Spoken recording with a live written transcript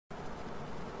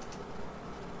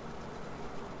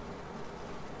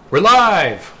We're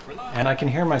live! And I can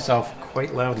hear myself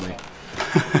quite loudly.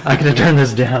 I'm going to turn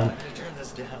this down.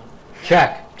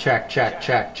 Check, check, check,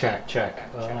 check, check,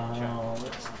 check.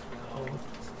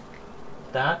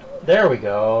 There we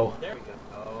go.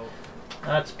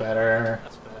 That's better.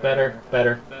 Better,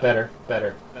 better, better,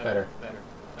 better, better.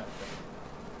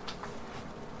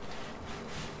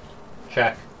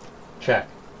 Check, check.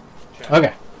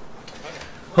 Okay.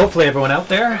 Hopefully everyone out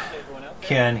there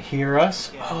can hear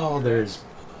us. Oh, there's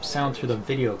sound through the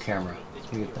video camera.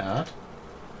 Let's mute that.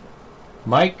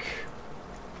 Mic.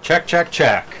 Check, check,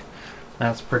 check.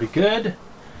 That's pretty good.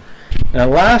 Now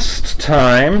last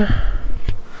time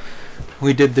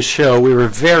we did the show, we were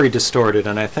very distorted,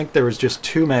 and I think there was just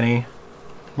too many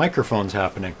microphones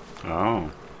happening. Oh.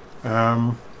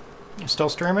 Still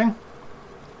streaming?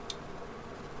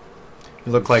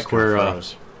 You look like we're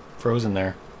frozen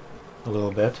there a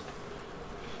little bit.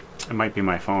 It might be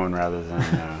my phone rather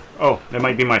than... oh, it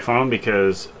might be my phone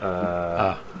because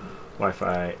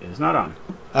Wi-Fi is not on.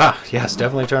 Ah, yes,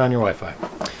 definitely turn on your Wi-Fi.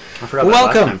 I forgot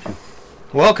that last time.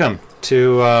 Welcome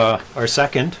to our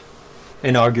second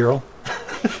inaugural.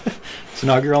 Does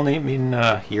inaugural mean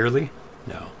yearly?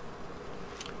 No.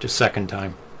 Just second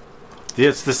time.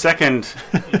 It's the second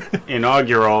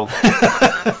inaugural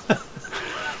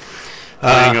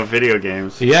playing of video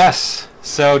games. Yes.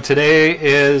 So today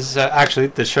is actually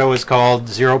the show is called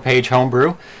ZeroPage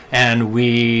Homebrew, and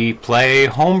we play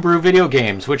homebrew video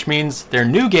games, which means they're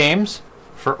new games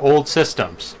for old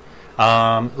systems,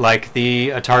 like the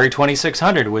Atari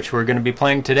 2600, which we're going to be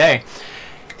playing today.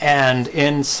 And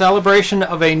in celebration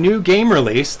of a new game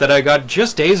release that I got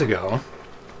just days ago,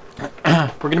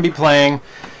 we're going to be playing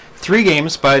 3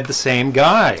 games by the same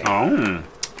guy. Oh.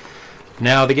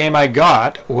 Now the game I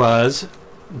got was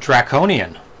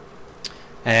Draconian.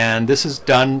 And this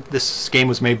game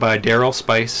was made by Daryl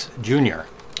Spice Jr.,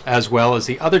 as well as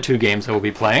the other 2 games that we'll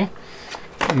be playing,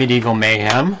 Medieval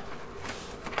Mayhem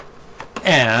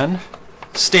and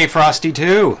Stay Frosty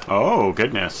 2. Oh,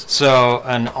 goodness. So,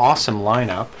 an awesome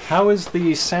lineup. How is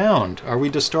the sound? Are we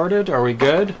distorted? Are we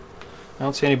good? I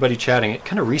don't see anybody chatting. It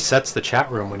kind of resets the chat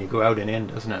room when you go out and in,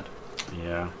 doesn't it?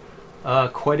 Yeah.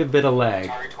 Quite a bit of lag.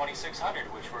 Atari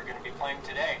 2600, which we're going to be playing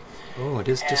today. Oh, it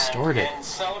is distorted. In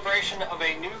celebration of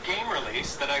a new game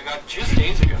release that I got just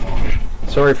days ago.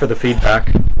 Sorry for the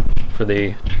feedback, for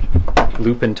the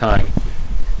loop in time.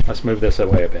 Let's move this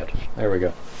away a bit. There we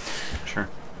go. Sure.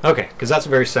 Okay, because that's a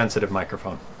very sensitive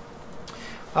microphone.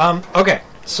 Okay,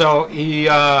 so he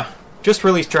just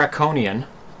released Draconian,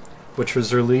 which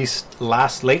was released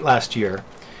late last year.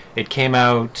 It came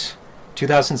out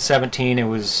 2017. It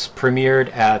was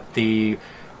premiered at the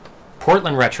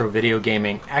Portland Retro Video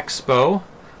Gaming Expo.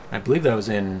 I believe that was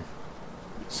in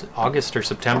August or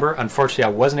September. Unfortunately,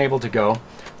 I wasn't able to go,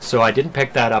 so I didn't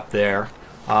pick that up there.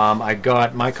 I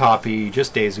got my copy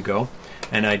just days ago,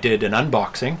 and I did an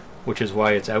unboxing, which is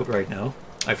why it's out right now.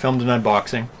 I filmed an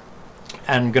unboxing,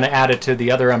 and I'm going to add it to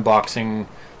the other unboxing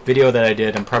video that I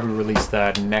did and probably release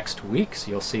that next week,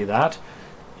 so you'll see that.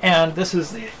 And this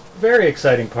is the very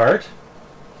exciting part.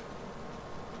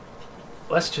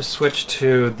 Let's just switch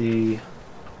to the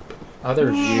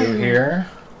other view here.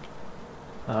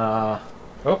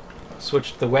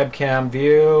 Switch to the webcam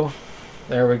view.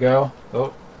 There we go.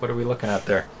 Oh, what are we looking at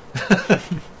there?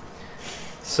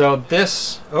 So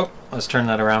this, let's turn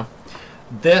that around.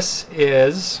 This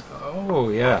is, oh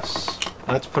yes,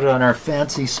 let's put it on our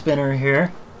fancy spinner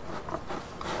here.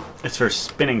 It's for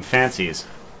spinning fancies.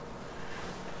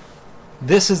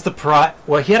 This is the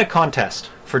well, he had a contest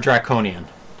for Draconian.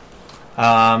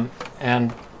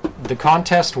 And the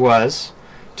contest was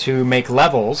to make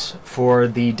levels for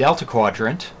the Delta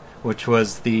Quadrant, which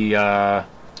was the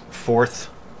 4th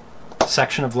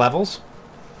section of levels.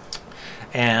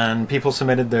 And people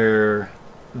submitted their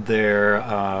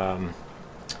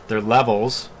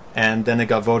levels, and then they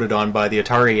got voted on by the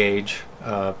Atari Age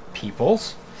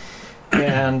peoples.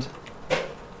 And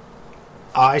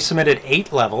I submitted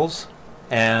 8 levels,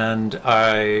 and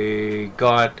I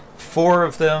got 4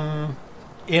 of them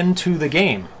into the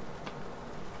game.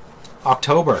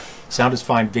 October. Sound is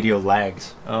fine, video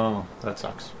lags. Oh, that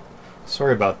sucks.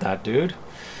 Sorry about that, dude.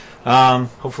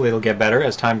 Hopefully it'll get better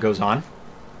as time goes on.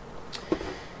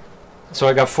 So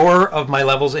I got 4 of my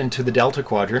levels into the Delta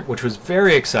Quadrant, which was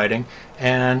very exciting.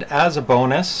 And as a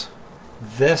bonus,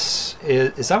 this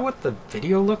is that what the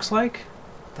video looks like?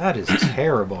 That is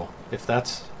terrible, if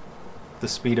that's the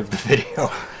speed of the video.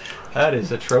 That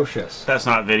is atrocious. That's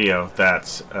not video.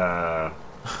 That's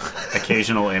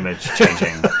occasional image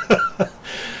changing.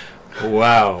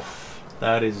 Wow.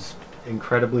 That is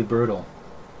incredibly brutal.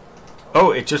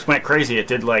 Oh, it just went crazy. It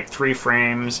did like 3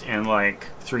 frames in like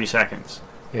 3 seconds.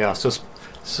 Yeah, so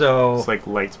It's like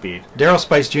light speed. Daryl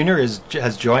Spice Jr.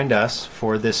 has joined us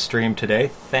for this stream today.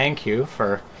 Thank you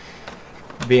for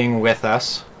being with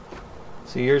us.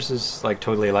 So yours is like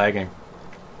totally lagging.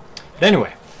 But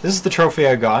anyway, this is the trophy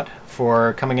I got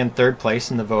for coming in 3rd place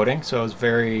in the voting. So I was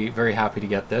very, very happy to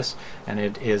get this. And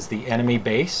it is the enemy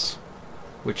base,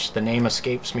 which the name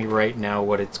escapes me right now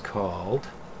what it's called.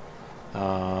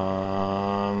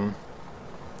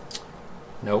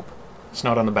 Nope. It's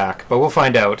not on the back, but we'll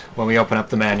find out when we open up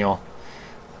the manual.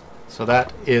 So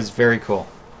that is very cool.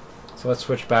 So let's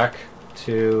switch back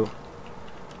to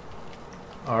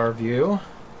our view.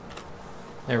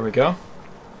 There we go.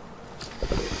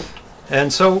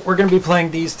 And so we're going to be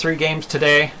playing these 3 games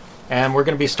today, and we're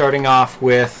going to be starting off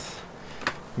with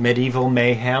Medieval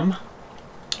Mayhem.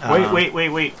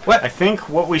 Wait. What? I think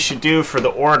what we should do for the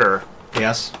order,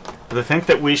 Yes. I think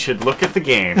that we should look at the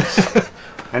games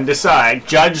and decide,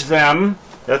 judge them.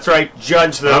 That's right,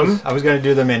 judge them. I was going to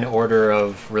do them in order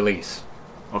of release.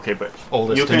 Okay, but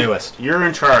Oldest to newest. You're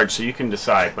in charge, so you can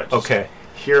decide. But just Okay.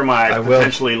 hear my I will.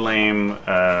 potentially lame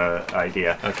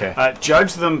idea. Okay.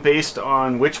 Judge them based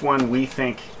on which one we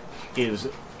think is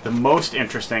the most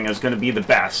interesting, is going to be the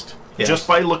best. Yes. Just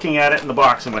by looking at it in the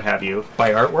box and what have you.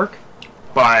 By artwork?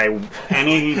 By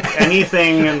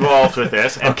anything involved with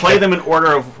this, and play them in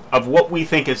order of what we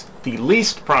think is the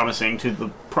least promising to the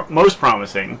most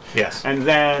promising. Yes. And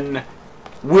then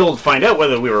we'll find out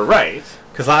whether we were right.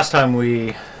 Because last time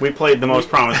we played the most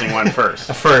promising one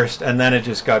first. and then it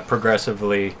just got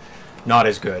progressively not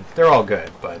as good. They're all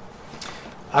good, but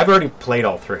I've already played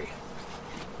all 3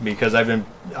 because I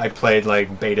played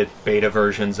like beta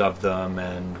versions of them,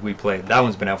 and that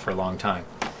one's been out for a long time.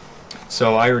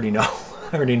 So I already know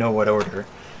what order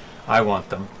I want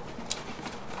them.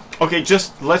 Okay,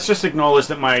 let's just acknowledge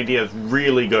that my idea is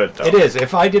really good, though. It is.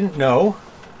 If I didn't know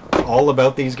all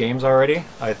about these games already,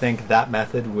 I think that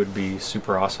method would be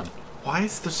super awesome. Why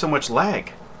is there so much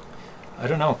lag? I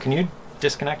don't know. Can you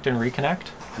disconnect and reconnect?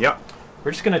 Yep. We're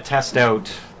just going to test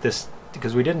out this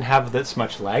because we didn't have this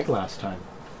much lag last time.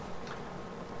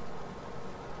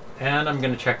 And I'm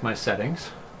going to check my settings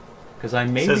because I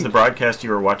may. It says the broadcast you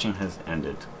were watching has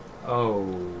ended. Oh,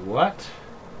 what?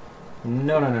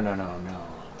 No. I'm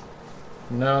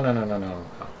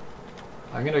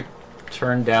going to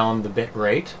turn down the bit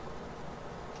rate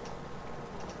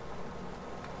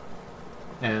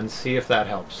and see if that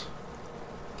helps,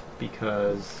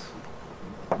 because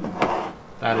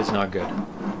that is not good.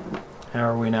 How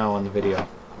are we now on the video?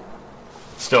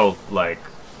 Still, like,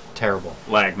 Terrible.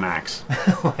 lag max.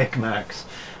 Like max.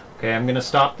 Okay, I'm going to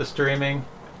stop the streaming,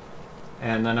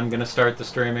 and then I'm going to start the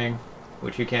streaming,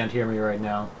 which you can't hear me right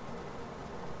now.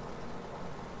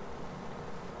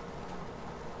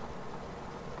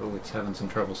 Oh, it's having some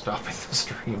trouble stopping the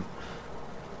stream.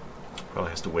 Probably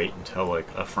has to wait until, like,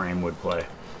 a frame would play.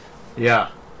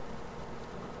 Yeah.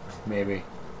 Maybe.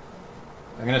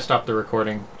 I'm going to stop the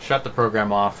recording, shut the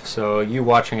program off, so you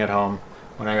watching at home,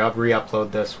 when I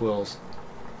re-upload this, we'll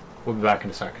be back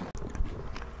in a second.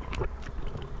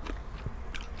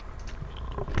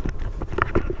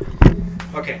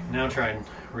 Okay, now try and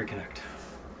reconnect.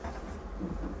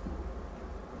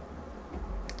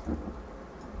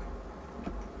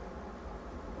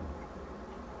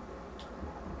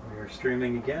 We are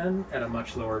streaming again at a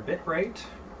much lower bit rate.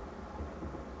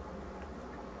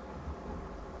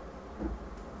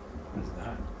 What is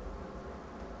that?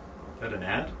 Is that an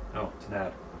ad? Oh, it's an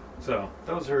ad. So,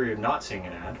 those who are not seeing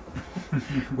an ad,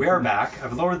 we are back.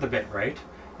 I've lowered the bit rate.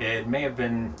 It may have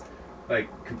been like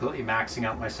completely maxing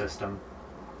out my system.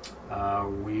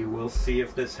 We will see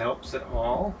if this helps at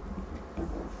all.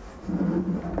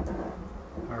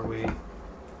 Are we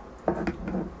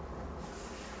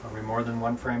more than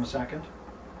 1 frame a second?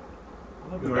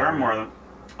 We are more than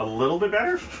a little bit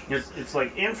better. It's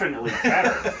like infinitely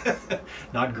better.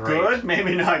 Not great. Good,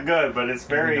 maybe not good, but it's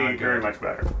Maybe not very, good. very much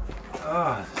better.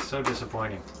 Ah, so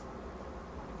disappointing.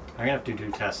 I'm gonna have to do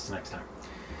tests next time.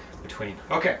 Between.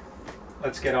 Okay,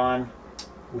 let's get on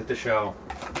with the show.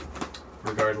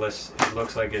 Regardless, it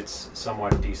looks like it's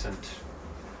somewhat decent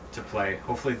to play.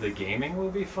 Hopefully the gaming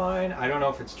will be fine. I don't know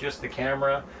if it's just the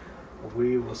camera.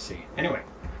 We will see. Anyway,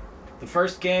 the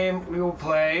first game we will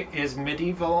play is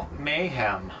Medieval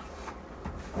Mayhem.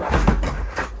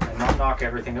 And not knock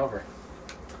everything over.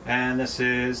 And this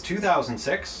is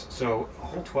 2006, so a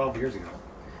whole 12 years ago.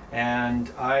 And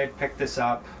I picked this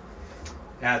up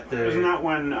at the... Isn't that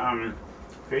when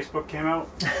Facebook came out?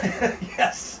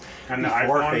 Yes. And the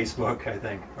Before iPhone? Facebook, I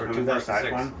think. Or And the first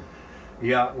 2006. iPhone?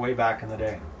 Yeah, way back in the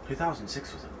day.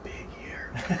 2006 was a big year.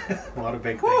 A lot of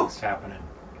big things happening.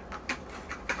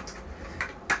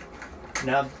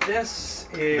 Now this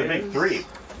is... The big three.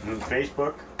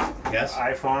 Facebook, Yes.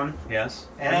 iPhone, Yes.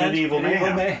 And Medieval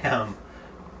Mayhem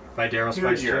by Daryl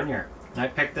Huge Spice year. Jr. I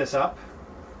picked this up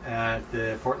at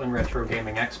the Portland Retro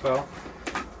Gaming Expo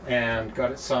and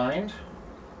got it signed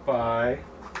by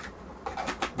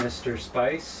Mr.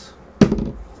 Spice.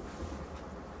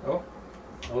 Oh,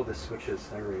 this switches.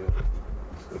 There we go.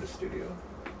 Let's go to studio.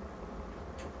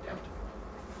 Damn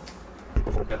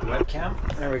it. Got the webcam.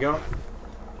 There we go.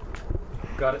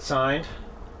 Got it signed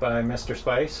by Mr.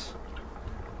 Spice.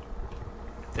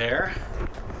 There.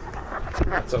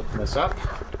 Let's open this up.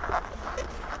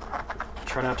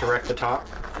 Try not to wreck the top.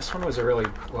 This one was a really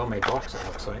well-made box, it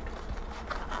looks like.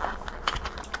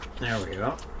 There we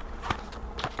go.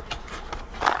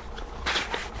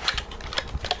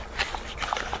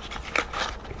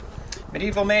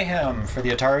 Medieval Mayhem for the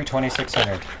Atari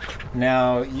 2600.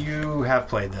 Now, you have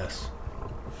played this.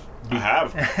 I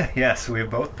have. Yes, we have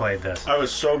both played this. I was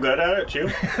so good at it too.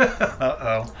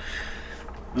 Uh-oh.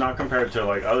 Not compared to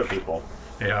like other people,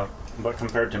 Yeah. but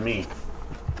compared to me.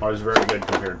 I was very good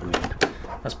compared to me.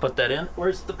 Let's put that in.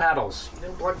 Where's the paddles? You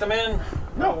didn't plug them in?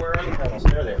 No. Where are the paddles?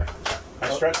 There they are. I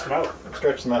stretched them out.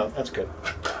 Stretch them out. That's good.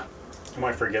 Am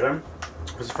I forgiven?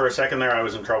 Because for a second there I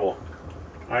was in trouble.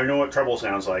 I know what trouble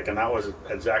sounds like, and that was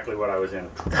exactly what I was in.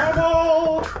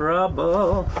 Trouble!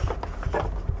 Trouble.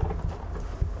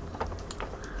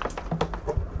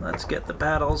 Let's get the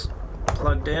paddles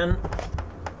plugged in.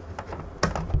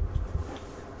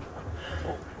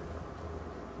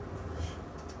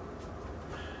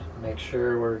 Make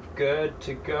sure we're good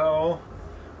to go.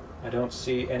 I don't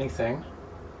see anything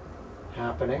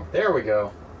happening. There we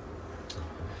go.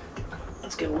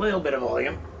 Let's get a little bit of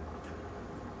volume.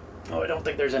 Oh, I don't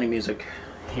think there's any music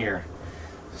here.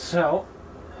 So,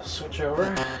 switch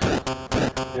over.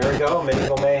 There we go,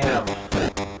 Medieval Mayhem.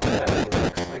 That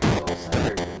looks like it's all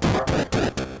centered.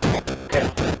 Okay,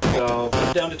 so put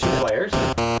it down to 2 players.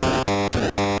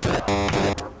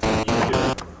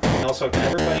 And also, can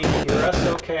everybody hear us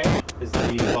okay? Is the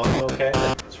volume okay?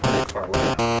 It's really far away.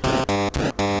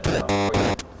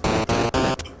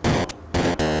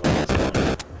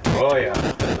 Oh yeah,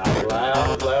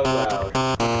 loud, loud, loud.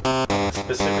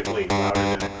 Specifically louder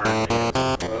than it currently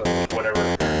is. Whatever.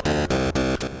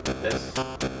 This.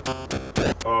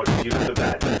 Oh, did you have the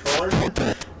bad controller?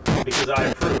 Because I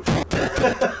approve.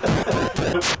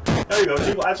 There you go.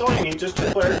 That's all you need. Just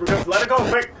 2 players. We're good. Let it go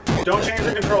quick. Don't change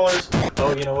the controllers.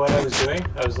 Oh, you know what I was doing?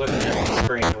 I was looking at the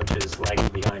screen, which is lagging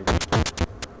behind me.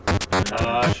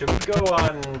 Should we go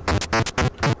on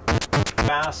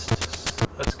fast?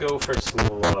 Let's go for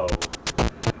slow. Go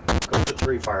for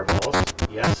 3 fireballs.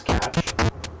 Yes, catch.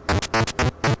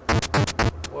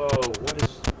 Whoa, what is...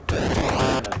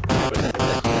 I'm gonna twist this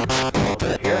a little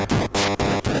bit here.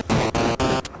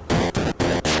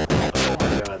 Oh my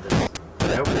god, this... I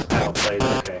hope this paddle plays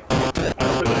okay. I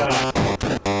hope it's not.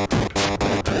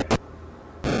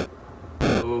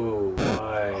 Oh,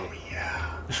 why? Oh, yeah.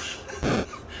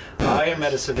 I am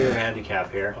at a severe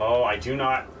handicap here. Oh, I do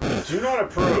not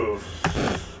approve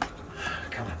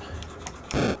Come on.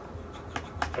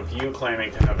 of you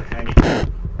claiming to have a handicap.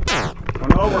 Oh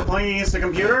no, we're playing against the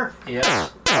computer?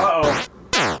 Yes. Uh-oh.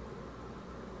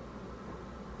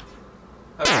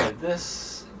 Okay,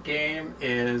 this game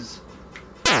is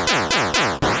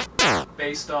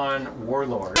based on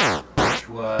Warlord,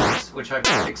 which I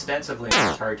played extensively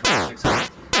on Atari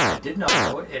 2600. I did not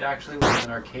know it actually was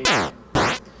an arcade game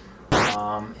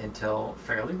until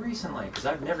fairly recently, because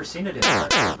I've never seen it in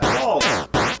a Balls.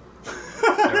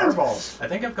 There are balls. I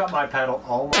think I've got my paddle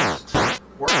almost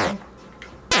working.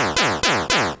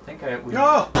 I think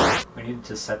we need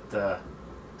to set the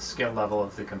skill level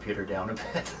of the computer down a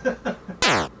bit.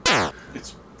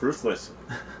 It's ruthless.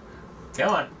 Come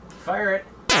on, fire it.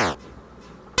 I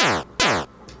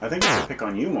think I should pick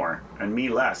on you more, and me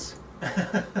less.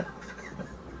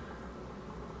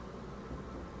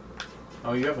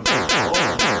 Oh, you have a big hole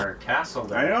in your castle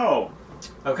there. I know.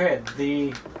 Okay,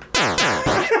 the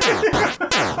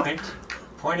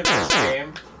point of this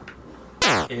game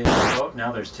is... Oh,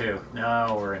 now there's 2.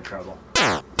 Now we're in trouble.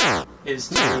 Is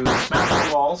to smash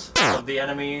the walls of the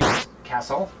enemy's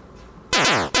castle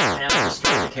and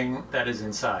destroy the king that is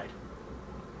inside.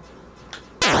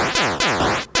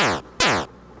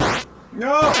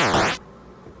 No!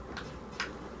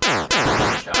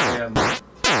 Which I am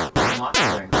not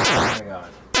doing. Oh my god.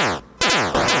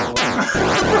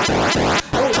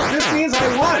 Oh, this means I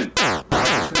won!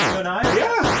 Between you and I?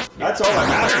 Yeah! That's all that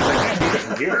matters. I can't beat the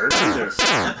computer. Jesus.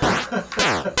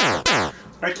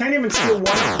 I can't even steal 1 of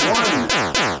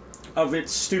 1. of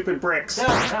its stupid bricks.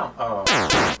 Down. Oh.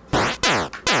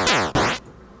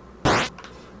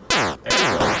 There you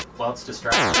go. Well, it's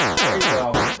distracting. There you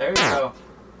go. There you go.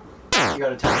 You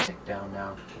got a tactic down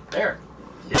now. There.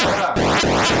 Yeah.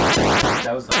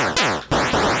 That was the first.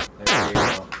 There you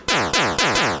go.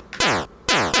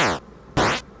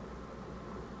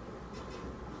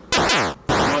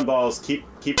 Come on, balls. Keep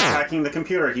attacking the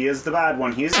computer. He is the bad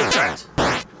one. He is the threat.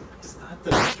 Is that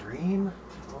the stream?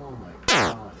 Oh my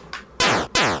god.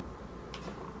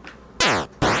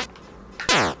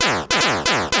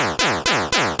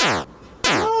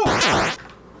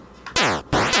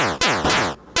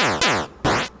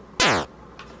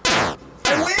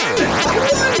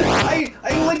 I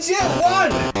legit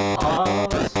won!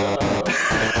 Awesome.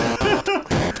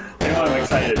 I know, I'm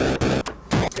excited.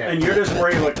 Okay. And you're just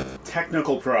worried about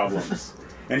technical problems.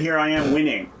 And here I am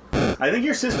winning. I think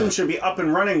your system should be up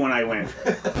and running when I win.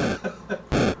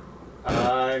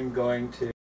 I'm going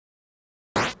to...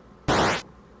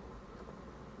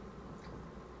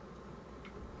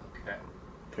 Okay.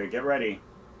 Okay, get ready.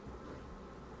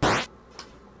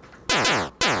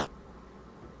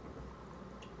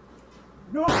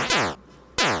 No!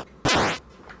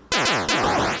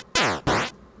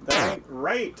 That ain't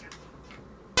right.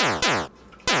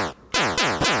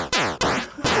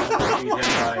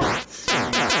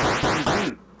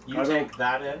 You take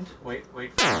that end. Wait for me.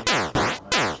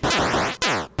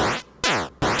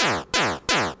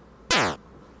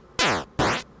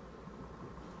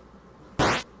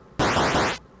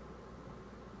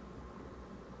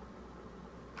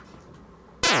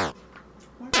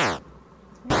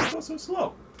 Why is it go so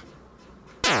slow?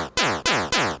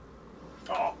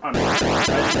 Oh, I did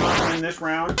not win this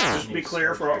round. Just to be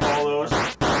clear for all those.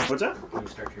 What's that? Can you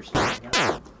start your stream again?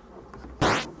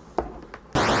 I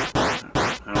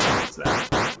don't know what's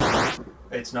that.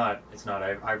 It's not.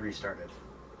 I restarted.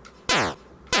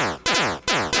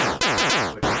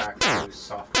 Switch back to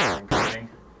software encoding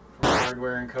from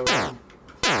hardware encoding.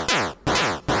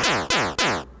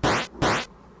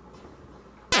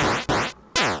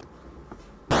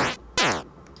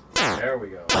 There we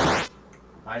go.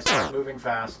 I start moving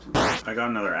fast. I got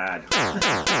another ad.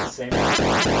 Same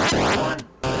one.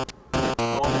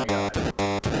 Oh my god.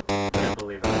 Can't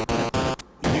believe it.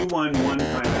 You won one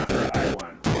time after I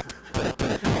won.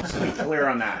 Just be clear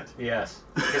on that. Yes.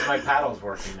 Because my paddle's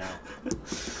working now.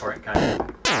 Or it kind of.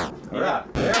 Yeah,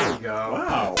 there we go.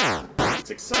 Wow.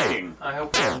 It's exciting. I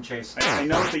hope we haven't chased. I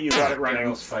know that you got it running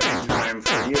in time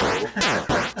for you to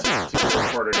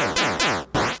record it.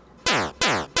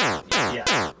 Yeah.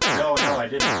 No, I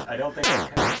didn't. I don't think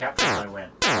I captured my win.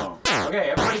 Oh.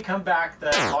 Okay, everybody come back. The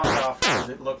locked off because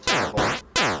it looked terrible.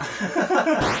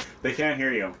 They can't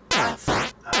hear you.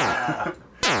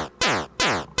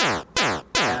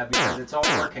 Yeah, because it's all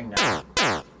working now.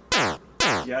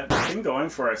 Yeah, the thing going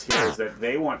for us here is that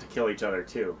they want to kill each other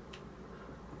too.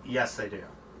 Yes, they do.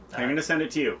 I'm going to send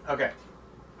it to you. Okay.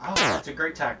 Oh, that's a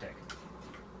great tactic.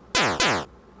 Okay,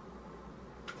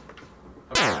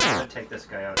 I'm going to take this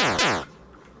guy out.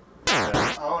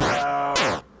 Oh no!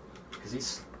 Because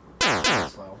he's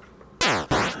slow.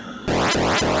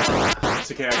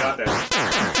 It's okay, I got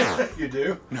this. You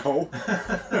do? No.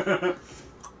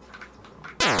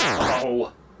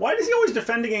 Oh. Why does he always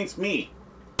defend against me?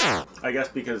 I guess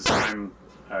because I'm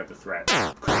the threat.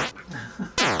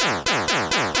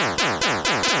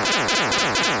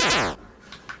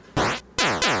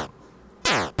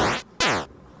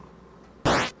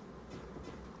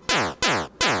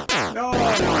 No, I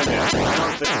didn't.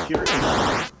 The computer can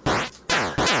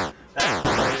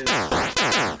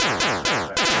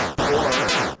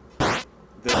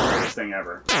the greatest thing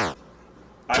ever.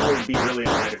 I would be really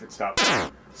annoyed if it stopped.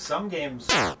 Some games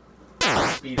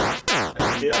speed up.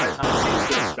 It seems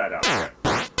to have sped up. Okay.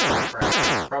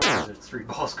 Probably because there's 3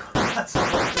 balls going nuts all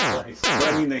over the place. But I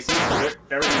mean, they seem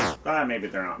everything's. Maybe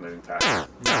they're not moving fast.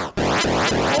 No.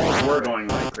 Balls were going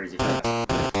like crazy fast.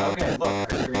 Okay, look, our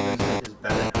screen is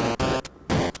better now.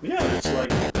 Yeah, it's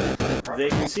like they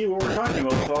can see what we're talking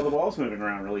about with all the balls moving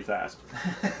around really fast.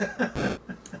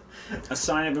 A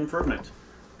sign of improvement.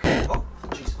 Okay. Oh,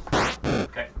 jeez.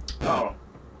 Okay. Oh.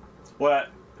 What?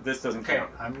 This doesn't Okay,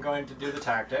 count. I'm going to do the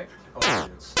tactic. Oh,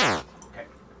 it's... Okay.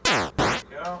 There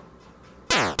we go.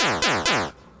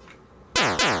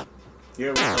 Yeah,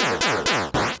 we can get through.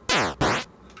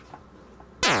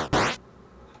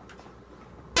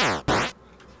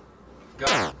 Go.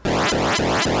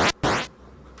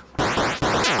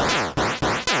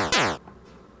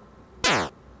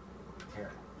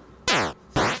 Here.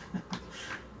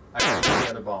 I gotta get the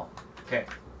other ball. Okay.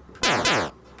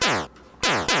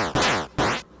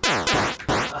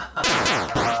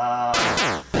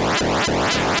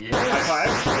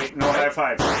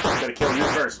 5. Gotta kill you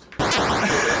first.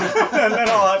 And then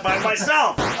I'll high five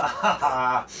myself.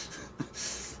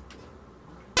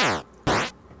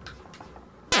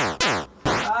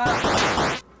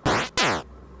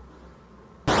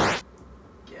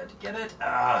 Get it?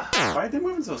 Why are they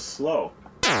moving so slow?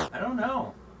 I don't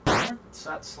know. They weren't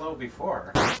that slow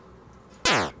before.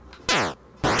 Go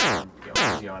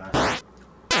easy on us.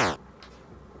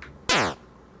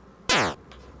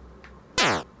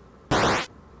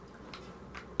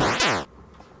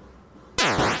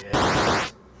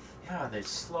 Yeah, they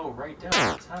slow right down.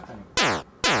 What's happening?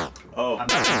 Oh. I'm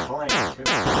not complaining too.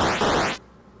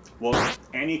 Well,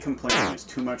 any complaining is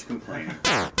too much complaining.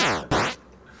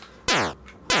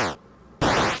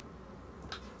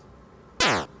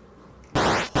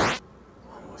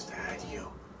 Almost had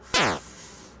you.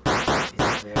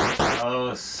 It's very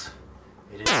close.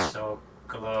 It is so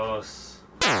close.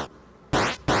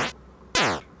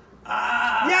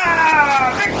 Ah!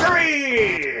 Yeah!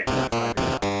 Victory!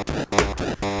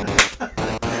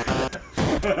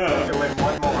 You have to win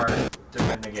one more to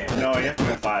win the game. No, you have to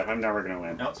win 5. I'm never gonna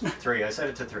win. No, it's 3. I set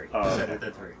it to 3. Oh, I set okay. it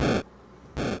to 3.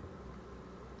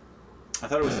 I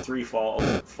thought it was 3 falls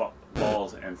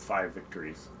and 5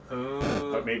 victories.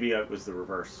 Ooh. But maybe it was the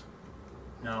reverse.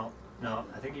 No.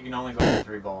 I think you can only go for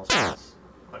 3 balls. Yes.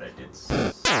 But I did.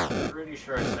 Pretty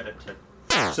sure I set it to.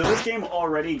 So this game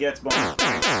already gets bonus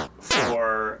points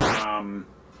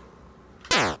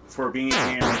for being a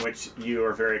game in which you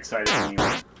are very excited when you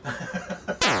win.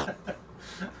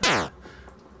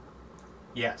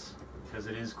 Yes, because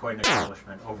it is quite an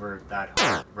accomplishment over that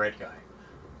hard red guy.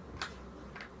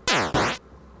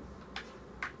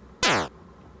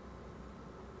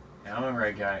 Yeah, I'm a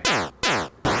red guy.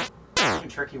 It's even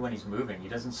tricky when he's moving. He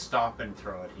doesn't stop and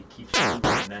throw it. He keeps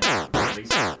moving and then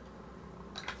releases it.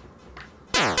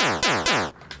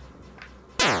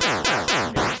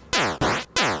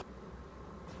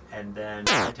 And then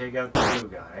I take out the blue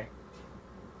guy.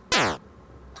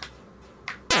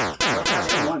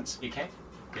 Once. You can't.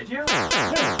 Did you?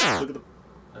 Yeah. Look at the.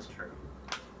 That's true.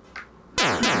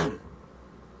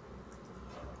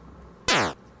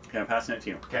 Okay, I'm passing it to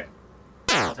you. Okay.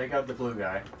 I'll take out the blue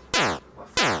guy. If I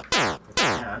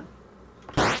can.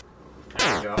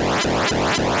 There we go.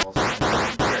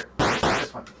 Here.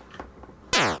 This one.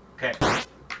 Okay.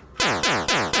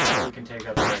 Now we can take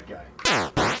out the red guy.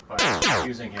 By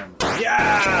using him.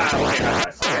 Yeah! Okay,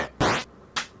 nice. Okay.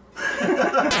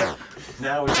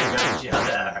 Now we take out each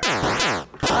other.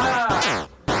 Ah!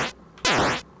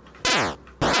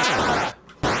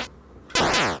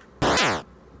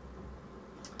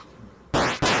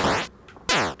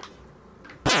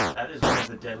 That is one of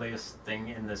the deadliest thing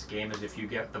in this game is if you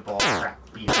get the ball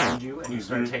trapped behind you and you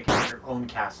start taking out your own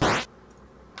castle.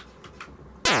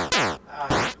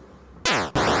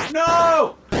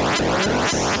 No!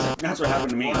 That's what happened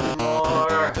to me. One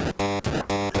more.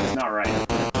 It's not right.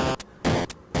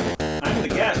 I'm the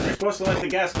guest. You're supposed to let the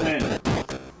guest win.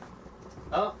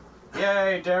 Oh,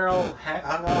 yay, Daryl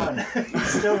hung on.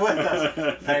 He's still with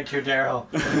us. Thank you, Daryl.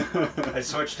 I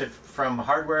switched it from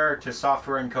hardware to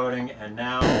software encoding, and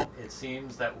now it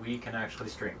seems that we can actually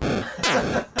stream.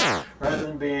 Rather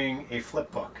than being a flip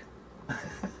book.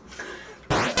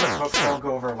 Flip books don't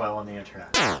go over well on the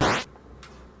internet.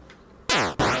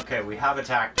 Okay, we have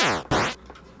attacked for...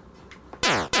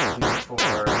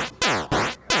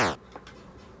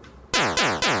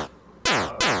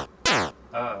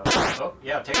 Oh,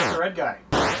 yeah, take out the red guy.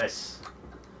 Yes.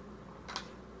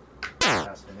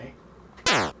 Pass to me.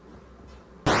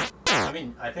 I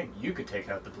mean, I think you could take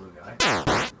out the blue guy.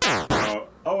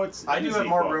 Oh, it's. I do have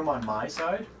more room on my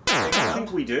side. I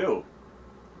think we do.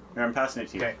 Here, I'm passing it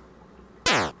to you. Okay.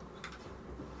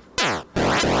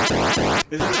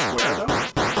 Is it a square though?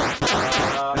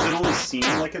 Does it only seem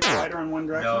like it's wider in one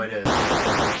direction? No, it is. It's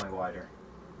definitely wider.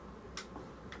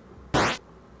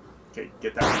 Okay,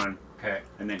 get that one. Okay.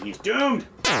 And then he's doomed!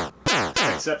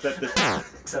 Except that the...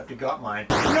 Except he got mine.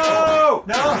 No!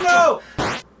 No! No!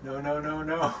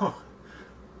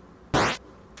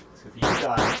 So if you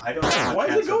die, I don't have Why a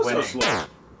does chance it go of so winning. slow?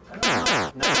 I don't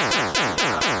know.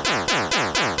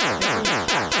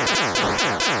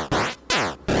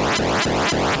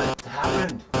 What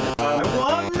happened? I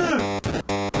won!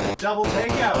 Double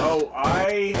takeout! Oh,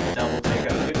 Double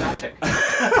takeout. Good tactic.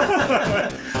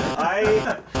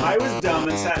 I was dumb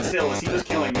and sat still as he was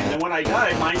killing me. And then when I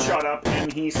died, mine shot up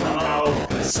and he somehow...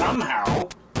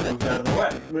 Moved out of the way.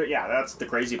 But yeah, that's the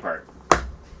crazy part.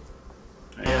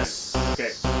 Yes.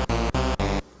 Okay.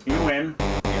 You win.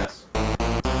 Yes.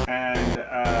 And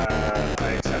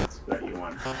I accept that you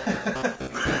won.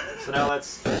 So now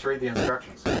let's read the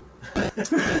instructions.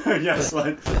 Yes.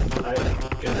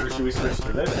 Should we switch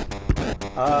to this?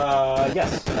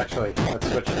 Yes, actually.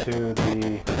 Let's switch to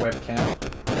the webcam.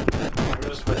 I'm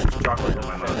gonna switch to chocolate in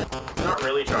my mouth. It's not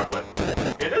really chocolate.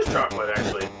 It is chocolate,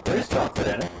 actually. There is chocolate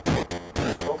in it.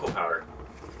 It's cocoa powder.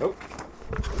 Oh.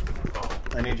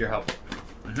 I need your help.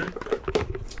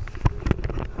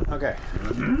 Okay.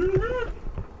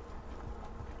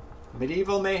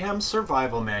 Medieval Mayhem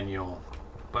Survival Manual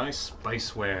by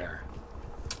Spiceware.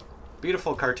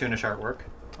 Beautiful cartoonish artwork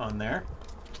on there.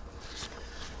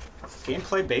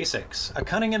 Gameplay basics. A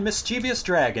cunning and mischievous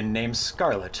dragon named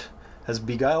Scarlet has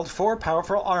beguiled 4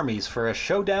 powerful armies for a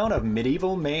showdown of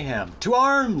medieval mayhem. To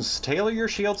arms! Tailor your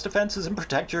shield's defenses and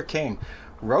protect your king.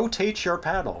 Rotate your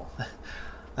paddle.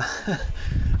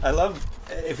 I love,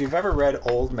 if you've ever read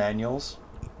old manuals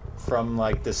from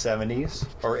like the 70s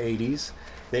or 80s,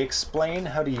 they explain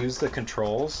how to use the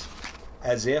controls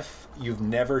as if you've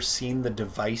never seen the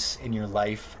device in your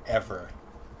life ever.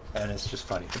 And it's just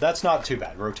funny. But that's not too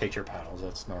bad. Rotate your paddles.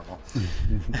 That's normal.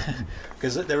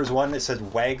 Because there was one that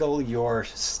said, waggle your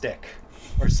stick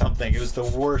or something. It was the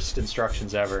worst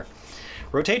instructions ever.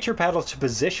 Rotate your paddle to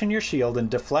position your shield and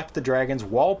deflect the dragon's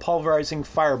wall-pulverizing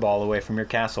fireball away from your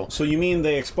castle. So you mean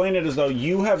they explain it as though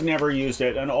you have never used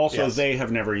it, and also Yes. they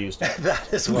have never used it?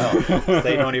 That as well.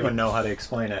 They don't even know how to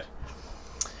explain it.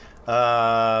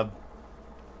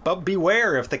 But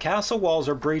beware, if the castle walls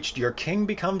are breached, your king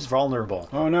becomes vulnerable.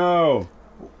 Oh no!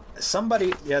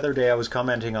 Somebody, the other day I was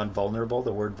commenting on vulnerable,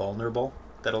 the word vulnerable,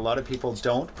 that a lot of people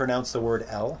don't pronounce the word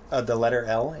L, the letter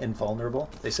L in vulnerable.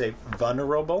 They say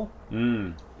vulnerable.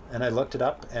 Mm. And I looked it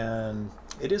up, and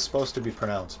it is supposed to be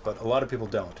pronounced, but a lot of people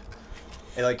don't.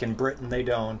 And like in Britain, they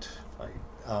don't. Like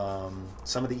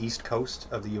some of the East Coast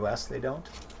of the U.S., they don't.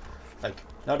 Like,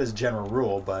 not as a general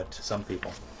rule, but some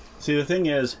people. See, the thing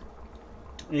is,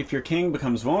 if your king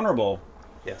becomes vulnerable,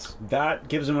 Yes. that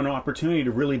gives him an opportunity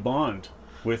to really bond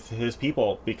with his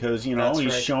people, because you know That's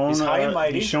he's right. shown He's high and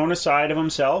mighty. he's shown a side of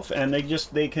himself, and they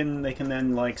can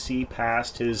then like see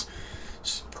past his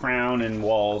crown and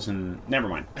walls and never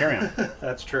mind. Carry on.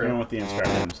 That's I true. don't know what the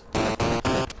instructions.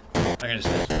 I'm going to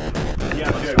just...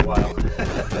 Yeah, good. Wild.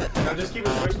 Now just keep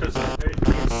it switched because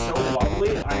it's so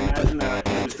lovely. I imagine that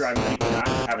it was driving people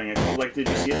nuts having it. Like, did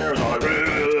you see it there? It was all like.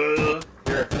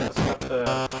 Here, let's put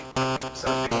the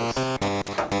settings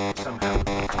somehow.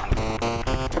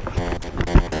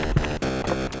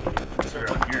 Sort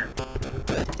of here.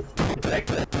 Hey,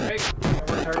 I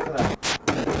worked hard for that.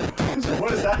 So what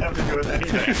does that have to do with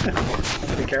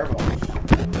anything? Be careful.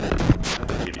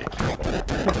 Give you a careful.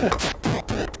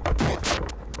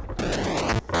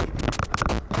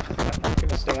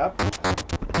 Gonna stay up.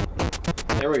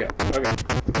 There we go. Okay.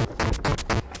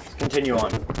 Let's continue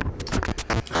on.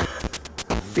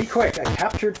 Be quick. A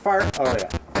captured fire. Oh yeah.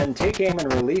 Then take aim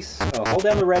and release. Hold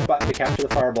down the red button to capture the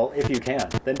fireball if you can.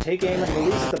 Then take aim and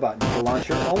release the button to launch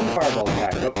your own fireball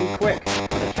attack. But be quick.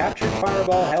 A captured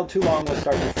fireball held too long will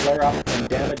start to flare up and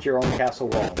damage your own castle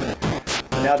wall.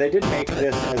 Now they did make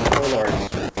this as warlords.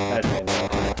 I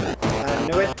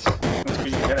knew it. That's because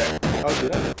you hit it. Oh,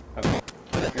 did I? Okay.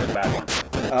 Here's a bad one.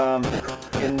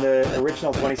 In the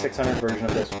original 2600 version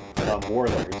of this,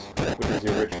 Warlords, which is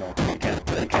the original, you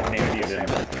can't name it the same.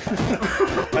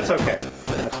 That's okay.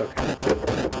 That's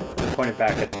okay. Point it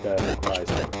back at the prize.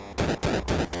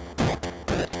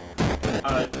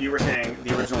 You were saying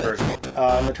the original version.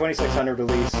 In the 2600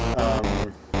 release,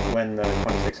 when the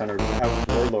 2600 was out,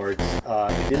 Warlords,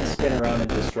 it didn't spin around and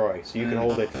destroy, so you could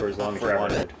hold it for as long as you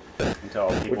wanted. Until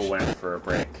people went for a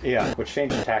break. Yeah, which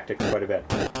changed the tactics quite a bit.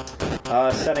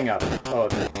 Setting up. Oh,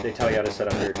 they tell you how to set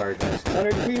up your Atari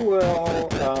 2600. We will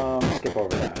skip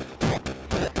over that.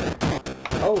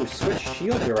 Oh, switch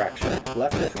shield direction.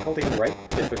 Left difficulty, right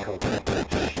difficulty.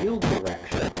 Shield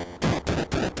direction.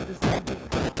 What does that mean?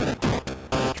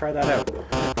 Let's try that out.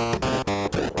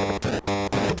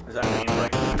 Does that mean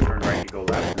like when you turn right, you go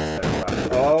left instead of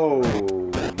left? Oh,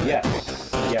 yes.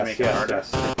 Yes,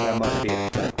 yes. That must be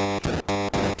it.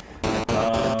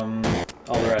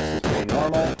 All the rest is pretty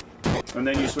normal. And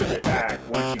then you switch it back.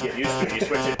 Once you get used to it, you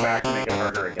switch it back to make it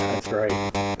harder again. That's right.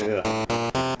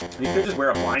 Ugh. You could just wear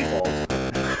a blindfold.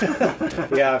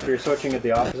 Yeah, if you're switching it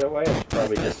the opposite way, it's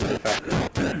probably just as effective.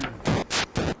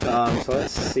 So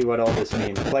let's see what all this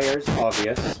means. Players,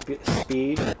 obvious.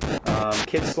 Speed.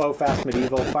 Kids, slow, fast,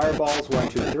 medieval. Fireballs, 1,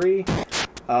 2, 3.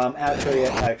 Actually,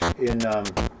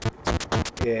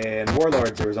 in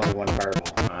Warlords, there was only one fireball.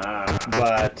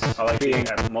 But I like being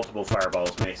multiple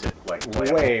fireballs makes it like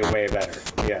playable. way better.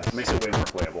 Yes. Makes it way more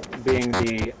playable. Being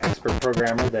the expert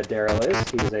programmer that Daryl is,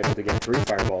 he was able to get 3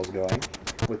 fireballs going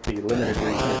with the limited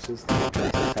resources that the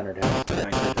 2600 has.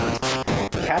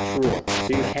 catch rule, so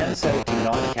you can set it to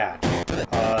non-catch.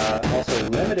 Also,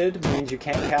 limited means you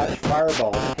can't catch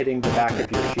fireballs hitting the back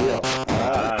of your shield.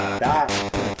 That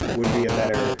would be a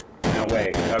better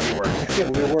way. That would be worse. It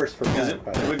would be worse for me.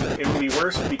 It would be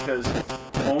worse because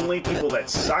only people that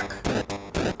suck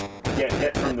get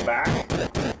hit from the back,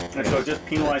 and so it just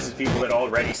penalizes people that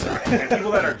already suck. And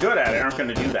people that are good at it aren't going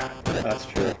to do that. That's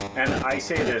true. And I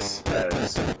say this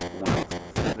as one of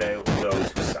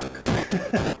those who suck.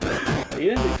 You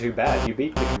didn't do too bad. You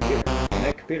beat the computer. And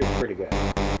that computer's pretty good.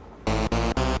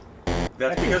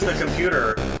 That's because the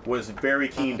computer was very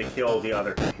keen to kill the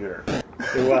other computer.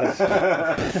 It was.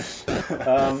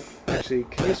 Actually,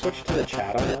 can you switch to the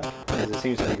chat on that? Because it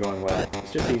seems to be going well.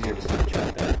 It's just easier to see the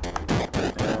chat there.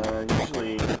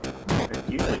 Usually it's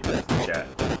the chat.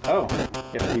 Oh,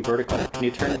 you have to be vertical. Can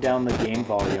you turn down the game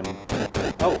volume?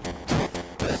 Oh,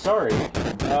 sorry.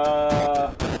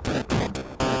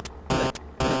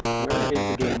 Where is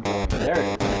the game volume? There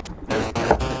it is.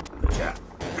 The chat.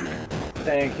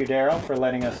 Thank you, Daryl, for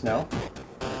letting us know.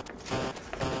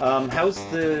 How's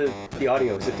the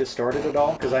audio? Is it distorted at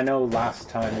all? Because I know last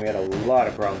time we had a lot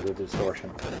of problems with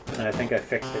distortion. And I think I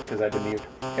fixed it because I had to mute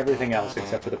everything else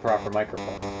except for the proper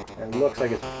microphone. And it looks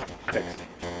like it's fixed.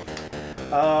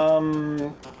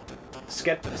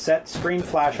 Set screen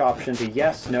flash option to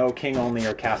yes, no, king only,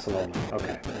 or castle only.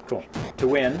 Okay, cool. To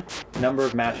win, number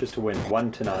of matches to win,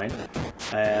 1 to 9.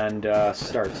 And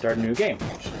start a new game.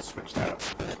 Should switch that up.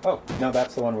 Oh, no,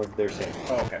 that's the one where they're saying.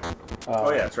 Oh, okay.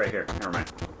 Oh yeah, it's right here. Never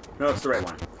mind. No, it's the right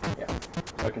one. Yeah,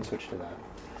 so I can switch to that.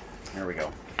 There we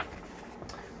go.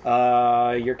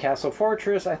 Your castle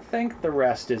fortress, I think the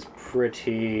rest is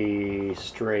pretty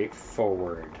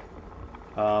straightforward.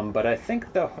 But I think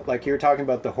like you were talking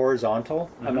about the horizontal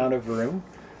amount of room,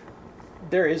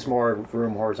 there is more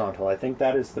room horizontal. I think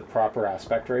that is the proper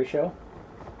aspect ratio.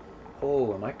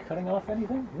 Oh, am I cutting off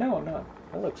anything? No, I'm not.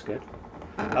 That looks good.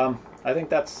 I think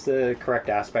that's the correct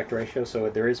aspect ratio, so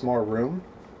there is more room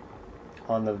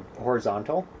on the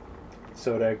horizontal.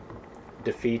 So to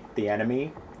defeat the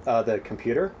enemy, the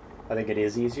computer, I think it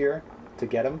is easier to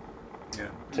get him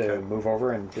to move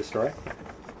over and destroy.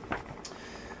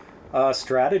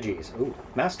 Strategies. Ooh.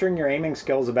 Mastering your aiming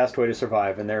skill is the best way to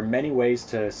survive, and there are many ways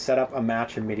to set up a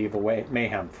match in medieval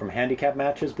Mayhem, from handicap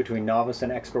matches between novice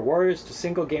and expert warriors to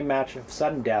single game match of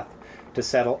sudden death to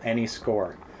settle any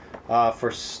score.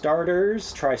 For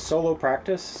starters, try solo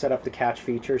practice. Set up the catch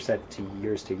feature, set to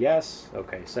yours to yes.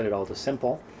 Okay, set it all to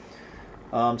simple.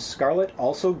 Scarlet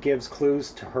also gives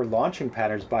clues to her launching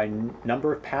patterns by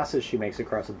number of passes she makes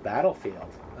across a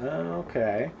battlefield.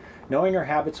 Okay. Knowing her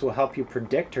habits will help you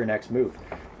predict her next move.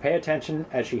 Pay attention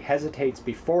as she hesitates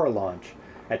before a launch.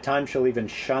 At times she'll even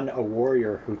shun a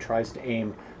warrior who tries to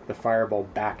aim the fireball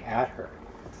back at her.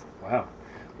 Wow.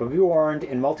 But be warned,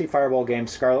 in multi-fireball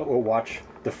games, Scarlet will watch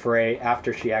the fray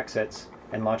after she exits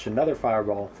and launch another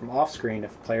fireball from off-screen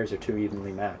if players are too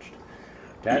evenly matched.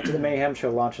 To add to the mayhem,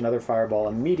 she'll launch another fireball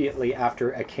immediately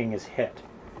after a king is hit.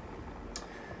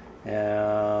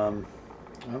 Okay,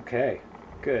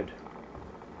 good.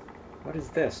 What is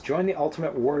this? Join the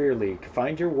Ultimate Warrior League.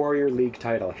 Find your Warrior League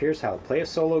title. Here's how. Play a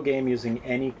solo game using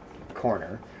any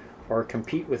corner, or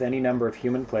compete with any number of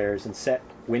human players and set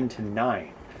win to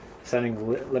 9.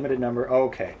 Setting limited number.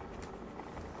 Okay.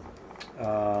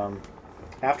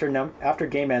 After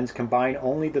game ends, combine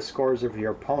only the scores of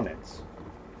your opponents.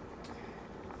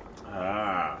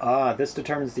 This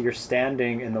determines your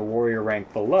standing in the warrior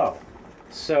rank below.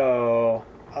 So,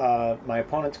 my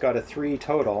opponent's got a 3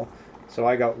 total, so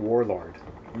I got warlord.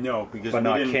 No, because but we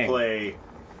not didn't king. play.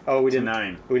 Oh, we didn't.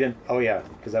 9. We didn't. Oh, yeah,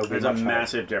 because that would be There's a much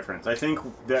massive difference. I think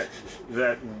that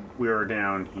we were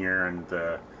down here and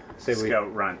the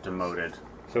scout runt demoted.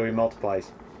 So we multiply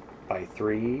by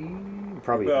 3,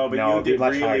 probably. Well, but no, you did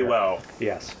much really higher. well.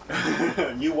 Yes.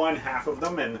 You won half of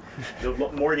them, and the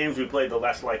more games we played, the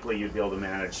less likely you'd be able to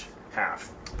manage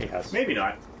half. Yes. Maybe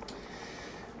not.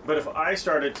 But if I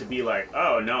started to be like,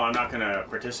 oh, no, I'm not going to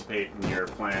participate in your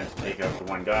plan to take out the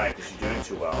one guy because you're doing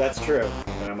too well. That's true.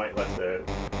 Then I might let the...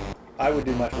 I would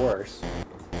do much worse.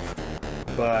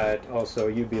 But also,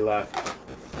 you'd be left,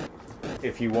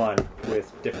 if you won,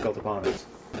 with difficult opponents.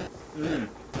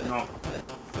 No.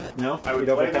 No? I would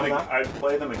I'd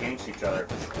play them against each other.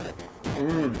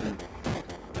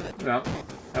 No,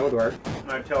 that would work.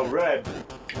 I'd tell Red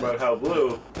about how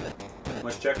Blue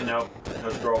was checking out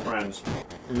his girlfriend's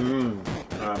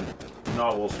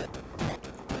novels.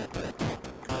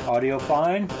 Audio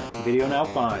fine, video now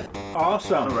fine.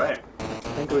 Awesome. All right.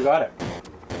 I think we got it.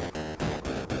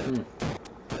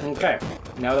 Okay,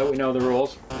 now that we know the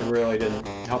rules, it really didn't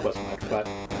help us much, but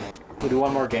we'll do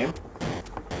one more game,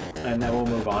 and then we'll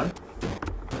move on.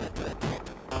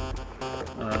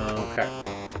 Okay.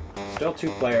 Still 2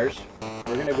 players.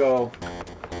 We're gonna go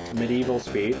medieval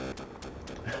speed.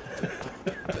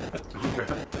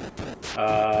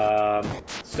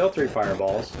 Still 3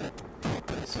 fireballs.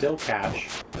 Still catch.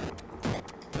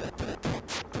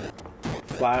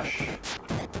 Flash.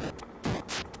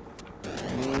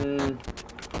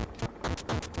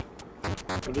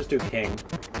 We'll just do king.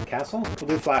 Castle? We'll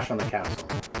do flash on the castle.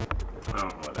 I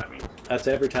don't know what that means. That's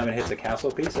every time it hits a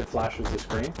castle piece, it flashes the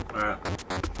screen.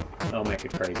 That'll make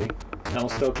it crazy. And we'll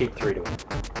still keep 3 to it.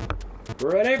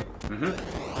 Ready? Mm-hmm.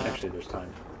 Actually, there's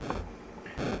time.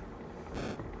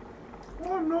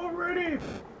 Oh, I'm not ready.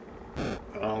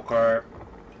 Okay.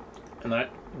 And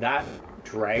that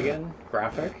dragon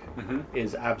graphic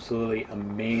is absolutely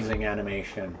amazing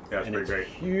animation. Yeah, it's and pretty great.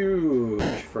 Huge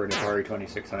for an Atari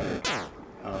 2600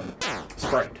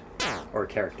 sprite or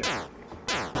character.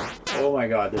 Oh my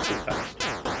god, this is fast.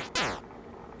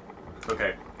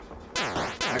 Okay.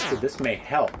 Actually, this may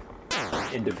help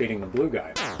in defeating the blue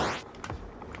guy.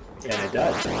 And it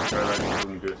does. Or let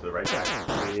me do it to the right guy.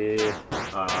 Yeah.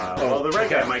 Well, the red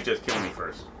guy might just kill me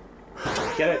first.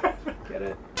 Get it. Get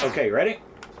it. Okay, ready?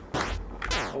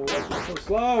 Oh, it's so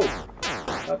slow. I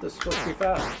thought this was supposed to be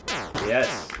fast.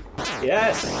 Yes.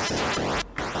 Yes.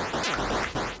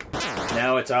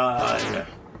 Now it's on. I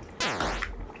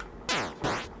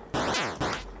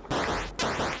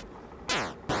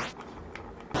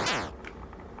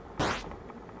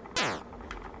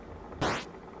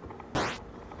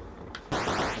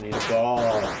need a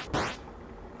ball.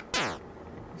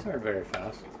 These aren't very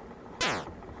fast.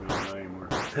 Not anymore.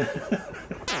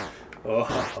 Oh.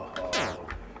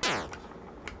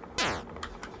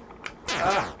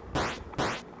 Ah.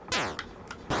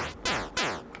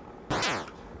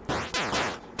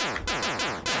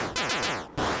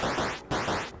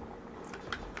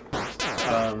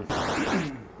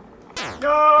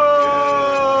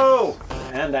 No!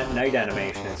 And that night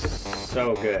animation is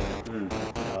so good.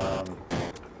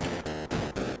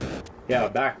 Yeah,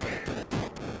 back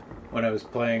when I was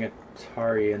playing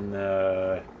Atari in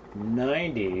the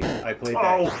 90s, I played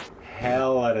the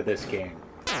hell out of this game.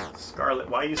 Scarlet,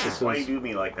 why you do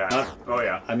me like that? Oh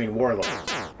yeah. I mean Warlords.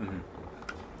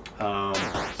 So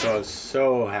I was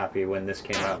so happy when this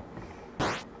came out.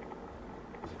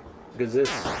 Because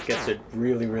this gets it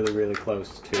really, really, really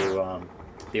close to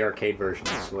the arcade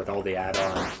versions with all the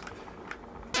add-ons.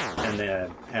 And the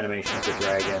animation of the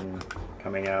dragon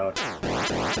coming out.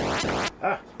 Oh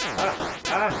my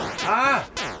god!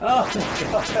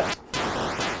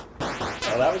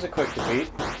 Well, that was a quick defeat.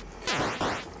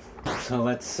 So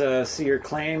let's see your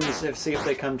claims, see if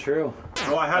they come true.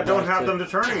 Oh, I don't have them to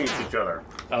turn against each other.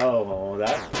 Oh,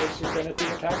 that was your going to do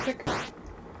your tactic?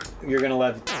 You're going to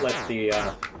let the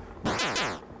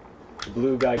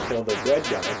blue guy kill the red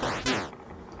guy.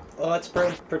 Well, let's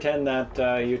pretend that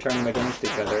you turn them against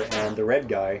each other and the red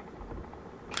guy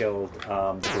killed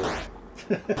the blue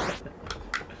guy.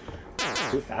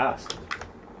 Too fast.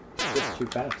 Just too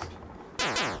fast.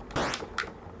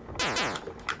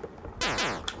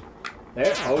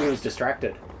 There. Oh, he was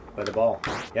distracted by the ball.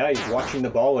 Yeah, he's watching the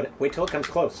ball. Wait till it comes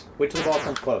close. Wait till the ball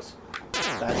comes close.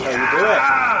 That's how you do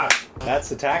it. That's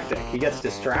the tactic. He gets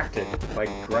distracted by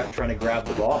trying to grab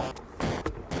the ball.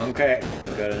 Okay,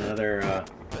 we've got another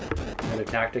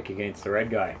tactic against the red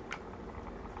guy.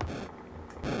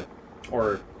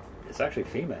 Or it's actually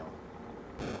female.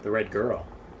 The red girl.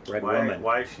 Red woman.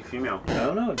 Why is she female? I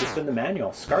don't know, just in the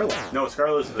manual. Scarlet. No,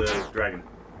 Scarlet's the dragon.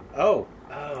 Oh.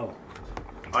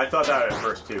 I thought that at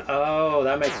first too. Oh,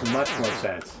 that makes much more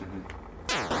sense.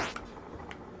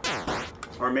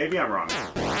 Or maybe I'm wrong.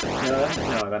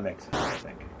 No, that makes sense, I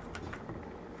think.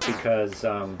 Because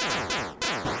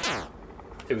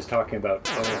it was talking about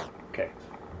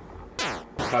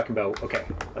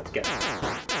let's get it.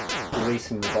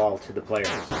 Releasing the ball to the players.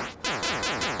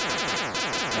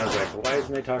 I was like, why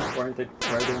isn't they talking? Why are they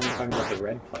only talking about the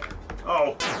red player?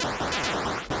 Oh.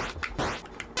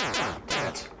 Damn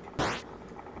it.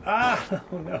 Ah,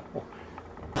 oh no.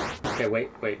 Okay,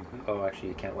 wait. Oh, actually,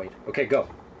 you can't wait. Okay, go.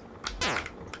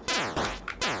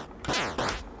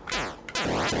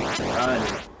 Run.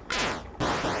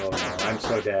 Oh no, I'm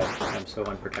so dead. I'm so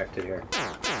unprotected here.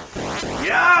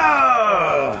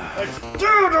 Yeah!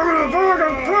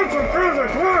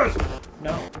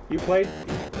 No, you played?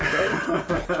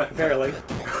 Apparently.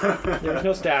 There was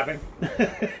no stabbing.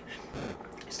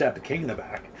 Stabbed the king in the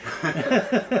back.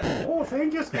 Oh,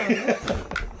 thank you, Scarlet.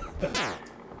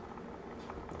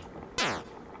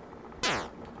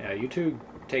 Yeah, you two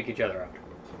take each other out.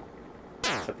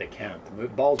 Except they can't. The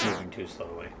ball's moving too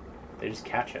slowly. They just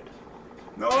catch it.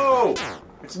 No!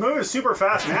 It's moving super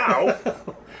fast now.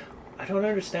 I don't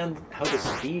understand how the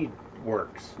speed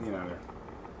works. You know.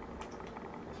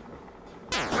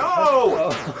 No!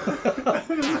 Oh.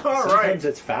 All right. Sometimes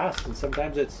it's fast, and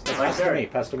sometimes it's pass to me.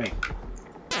 Pass to me.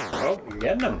 Oh, you're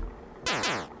getting them.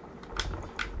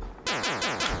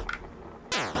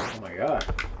 Oh my god.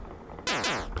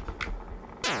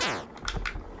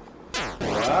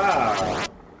 Wow.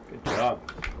 Good job.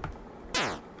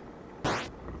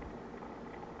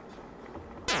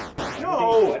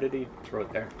 No! Why did he throw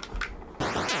it there?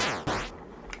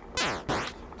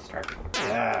 Start.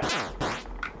 Yeah.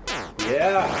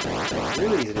 Yeah. It's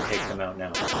really easy to take them out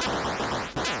now.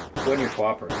 When you're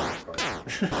cooperating, of course.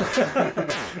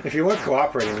 If you weren't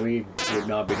cooperating, we would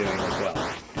not be doing as well.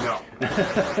 No.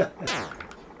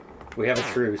 We have a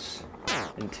truce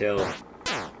until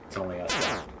it's only us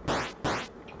left.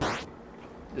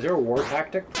 Is there a war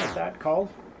tactic like that called?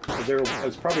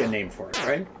 There's probably a name for it,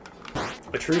 right?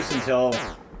 A truce until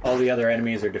all the other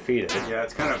enemies are defeated. Yeah,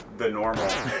 it's kind of the normal,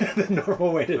 The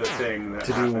normal way the thing that to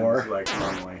do happens, war. like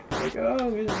normally. Like,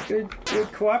 oh, it's good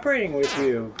cooperating with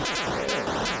you.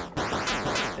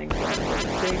 Take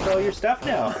all your stuff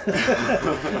now.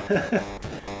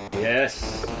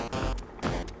 Yes.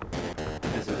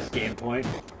 This is game point.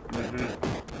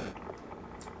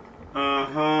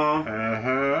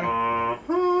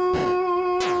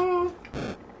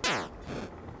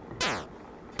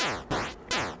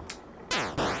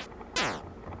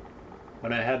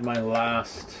 When I had my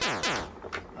last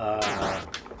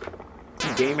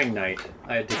gaming night,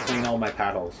 I had to clean all my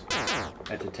paddles.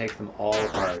 I had to take them all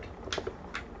apart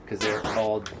because they're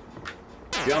all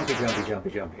jumpy.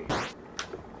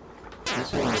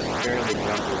 This one was fairly jumpy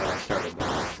when I started,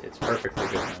 but it's perfectly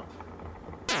good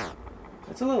now.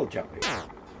 It's a little jumpy.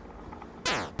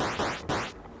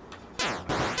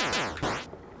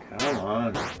 Come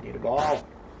on, need a ball.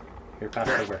 Here, pass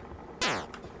over.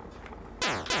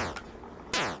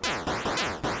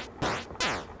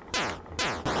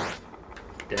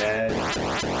 Dead. At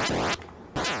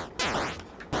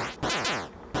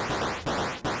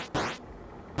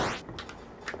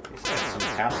least I have some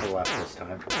castle left this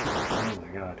time. Oh my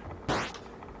god.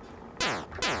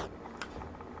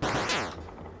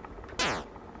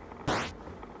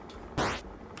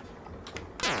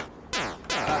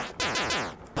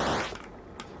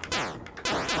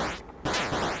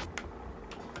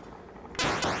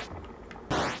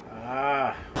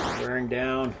 Wearing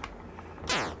down.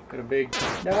 Got a big...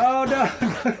 No,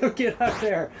 get up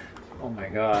there. Oh my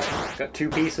god. Got 2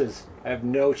 pieces. I have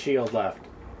no shield left.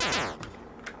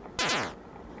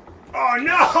 Oh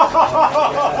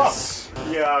no! Yes.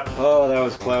 Yeah. Oh, that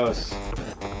was close.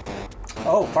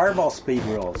 Oh, fireball speed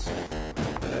rules.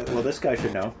 Well, this guy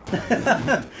should know.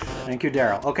 Thank you,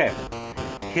 Daryl. Okay.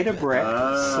 Hit a brick,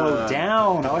 slow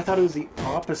down. Oh, I thought it was the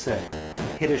opposite.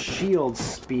 Hit a shield,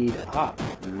 speed up.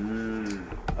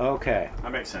 Okay.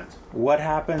 That makes sense. What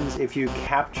happens if you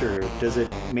capture? Does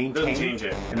it maintain? Doesn't change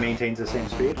it. It maintains the same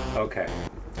speed? Okay.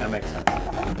 That makes sense.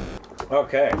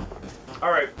 Okay. All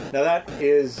right. Now that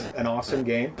is an awesome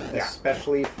game, Yeah.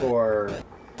 especially for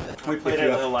We played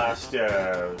it the last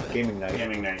gaming night.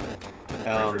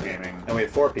 For gaming. And we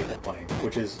had 4 people playing,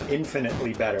 which is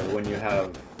infinitely better when you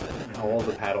have all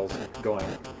the paddles going.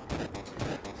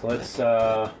 So let's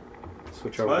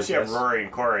switch over. Unless to you have this. Rory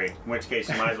and Corey, in which case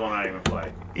you might as well not even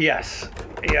play. Yes.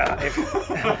 Yeah. If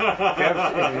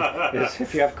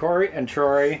you have Corey and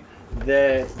Troy,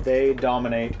 they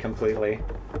dominate completely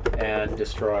and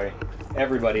destroy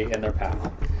everybody in their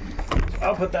path.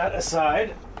 I'll put that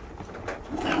aside.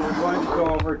 And we're going to go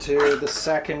over to the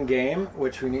second game,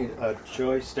 which we need a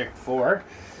joystick for.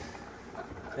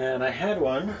 And I had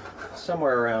one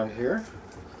somewhere around here.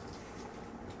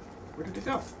 Where did it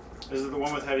go? Is it the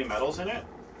one with heavy metals in it?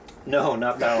 No,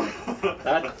 not that one.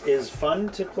 That is fun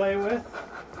to play with,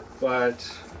 but...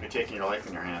 You're taking your life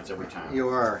in your hands every time. You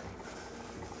are.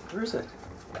 Where is it?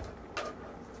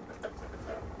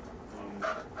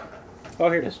 Oh,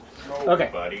 here it is. Okay.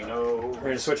 Nobody knows. We're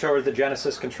going to switch over to the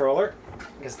Genesis controller,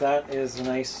 because that is a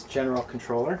nice general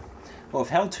controller. Well, if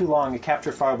held too long, a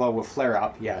capture fireball will flare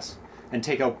up, yes, and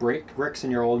take out bricks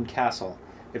in your old castle.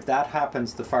 If that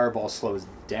happens, the fireball slows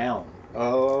down.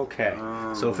 Okay.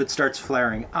 So if it starts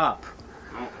flaring up,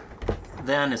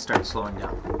 then it starts slowing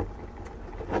down.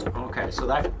 Okay, so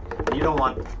that you don't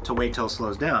want to wait till it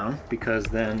slows down, because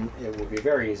then it will be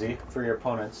very easy for your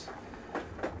opponents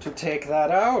to take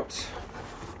that out.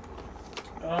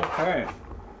 Okay.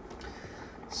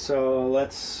 So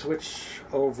let's switch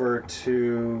over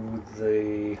to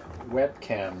the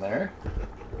webcam there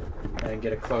and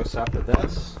get a close-up of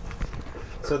this.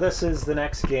 So this is the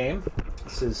next game.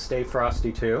 This is Stay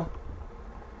Frosty 2.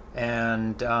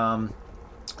 And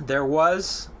there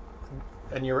was,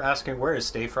 and you were asking, where is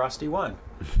Stay Frosty 1?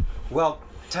 Well,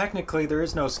 technically there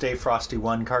is no Stay Frosty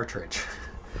 1 cartridge.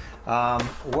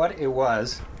 What it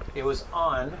was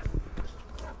on...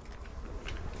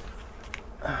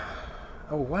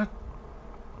 Oh, what?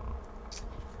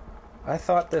 I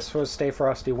thought this was Stay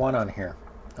Frosty 1 on here.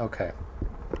 Okay.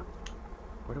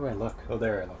 Where do I look? Oh,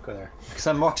 there I look. Oh, there. Because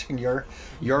I'm watching your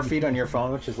feed on your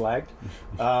phone, which is lagged.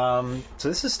 So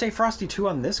this is Stay Frosty 2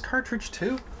 on this cartridge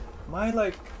too? Am I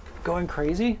like going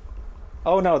crazy?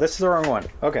 Oh no, this is the wrong one.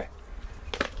 Okay.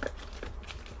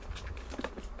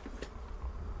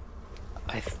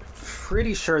 I'm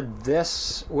pretty sure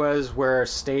this was where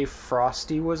Stay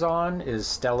Frosty was on, is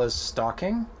Stella's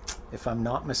Stocking, if I'm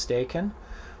not mistaken.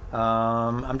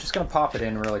 I'm just going to pop it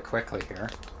in really quickly here,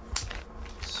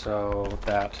 so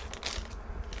that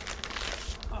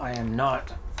I am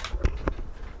not...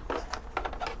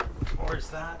 Where's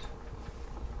that?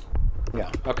 Yeah,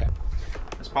 okay.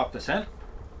 Let's pop this in.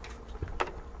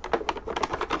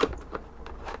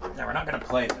 Now we're not going to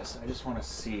play this, I just want to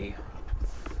see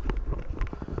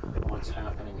what's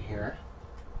happening here.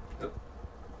 Oh,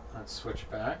 let's switch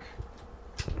back.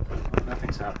 Oh,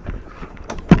 nothing's happening.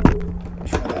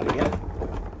 Try that again.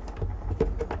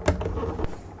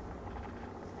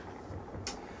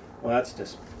 Well, that's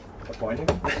disappointing.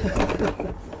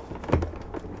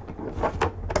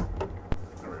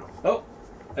 Oh,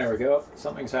 there we go.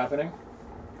 Something's happening.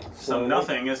 So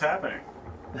nothing is happening.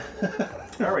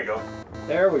 There we go.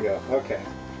 There we go. Okay.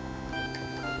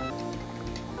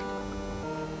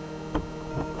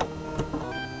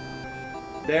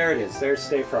 There it is. There's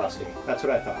Stay Frosty. That's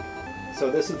what I thought. So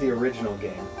this is the original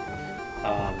game.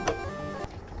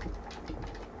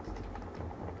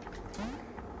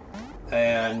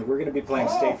 And we're going to be playing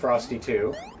Stay Frosty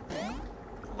 2.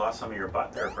 Lost some of your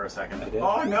butt there for a second. I did.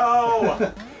 Oh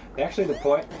no! Actually, the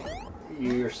point,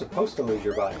 you're supposed to lose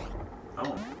your butt.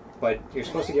 Oh. But you're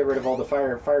supposed to get rid of all the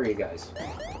fiery guys.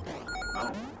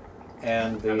 Oh.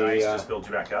 And the ice just builds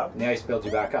you back up? The ice builds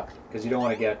you back up. Because you don't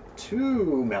want to get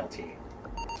too melty.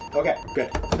 Okay, good.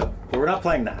 So, but we're not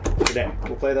playing that today.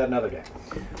 We'll play that another day.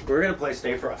 We're going to play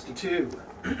Stay Frosty 2.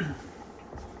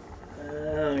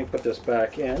 Let me put this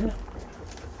back in.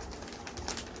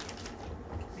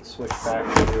 Switch back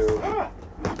to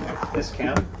this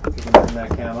cam. If you can bring that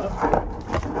cam up.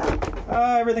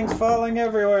 Ah, everything's falling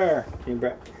everywhere. Can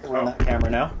you run that camera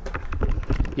now?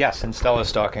 Yes, and Stella's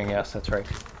Stocking. Yes, that's right.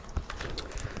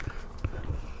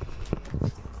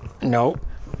 No,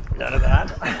 none of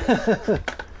that.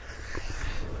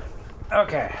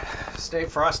 Okay, Stay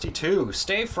Frosty 2.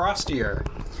 Stay Frostier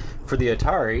for the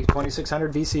Atari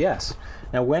 2600 VCS.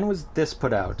 Now, when was this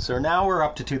put out? So now we're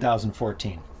up to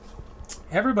 2014.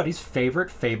 Everybody's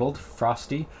favorite fabled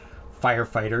Frosty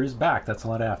firefighter is back. That's a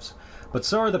lot of F's. But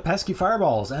so are the pesky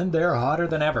fireballs, and they're hotter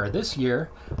than ever. This year,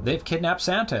 they've kidnapped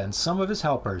Santa and some of his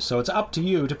helpers, so it's up to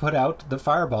you to put out the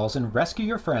fireballs and rescue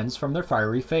your friends from their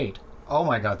fiery fate. Oh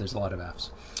my god, there's a lot of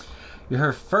F's.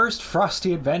 Your first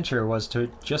Frosty adventure was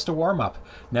just a warm-up.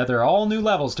 Now there are all new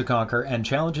levels to conquer and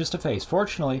challenges to face.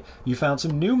 Fortunately, you found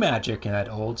some new magic in that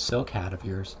old silk hat of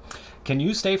yours. Can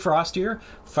you stay Frostier?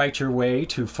 Fight your way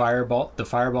to the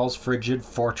Fireball's frigid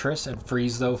fortress and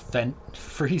freeze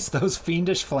those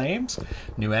fiendish flames?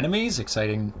 New enemies,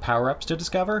 exciting power-ups to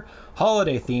discover,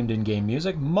 holiday-themed in-game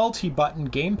music, multi-button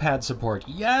gamepad support.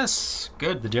 Yes!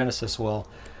 Good, the Genesis will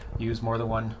use more than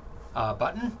one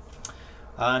button.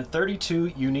 On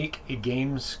 32 unique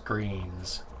game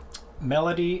screens.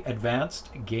 Melody Advanced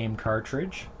Game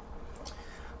Cartridge.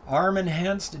 ARM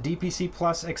Enhanced DPC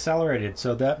Plus Accelerated.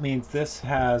 So that means this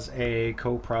has a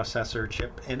coprocessor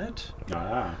chip in it.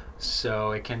 Ah.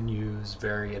 So it can use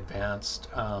very advanced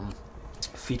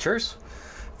features.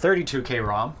 32K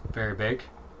ROM, very big.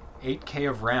 8K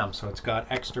of RAM, so it's got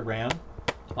extra RAM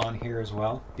on here as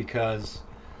well, because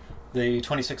the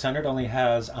 2600 only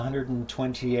has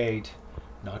 128,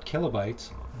 not kilobytes,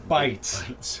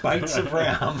 bytes of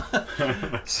RAM.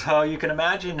 So you can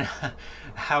imagine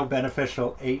how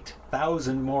beneficial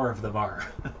 8,000 more of them are.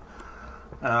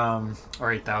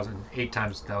 Or 8 times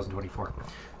 1024.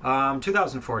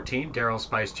 2014, Daryl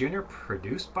Spice Jr.,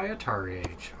 produced by Atari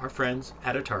Age. Our friends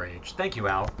at Atari Age. Thank you,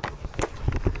 Al.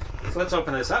 So let's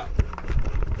open this up.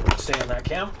 Stay on that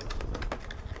cam.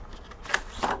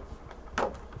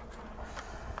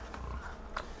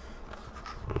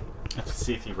 Let's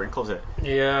see if he wrinkles it.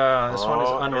 Yeah, this one is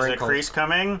unwrinkled. Is a crease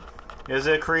coming? Is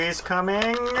a crease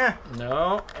coming?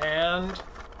 No, and...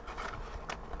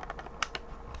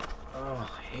 Oh,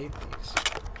 I hate these.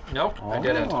 Nope, I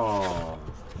did it. A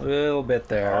little bit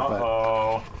there,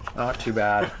 but not too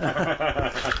bad.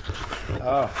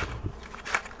 Oh.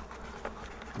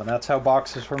 But that's how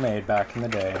boxes were made back in the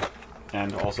day.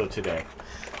 And also today.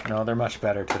 No, they're much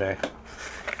better today.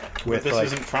 With this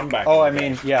isn't from back Oh, I in the day.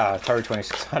 mean, yeah, Atari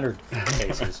 2600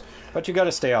 cases. But you got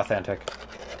to stay authentic.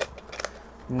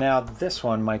 Now, this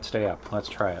one might stay up. Let's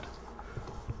try it.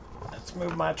 Let's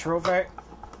move my trophy.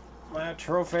 My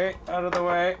trophy out of the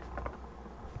way.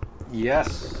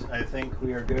 Yes, I think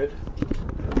we are good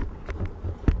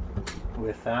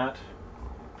with that.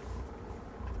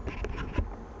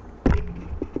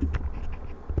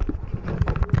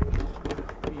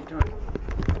 What are you doing?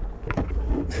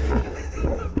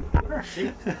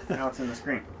 See? Now it's in the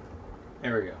screen.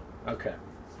 There we go. Okay.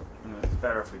 And it's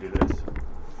better if we do this.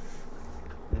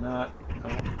 Not.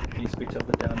 Oh, needs to be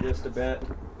tilted down just a bit.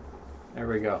 There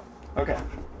we go. Okay.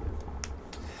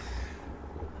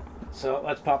 So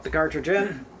let's pop the cartridge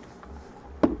in.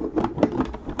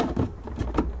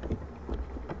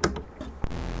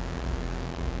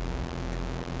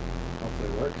 Hopefully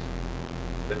it works.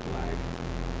 Bit of lag.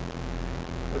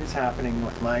 What is happening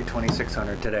with my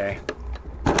 2600 today?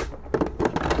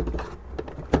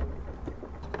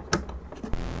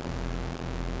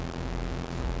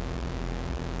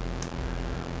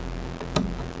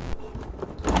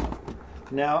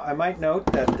 Now, I might note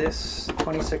that this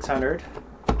 2600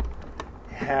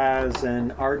 has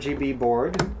an RGB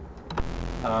board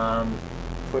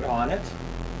put on it,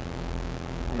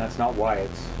 and that's not why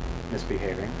it's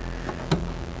misbehaving.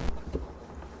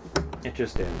 It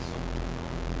just is.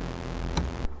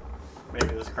 Maybe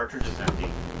this cartridge is empty.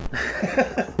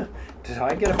 Did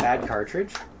I get a bad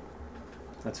cartridge?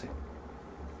 Let's see.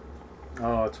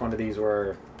 Oh, it's one of these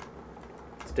where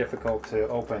it's difficult to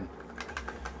open.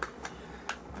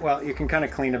 Well, you can kind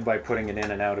of clean it by putting it in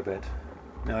and out of it.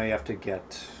 Now you have to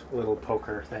get a little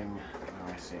poker thing.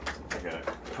 Oh, I see. I got it.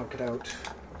 Poke it out.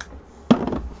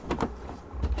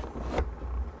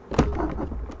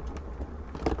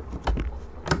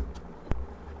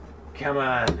 Come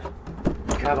on.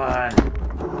 Come on.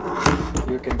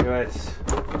 You can do it.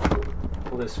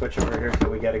 Pull this switch over here till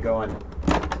we get it going.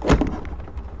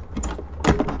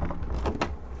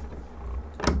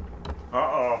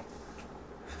 Uh-oh.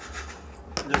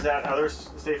 Does that other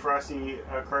Stay Frosty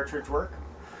cartridge work?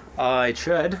 It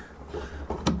should.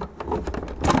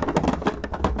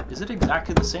 Is it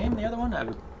exactly the same, the other one?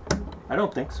 I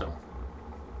don't think so.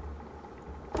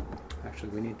 Actually,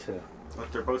 we need to... Look,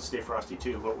 they're both Stay Frosty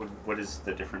too. What is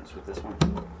the difference with this one?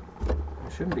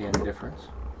 There shouldn't be any difference.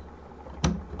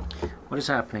 What is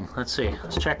happening? Let's see.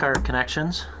 Let's check our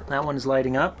connections. That one is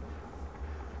lighting up.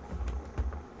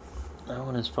 That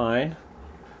one is fine.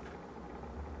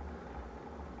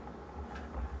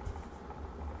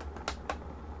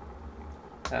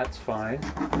 That's fine.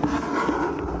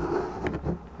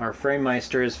 Our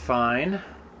Framemeister is fine.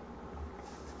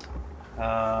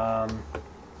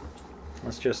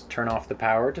 Let's just turn off the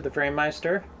power to the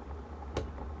Framemeister.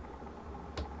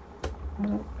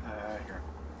 Here.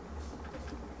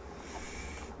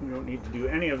 We don't need to do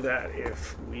any of that.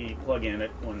 If we plug in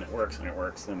it when it works and it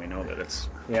works, then we know that it's...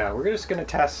 Yeah, we're just going to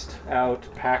test out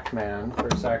Pac-Man for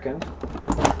a second.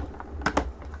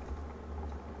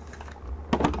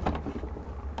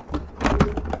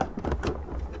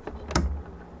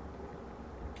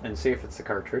 And see if it's the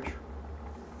cartridge.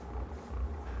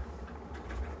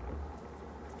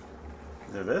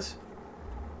 Is it this?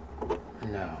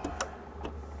 No.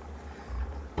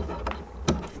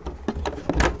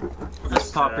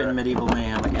 Let's pop in Medieval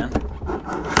Mayhem again.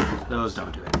 Those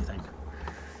don't do anything.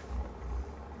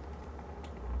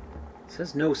 It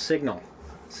says no signal.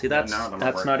 See, that's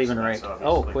not even right.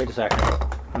 Oh, wait a second.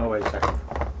 No, wait a second.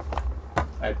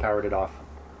 I powered it off.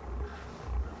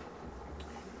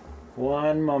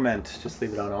 One moment. Just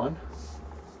leave it on.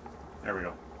 There we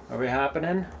go. Are we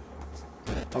happening?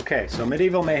 Okay, so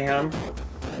Medieval Mayhem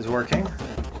is working.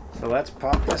 So let's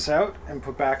pop this out and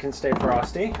put back in Stay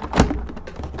Frosty.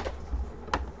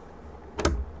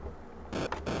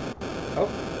 Oh.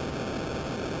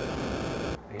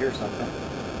 I hear something.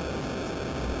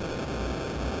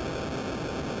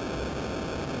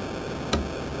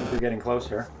 I think we're getting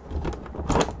closer.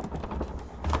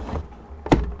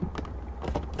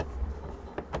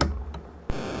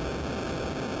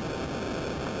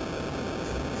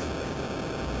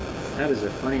 That is a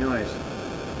funny noise.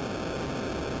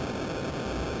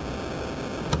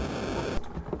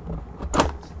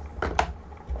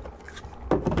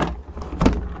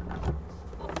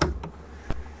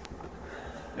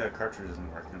 Yeah, the cartridge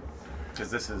isn't working.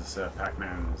 Because this is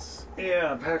Pac-Man's...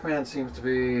 Yeah, Pac-Man seems to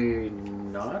be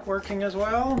not working as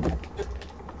well.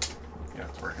 Yeah,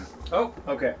 it's working. Oh,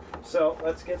 okay. So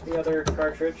let's get the other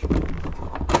cartridge.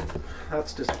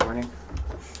 That's disappointing.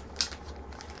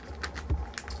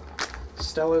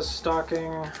 Stella's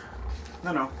stocking.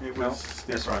 No, it was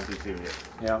this Frosty too.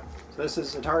 Yeah. So this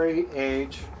is Atari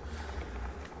Age.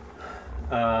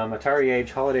 Atari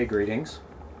Age Holiday Greetings.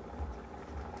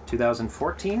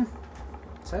 2014, it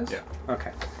says? Yeah.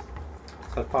 Okay.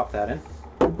 So let's pop that in.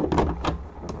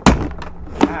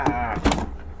 Ah!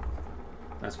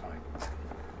 That's fine.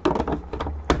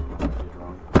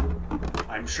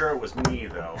 I'm sure it was me,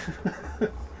 though.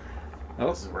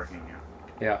 Oh. This is working,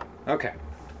 Yeah. Okay.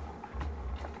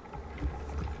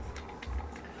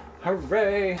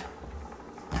 Hooray!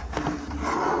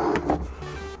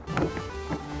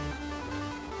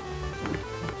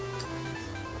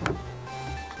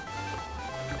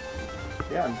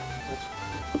 Yeah, that's...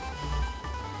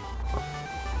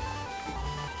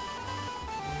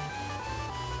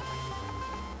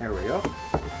 There we go.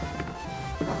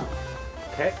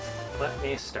 Okay, let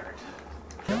me start.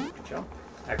 Jump, jump.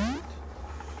 Excellent.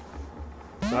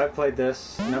 So I've played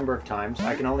this a number of times.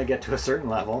 I can only get to a certain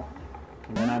level,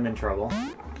 and then I'm in trouble.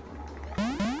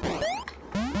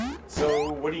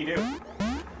 So, what do?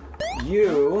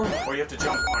 You... Oh, you have to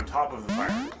jump on top of the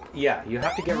fire. Yeah, you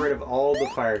have to get rid of all the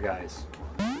fire guys.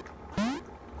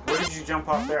 Where did you jump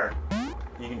off there?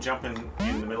 You can jump in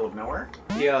the middle of nowhere?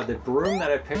 Yeah, the broom that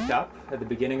I picked up at the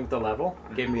beginning of the level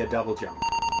gave me a double jump.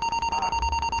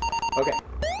 Okay,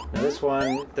 now this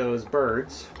one, those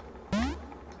birds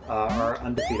are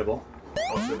undefeatable.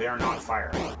 Oh, so they are not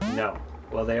fire. No.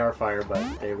 Well, they are fire, but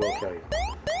they will kill you.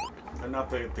 They're not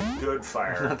the good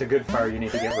fire. Not the good fire you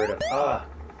need to get rid of.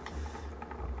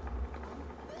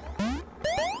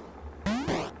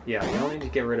 Yeah, you only need to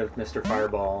get rid of Mr.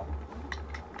 Fireball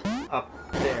up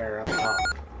there, up top.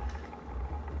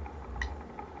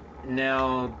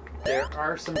 Now, there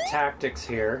are some tactics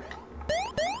here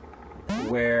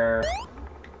where,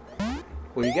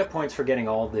 well, you get points for getting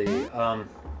all the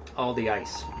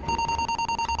ice,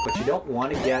 but you don't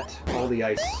want to get all the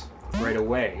ice right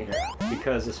away,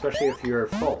 because especially if you're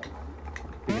full,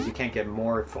 because you can't get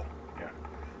more full. Yeah.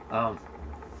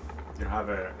 You don't have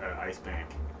an ice bank.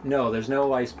 No, there's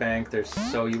no ice bank.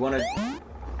 So you want to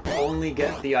only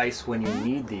get the ice when you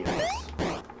need the ice.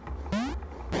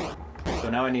 So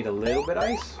now I need a little bit of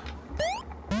ice.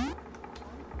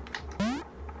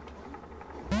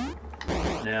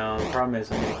 Now the problem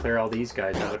is I'm going to clear all these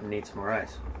guys out and need some more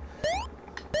ice.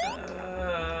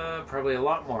 Probably a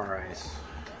lot more ice.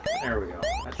 There we go.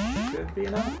 That should be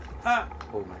enough. Ah!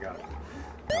 Oh my god.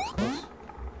 That was close.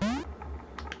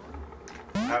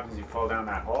 What happens if you fall down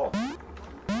that hole?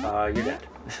 You're dead.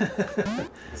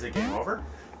 Is it game over?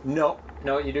 No,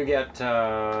 you do get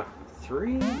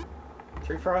three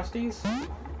Frosties.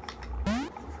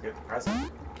 Forget the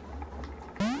present.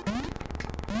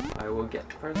 I will get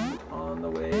the present on the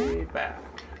way back.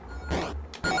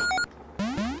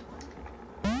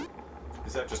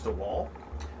 Is that just a wall?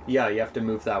 Yeah, you have to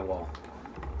move that wall.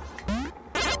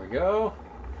 There we go.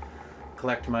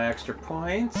 Collect my extra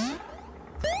points.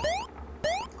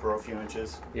 Grow a few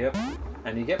inches. Yep.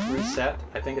 And you get reset,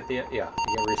 I think at the you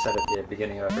get reset at the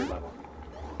beginning of every level.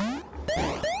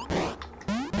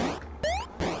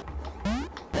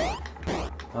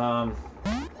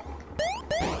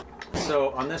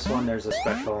 So on this one there's a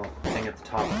special thing at the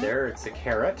top there. It's a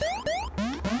carrot.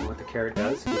 And what the carrot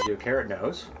does, gives you a carrot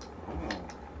nose.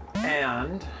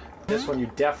 And this one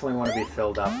you definitely want to be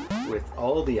filled up with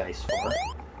all the ice for,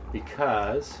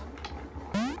 because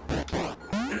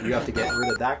you have to get rid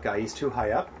of that guy. He's too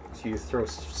high up, so you throw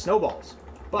snowballs.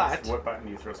 But what button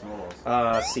do you throw snowballs?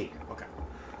 C. Okay.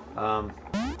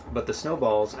 But the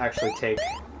snowballs actually take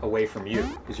away from you,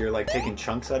 because you're like taking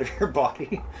chunks out of your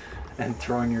body and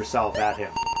throwing yourself at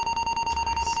him.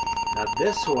 Now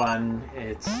this one,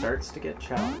 it starts to get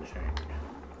challenging.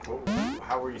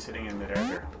 How were you sitting in midair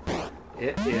there?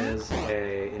 It is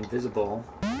a invisible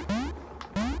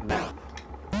map.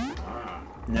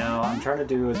 Now I'm trying to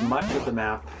do as much of the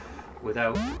map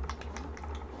without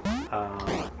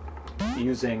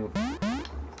using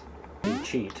the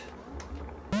cheat,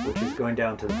 which is going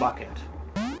down to the bucket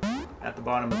at the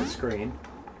bottom of the screen,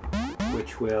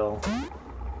 which will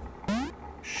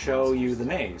show you the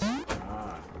maze.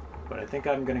 But I think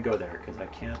I'm going to go there because I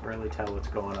can't really tell what's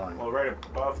going on. Well, right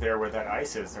above there where that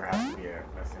ice is, there has to be a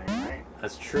thing, right?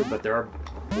 That's true, but there are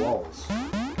walls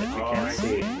that you can't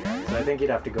see. Yeah. So I think you'd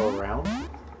have to go around.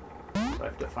 So I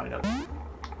have to find out.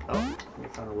 Oh, you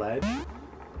found a ledge.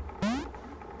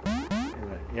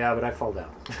 Anyway, yeah, but I fall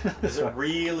down. Is it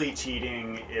really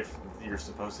cheating if you're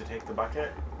supposed to take the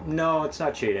bucket? No, it's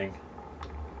not cheating.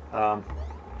 Actually,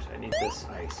 I need this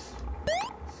ice.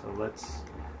 So let's...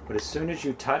 But as soon as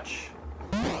you touch...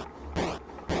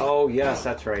 Oh, yes,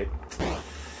 that's right. The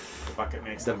bucket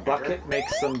makes The them bucket bigger?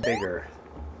 makes them bigger.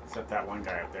 Except that one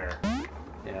guy up there.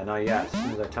 Yeah, not yet. As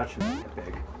soon as I touch them, they get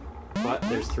big. But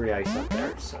there's 3 ice up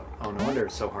there, so... Oh, no wonder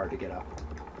it's so hard to get up.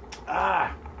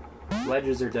 Ah!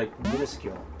 Ledges are like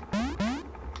minuscule.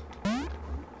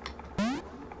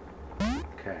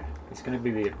 Okay. It's going to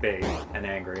be big and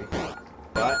angry,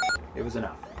 but it was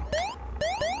enough.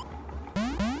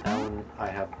 That one I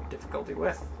have difficulty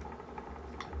with.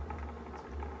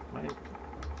 Am I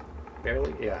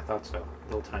barely? Yeah, I thought so. A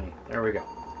little tiny. There we go.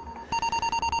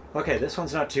 Okay, this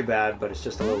one's not too bad, but it's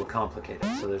just a little complicated.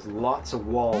 So there's lots of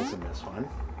walls in this one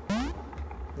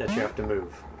that you have to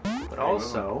move. But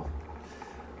also,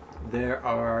 there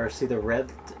are, see the red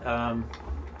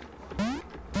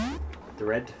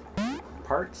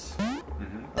parts?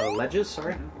 Ledges,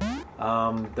 sorry?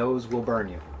 Those will burn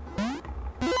you.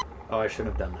 Oh, I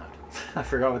shouldn't have done that. I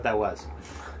forgot what that was.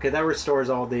 Okay, that restores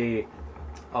all the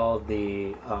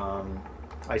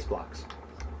ice blocks.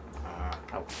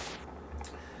 Oh.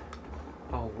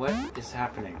 Oh, what is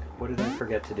happening? What did I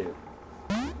forget to do?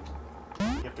 You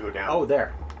have to go down. Oh,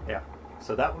 there. Yeah.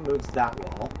 So that one moves that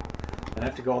wall. Then I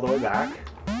have to go all the way back.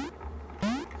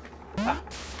 Ah.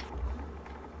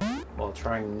 While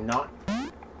trying not...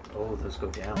 Oh, those go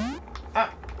down.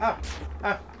 Ah! Ah!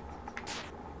 Ah!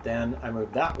 Then I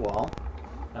move that wall.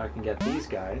 Now I can get these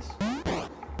guys.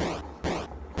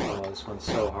 Oh, this one's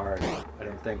so hard. I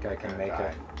don't think I can make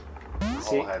it.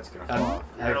 See, whole head's gonna fall off.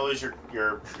 You're gonna lose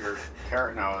your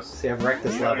carrot nose. See, I've wrecked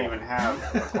this level. You don't even have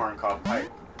a corncob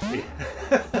pipe.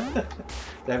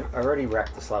 I've already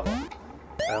wrecked this level.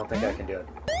 I don't think I can do it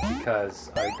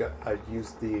because I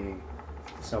used the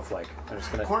snowflake. I'm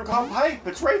just gonna corncob pipe.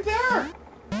 It's right there.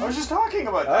 I was just talking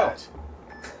about that.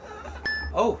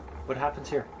 Oh, what happens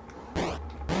here?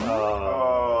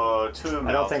 Oh, too melted.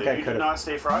 I don't think I could. You could did not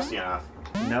stay frosty enough.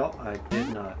 No, I did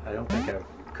not. I don't think I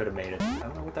could have made it. I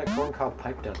don't know what that corncob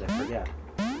pipe does. I forget.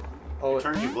 Oh, it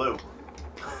turned you blue.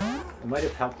 It might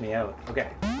have helped me out. Okay,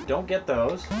 don't get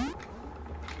those.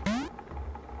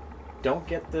 Don't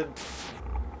get that.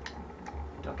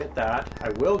 I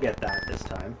will get that this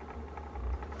time.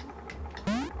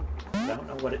 I don't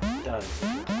know what it does.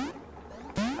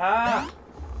 Ah!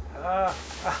 Ah!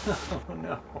 Oh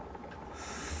no.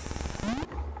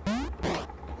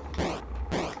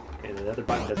 Okay, the other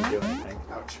button doesn't do anything.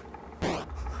 Ouch.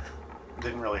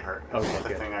 Didn't really hurt. Okay, That's the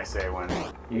good. thing I say when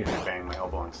you bang my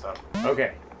elbow and stuff.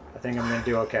 Okay, I think I'm gonna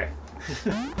do okay.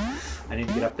 I need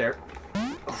to get up there.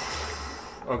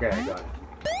 Okay, I got it.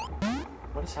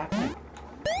 What is happening?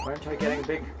 Why aren't I getting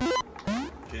big?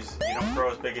 Because you don't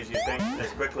grow as big as you think,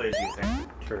 as quickly as you think.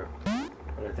 True,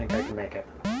 but I think I can make it.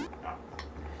 Oh.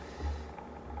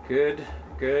 Good,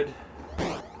 good.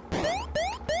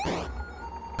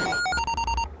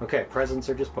 Okay, presents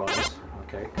are just bonus.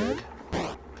 Okay, good.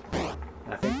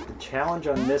 I think the challenge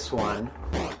on this one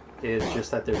is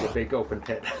just that there's a big open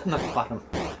pit on the bottom.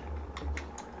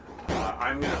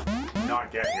 I'm gonna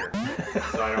not get here,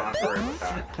 so I don't have to worry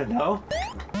about that. No?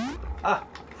 Ah!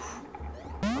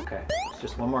 Okay, it's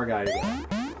just one more guy to get.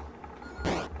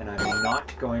 And I'm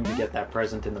not going to get that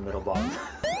present in the middle bottom.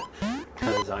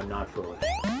 Because I'm not foolish.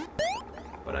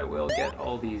 But I will get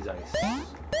all these ice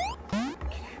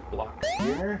blocks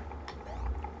here.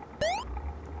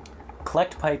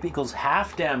 Collect pipe equals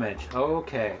half damage.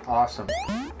 Okay, awesome.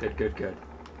 Good, good, good.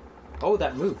 Oh,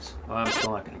 that moves. Oh, I'm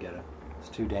still not going to get it. It's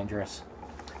too dangerous.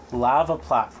 Lava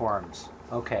platforms.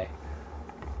 Okay.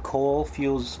 Coal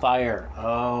fuels fire.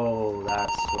 Oh,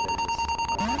 that's what it is.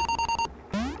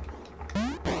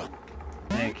 Okay.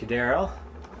 Thank you, Daryl.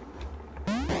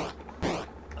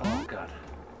 Oh, God.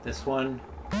 This one...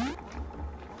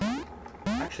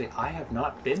 Actually, I have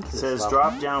not been to this It says level.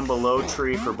 drop down below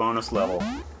tree for bonus level.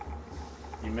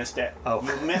 You missed it. Oh.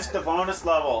 You missed the bonus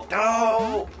level.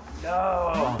 No!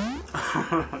 No!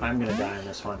 I'm gonna die on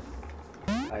this one.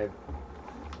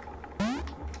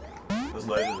 Those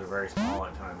ledges are very small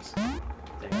at times.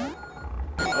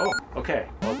 Oh, okay.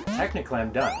 Well, technically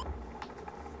I'm done.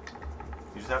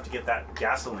 You just have to get that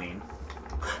gasoline.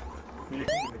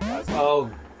 Oh,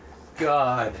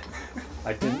 God.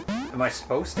 I didn't... Am I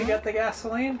supposed to get the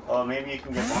gasoline? Oh, maybe you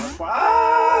can get bonus points.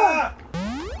 Ah!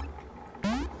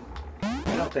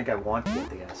 I don't think I want to get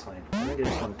the gasoline. I think I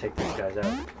just want to take these guys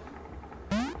out.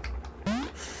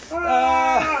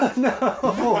 Ah! No!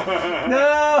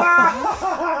 No!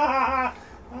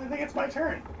 I think it's my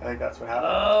turn. I think that's what happened.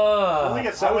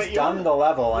 I was done the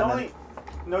level.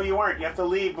 No, you weren't. You have to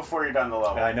leave before you're done the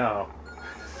level. I know.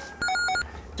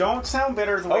 Don't sound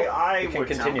bitter the way I would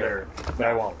continue, sound bitter. but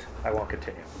I won't. I won't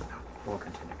continue. I won't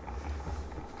continue.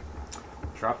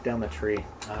 Drop down the tree.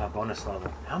 Bonus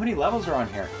level. How many levels are on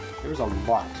here? There was a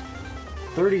lot.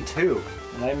 32.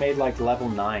 And I made like level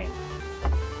 9.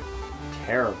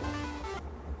 terrible.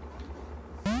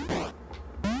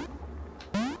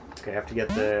 Okay, I have to get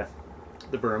the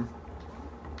broom.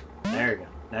 There you go.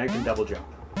 Now you can double jump.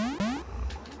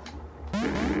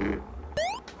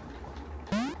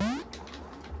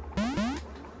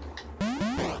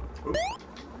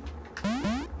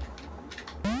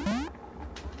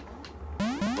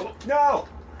 No!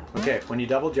 Okay, when you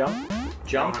double jump,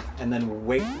 and then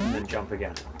wait, and then jump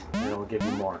again. And it'll give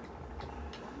you more.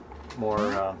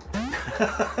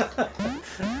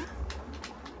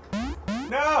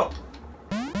 No!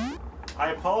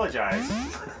 I apologize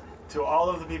to all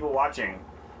of the people watching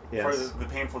for the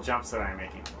painful jumps that I'm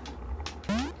making.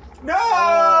 No!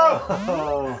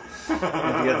 Oh! You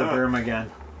have to get the broom again.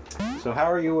 So how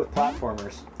are you with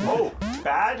platformers? Oh,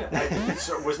 bad?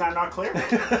 Was that not clear?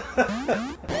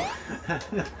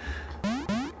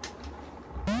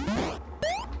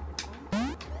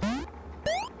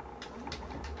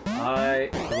 I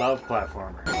love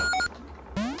platformers.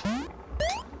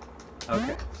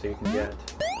 Okay, so you can get...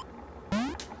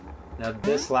 Now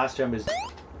this last jump is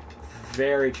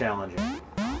very challenging.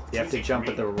 You have to jump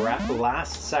at the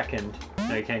last second.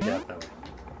 No, you can't get up that way.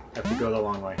 You have to go the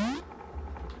long way.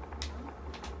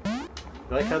 I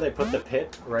like how they put the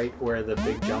pit right where the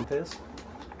big jump is.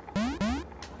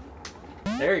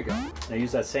 There you go. Now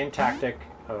use that same tactic.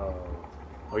 Oh,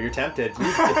 you're tempted.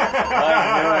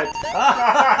 I knew it.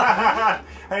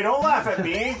 Hey, don't laugh at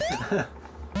me.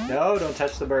 No, don't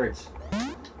touch the birds.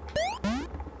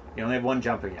 You only have one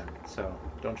jump again, so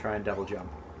don't try and double jump.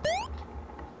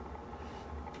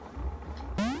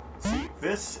 See,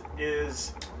 this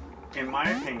is, in my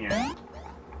opinion,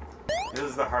 this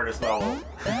is the hardest level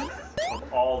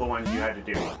of all the ones you had to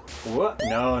do. What?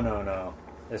 No.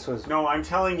 This was... No, I'm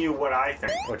telling you what I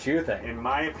think. What you think? In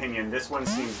my opinion, this one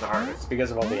seems the hardest.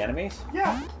 Because of all the enemies?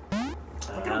 Yeah. Look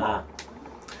at them all.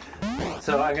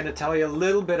 So I'm going to tell you a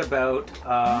little bit about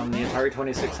the Atari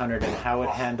 2600 and how it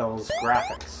handles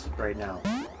graphics right now.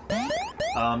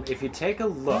 If you take a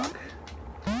look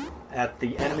at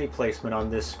the enemy placement on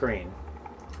this screen,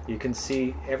 you can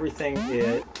see everything.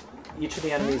 Each of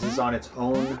the enemies is on its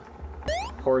own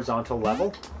horizontal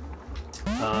level.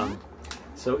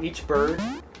 So each bird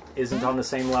isn't on the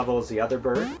same level as the other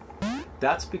bird.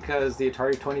 That's because the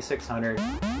Atari 2600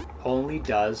 only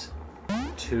does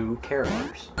 2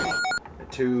 characters,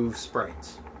 2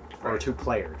 sprites, or 2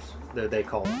 players, they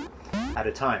call them, at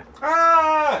a time.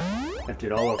 Ah! I have to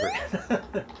do it all over again.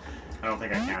 I don't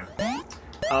think I can.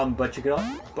 But you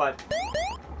can. But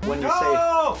when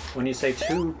you say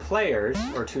 2 players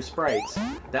or 2 sprites,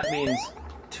 that means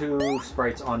 2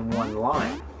 sprites on one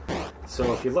line.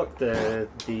 So if you look, the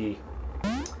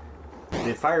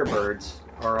Firebirds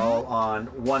are all on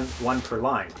one per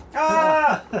line.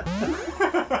 Ah!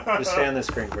 Just stay on this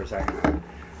screen for a second.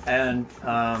 And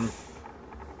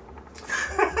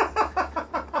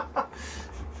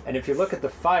and if you look at the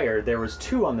fire, there was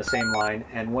 2 on the same line,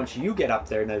 and once you get up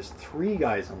there, there's 3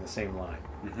 guys on the same line.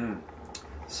 Mm-hmm.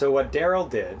 So what Daryl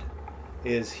did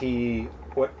is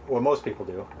what most people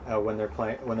do when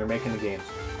they're making the games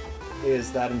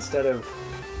is that instead of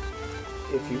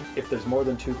if there's more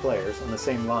than 2 players on the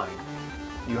same line,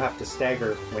 you have to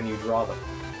stagger when you draw them.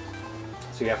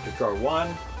 So you have to draw one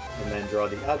and then draw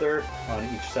the other on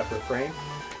each separate frame,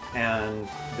 and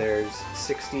there's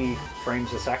 60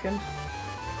 frames a second.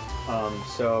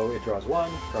 So it draws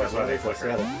one, draws the other, draws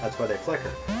the other. That's why they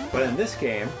flicker. But in this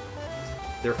game,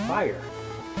 they're fire,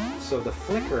 so the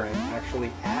flickering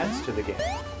actually adds to the game.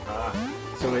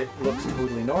 So it looks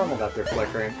totally normal that they're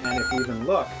flickering, and if you even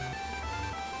look,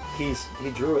 he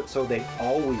drew it so they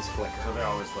always flicker. So they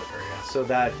always flicker, yeah. So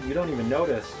that you don't even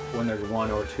notice when there's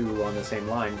 1 or 2 on the same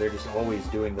line. They're just always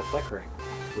doing the flickering,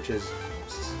 which is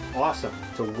awesome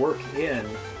to work in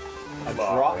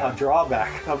a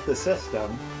drawback of the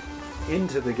system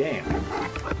into the game.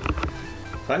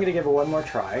 So I'm going to give it one more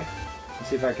try and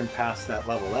see if I can pass that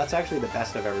level. That's actually the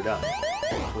best I've ever done,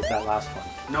 was that last one.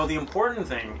 No, the important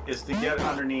thing is to get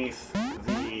underneath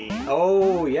the...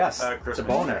 Oh, yes. It's a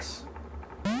bonus.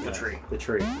 The tree. The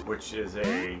tree. Which is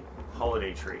a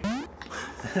holiday tree.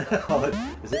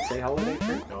 Does it say holiday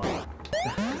tree? No,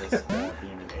 just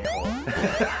being an a-hole.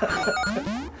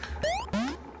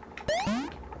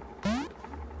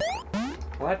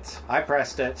 What? I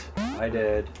pressed it. I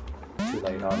did. Too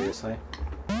late, obviously.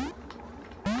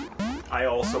 I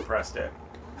also pressed it.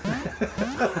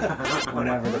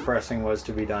 Whenever the pressing was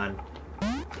to be done.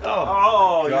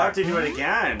 Oh, you have to do it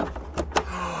again.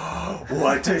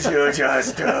 What did you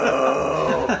just do?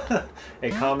 A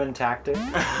common tactic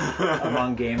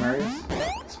among gamers,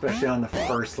 especially on the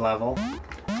first level,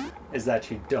 is that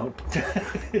you don't...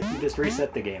 you just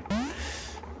reset the game.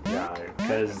 Yeah,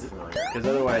 Because I'm familiar.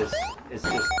 otherwise it's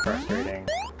just frustrating.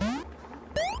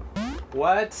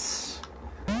 What?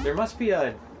 There must be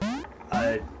a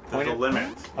There's point a of, limit.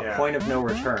 a Yeah. point of no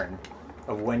return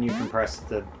of when you can press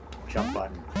the jump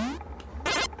button,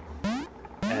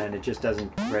 and it just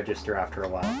doesn't register after a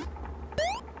while.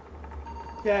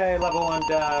 Yay, level 1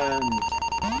 done!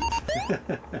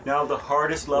 Now the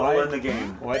hardest level Why- in the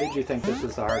game. Why did you think this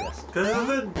was the hardest? Because of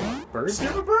the Birds?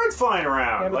 stupid birds flying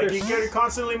around. Yeah, but like they're you get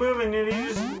constantly moving and you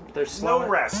just They're slow, no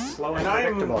rest. slow and and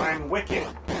predictable. I'm wicked.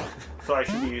 So I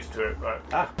should be used to it, but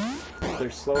Ah, they're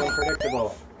slow and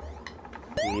predictable.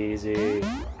 Easy.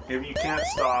 if you can't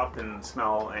stop and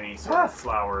smell any sort Ah. of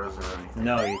flowers or anything.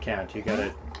 No, you can't. You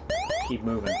gotta keep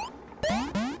moving.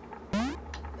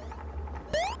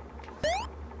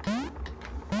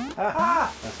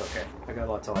 Ah, that's okay. I got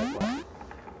lots of life left.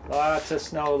 Lots of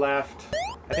snow left.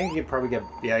 I think you could probably get,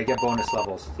 yeah, you get bonus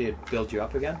levels. See, it builds you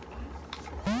up again.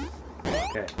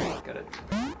 Okay, got it.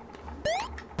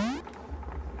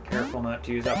 Careful not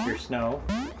to use up your snow.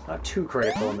 It's not too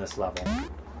critical in this level.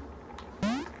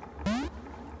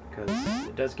 Because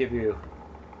it does give you,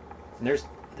 and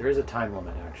there is a time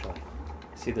limit actually.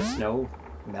 See, the snow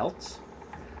melts,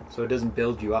 so it doesn't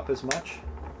build you up as much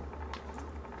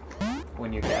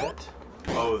when you get it.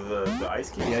 Oh, the ice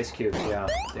cubes? The ice cubes, yeah,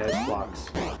 the ice blocks.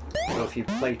 So if you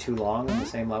play too long on the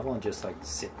same level and just like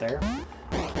sit there,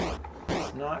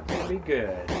 it's not gonna be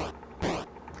good.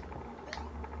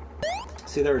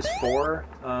 See, there was 4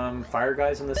 fire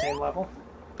guys in the same level,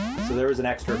 so there was an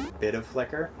extra bit of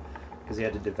flicker because you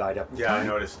had to divide up the Yeah, I time.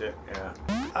 noticed it. Yeah.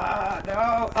 Ah,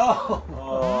 no! Oh!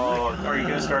 Oh, are you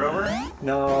gonna start over?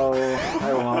 No,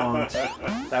 I won't.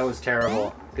 That was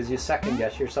terrible. Because you second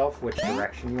guess yourself which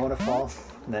direction you want to fall,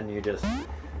 and then you just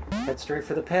head straight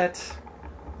for the pit.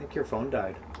 I think your phone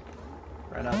died.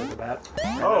 Ran out of the bat.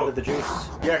 Ran out of the juice.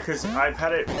 Yeah, because I've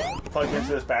had it plugged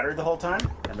into this battery the whole time,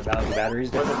 And the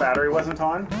battery's but dead. the battery wasn't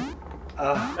on.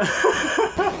 That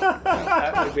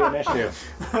would be an issue.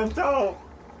 No.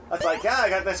 I was like, yeah, I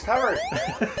got this covered.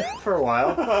 For a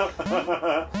while.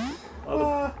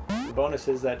 Well, the bonus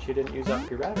is that you didn't use up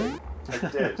your battery. I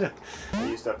did. I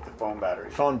used up the phone battery.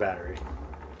 Phone battery.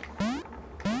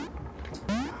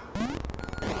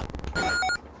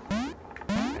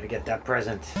 Gotta get that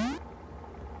present.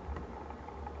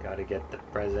 Gotta get the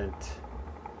present.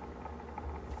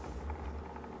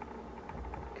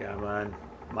 Come on.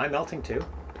 Am I melting too?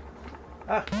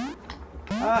 Ah!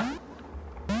 Ah!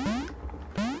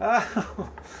 Ah!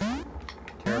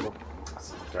 Terrible.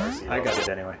 Some Darcy I got level- it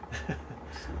anyway.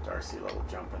 Some Darcy level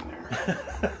jump in there.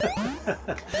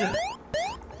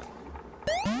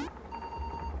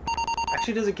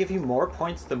 Actually, does it give you more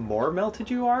points the more melted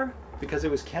you are? Because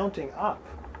it was counting up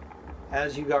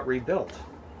as you got rebuilt.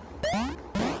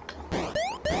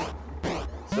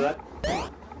 So that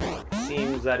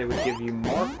seems that it would give you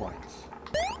more points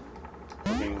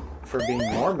for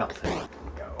being more melted.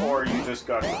 Or you just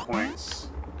got the points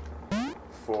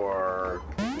for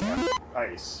picking up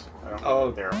ice. I don't know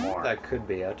if there are more. That could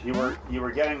be it. You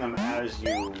were getting them as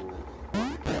you were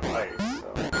picking up ice.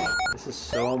 So. This is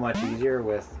so much easier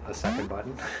with a second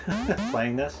button.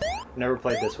 Playing this. I've never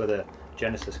played this with a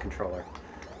Genesis controller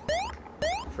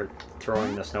for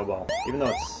throwing the snowball, even though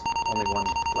it's only one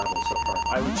level so far.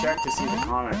 I would check to see the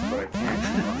comments, but I can't.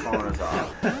 My phone is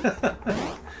off.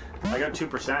 I got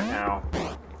 2% now.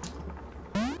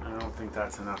 I don't think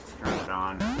that's enough to turn it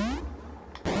on.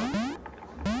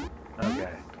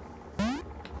 Okay. I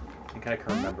think I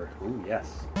can remember. Ooh,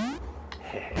 yes.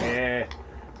 Heh.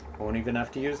 Won't even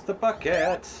have to use the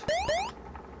bucket.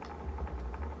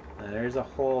 There's a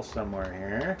hole somewhere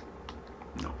here.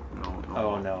 No.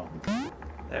 Oh no.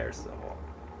 There's the hole.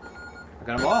 I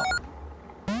got them all.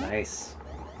 Nice.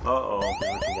 Uh-oh. Now I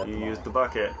can get You them all. used the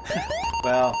bucket.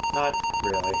 Well, not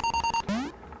really.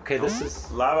 Okay, this is...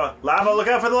 Lava! Lava! Look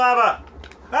out for the lava!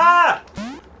 Ah!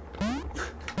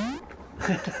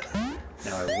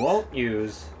 Now I won't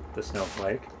use the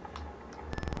snowflake.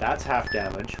 That's half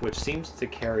damage, which seems to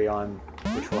carry on,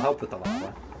 which will help with the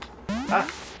lava. Ah!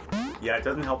 Yeah, it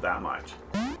doesn't help that much.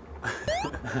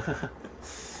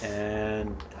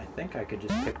 And I think I could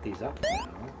just pick these up now,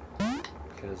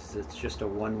 because it's just a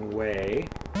one-way.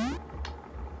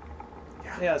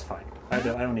 Yeah, that's fine. I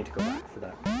don't need to go back for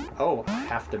that. Oh, I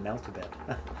have to melt a bit.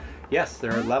 Yes,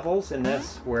 there are levels in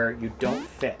this where you don't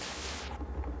fit,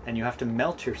 and you have to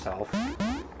melt yourself.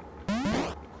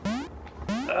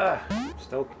 Ugh,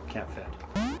 still can't fit.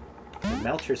 You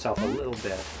melt yourself a little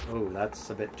bit. Oh, that's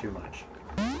a bit too much.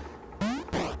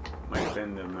 Might have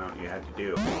been the amount you had to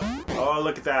do. Oh,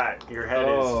 look at that. Your head is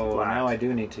Oh, flat. now I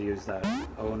do need to use that.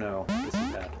 Oh no, this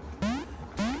is bad.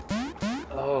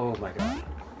 Oh my god.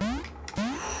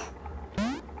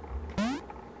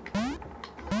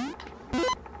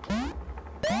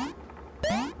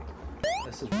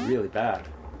 This is really bad.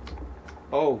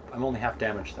 Oh, I'm only half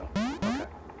damaged though. Okay.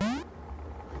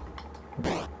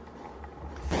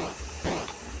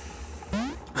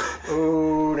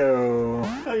 Oh no.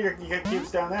 Oh, you got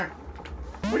cubes down there.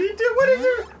 What do you do? What is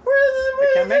it?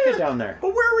 I can't make it down there.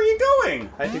 But where were you going?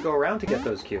 I had to go around to get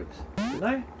those cubes. Didn't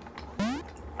I?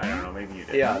 I don't know. Maybe you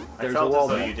did. Yeah, there's I felt a wall as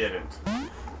though there. you didn't.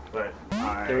 But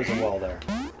I There was a wall there.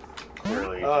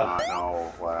 clearly do not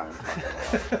know what I'm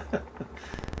talking about.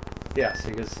 Yes,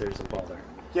 because there's a wall there.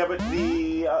 Yeah, but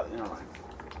the never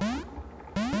mind.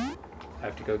 I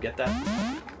have to go get that.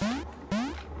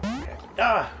 Okay.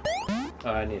 Ah! Oh,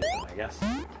 I needed them, I guess.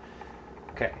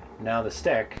 Okay, now the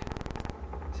stick.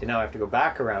 See, now I have to go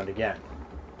back around again.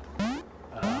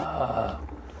 Ah.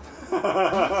 See,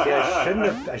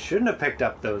 I shouldn't have picked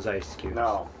up those ice cubes.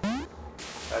 No,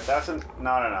 that's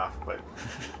not enough. But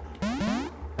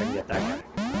I can get that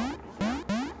guy.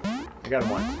 I got him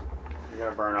once. you're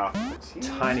gonna burn off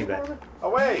Tiny bit.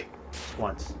 Away. Just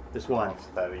once. This one. Oh,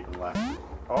 that even left.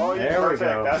 Oh, yeah, There we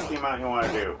perfect. go. That's the amount you want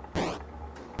to do.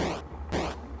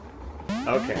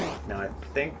 Okay, now I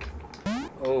think...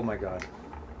 Oh my god.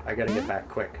 I gotta get back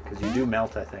quick, because you do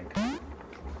melt, I think.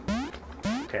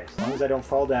 Okay, as long as I don't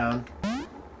fall down.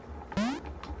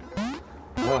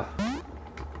 Oh.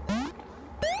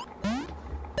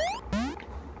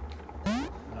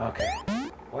 Okay.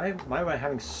 Why am I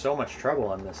having so much trouble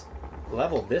on this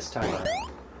level this time around?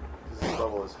 Because this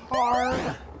level is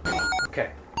hard.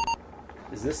 Okay.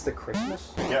 Is this the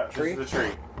Christmas This tree? is the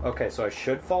tree. Okay, so I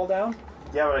should fall down?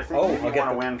 Yeah, but I think maybe I'll you get want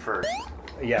to the- win first.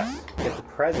 Yes. Get the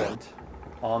present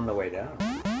on the way down.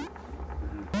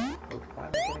 Mm-hmm. Oh, why am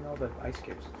I getting all the ice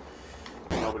cubes?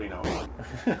 Nobody knows.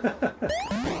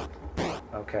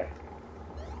 Okay.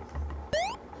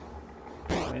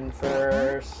 Win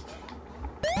first.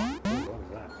 Ooh, what was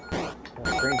that?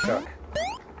 Oh, green chuck.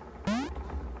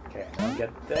 Okay, now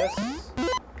get this.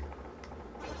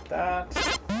 Get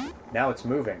that. Now it's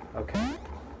moving. Okay.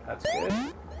 That's good.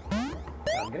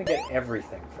 Now I'm gonna get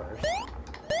everything first.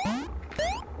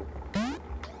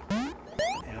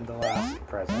 And the last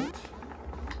present.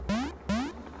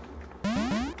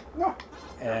 No.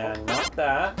 And not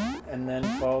that. And then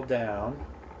fall down.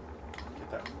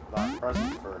 Get that last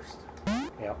present first.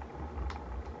 Yep.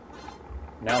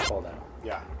 Now fall down.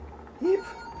 Yeah. Heap.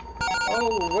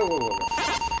 Oh, whoa, whoa,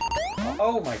 whoa.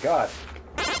 Oh my god.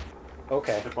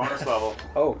 Okay. The bonus level.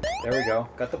 Oh, there we go.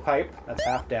 Got the pipe. That's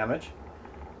half damage.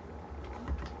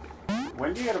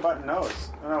 When do you get a button nose?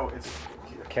 No, it's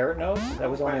Carrot nose? That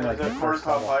was only like the a first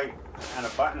corncob level. light and a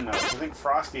button nose. I think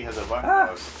Frosty has a button Ah.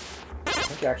 nose. I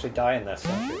think you actually die in this,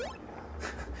 don't you?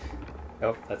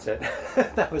 Oh, that's it.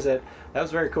 That was it. That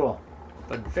was very cool.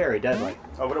 But very deadly.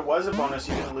 Oh, but it was a bonus.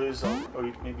 You didn't lose.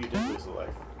 Maybe you did lose a life.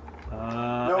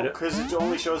 I No, don't- because it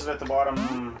only shows it at the bottom.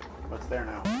 What's there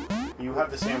now? You have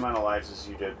the same amount of lives as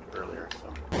you did earlier.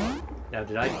 So. Now,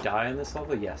 did I die in this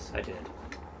level? Yes, I did.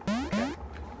 Okay.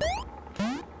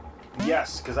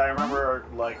 Yes, because I remember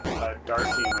like a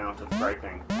Darcy amount of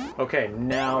griping Okay,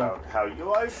 now... about how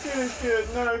I finished it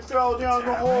and then I fell down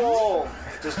the hole.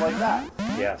 Just like that.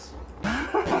 Yes.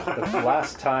 The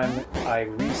last time I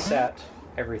reset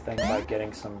everything by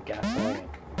getting some gasoline.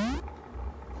 And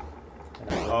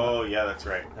Oh, yeah, that's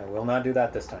right. I will not do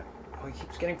that this time. Oh, he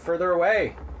keeps getting further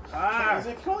away. Ah!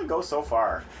 It can only go so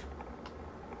far.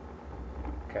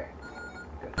 Okay.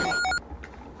 Good.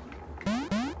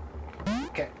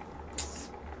 Okay.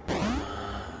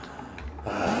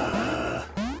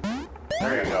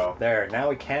 There you go. There. Now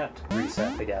we can't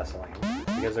reset the gasoline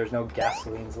because there's no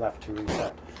gasolines left to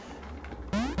reset.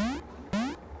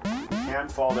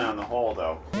 Can't fall down the hole,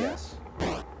 though. Yes.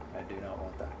 I do not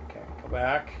want that. Okay. Go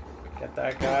back. Get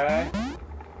that guy.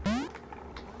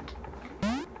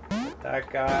 Get that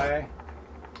guy.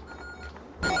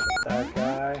 Get that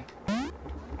guy.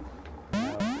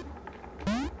 No.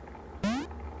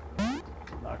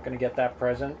 I'm not going to get that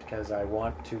present because I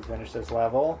want to finish this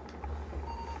level.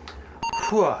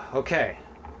 Whew, okay.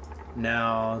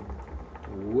 Now,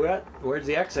 what? Where's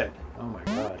the exit? Oh my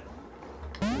god.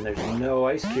 And there's no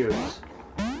ice cubes.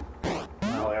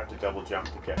 Now I have to double jump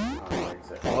to get on the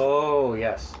exit. Oh,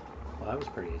 yes. Well, that was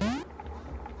pretty easy.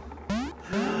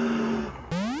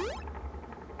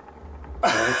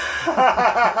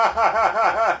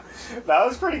 That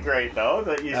was pretty great, though.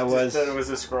 That you That just was- said it was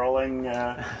a scrolling.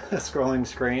 The scrolling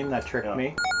screen, that tricked Yeah.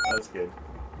 me. That was good.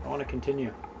 I want to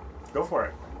continue. Go for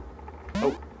it.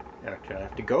 Oh, actually, I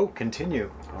have to go continue.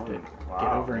 Oh, To wow.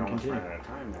 get over and you almost continue. ran out of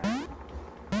time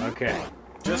there. Okay.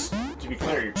 just to be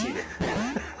clear, you're cheating.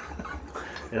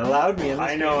 It allowed me in this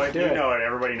I know game it. to You do it. know it.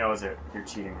 Everybody knows it. You're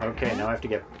cheating. Right Okay, now I have to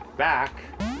get back.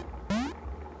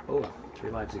 Oh, 3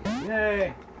 lives again.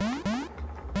 Yay!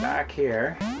 Back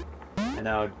here. And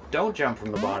now don't jump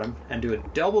from the bottom and do a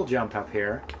double jump up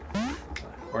here.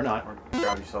 Or not. Or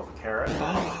grab yourself a carrot. You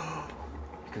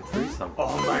can freeze them.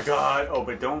 Oh my god. Oh,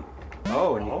 but don't.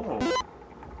 Oh, and Oh.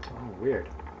 Oh, weird.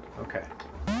 Okay.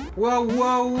 Whoa,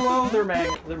 whoa, whoa! They're mad.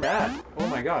 They're mad. Oh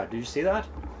my god! Did you see that?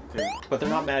 Okay. But they're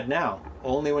not mad now.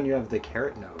 Only when you have the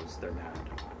carrot nose, they're mad.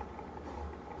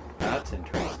 That's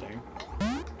interesting.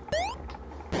 Get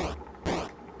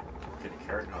a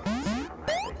carrot nose and see how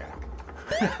mad they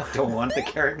get. Don't want the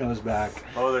carrot nose back.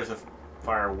 Oh, there's a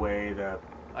fire way to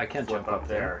I can't flip jump up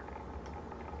there.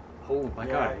 Oh my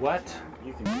Yeah, god! What?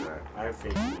 You can do it. I have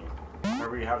faith in you.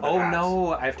 Remember, you have the Oh hats.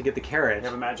 no! I have to get the carrot. You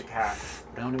have a magic hat.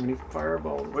 I don't even need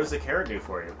fireballs. What does the carrot do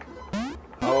for you?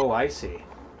 Oh, I see.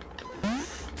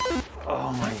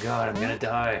 Oh my god! I'm gonna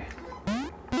die.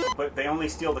 But they only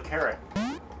steal the carrot.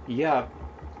 Yeah.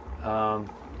 I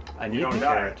need You don't the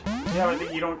die. carrot. Yeah,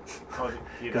 but you don't. Oh,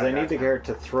 Because I need the carrot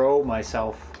to throw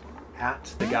myself at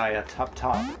the guy up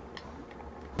top.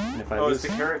 And if I Oh, lose... is the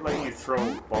carrot letting you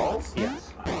throw balls?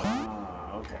 Yes.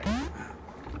 Ah, okay.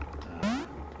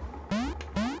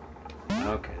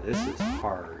 Okay, this is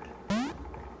hard.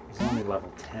 He's only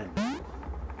level 10.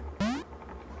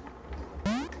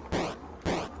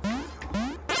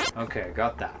 Okay, I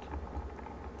got that.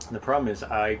 The problem is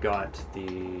I got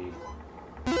the...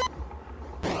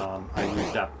 I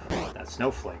used up that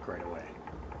snowflake right away.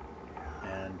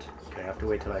 And, okay, I have to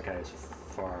wait till that guy is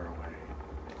far away.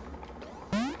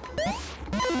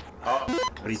 Oh,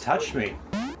 But he touched me.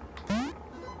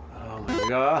 Oh my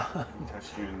god. He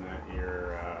touched you in the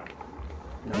ear.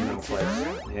 No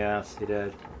place. Yes, he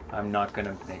did. I'm not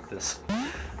gonna make this.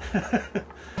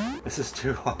 This is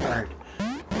too hard.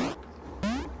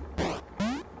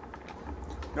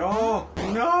 No!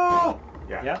 No!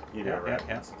 Yeah, Yeah, you did yeah, it right.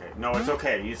 yeah. It's okay. No, it's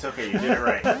okay. It's okay. You did it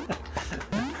right.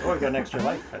 Oh, I got an extra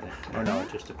life, I think. Oh no,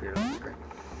 it just appeared on the screen.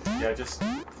 Yeah, it just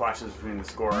flashes between the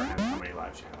score and how many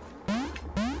lives you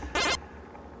have.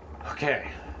 Okay.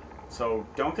 So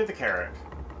don't get the carrot.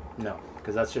 No,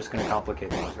 because that's just going to complicate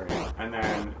things right now. And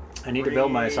then I need to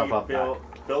build myself up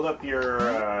build up your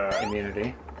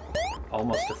immunity.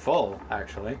 Almost to full,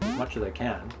 actually. As much as I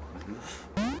can.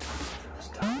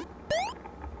 Stop.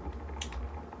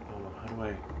 Oh, how do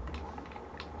I...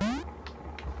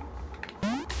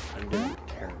 I'm doing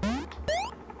terribly.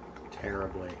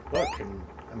 Terribly. Look, and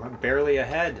I'm barely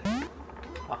ahead.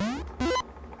 Ah.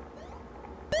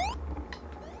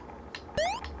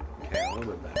 Okay, a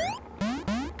little bit better.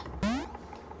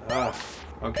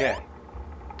 Okay.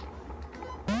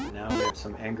 Now we have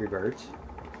some Angry Birds.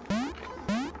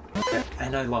 Okay,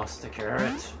 and I lost the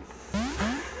carrot.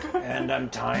 And I'm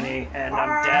tiny, and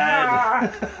I'm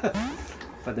dead.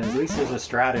 But at least there's a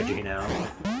strategy now.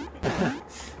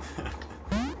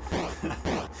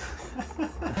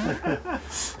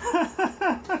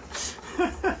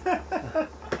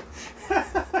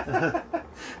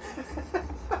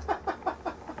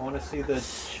 I want to see the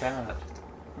chat.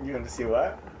 You want to see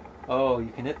what? Oh, you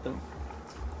can hit the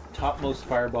topmost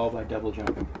fireball by double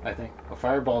jumping, I think. Well,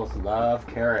 fireballs love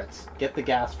carrots. Get the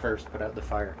gas first, put out the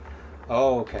fire.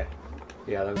 Oh, okay.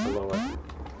 Yeah, that was the lower.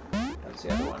 That's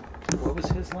the other one. What was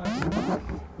his last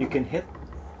one? You can hit...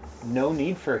 No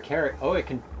need for a carrot. Oh, it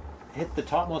can hit the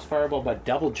topmost fireball by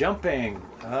double jumping.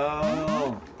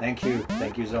 Oh, thank you.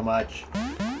 Thank you so much.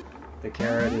 The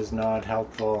carrot is not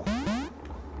helpful.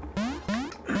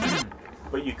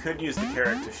 But you could use the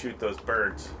carrot to shoot those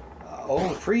birds. Oh,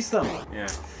 freeze them. Yeah.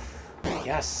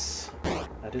 Yes,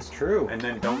 that is true. And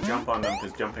then don't jump on them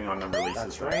because jumping on them releases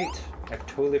That's them. right. I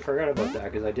totally forgot about that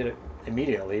because I did it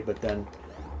immediately, but then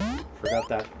forgot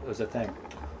that was a thing.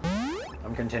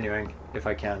 I'm continuing if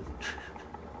I can.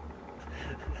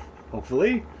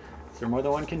 Hopefully. Is there more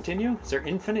than one continue? Is there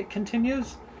infinite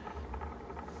continues?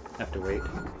 Have to wait.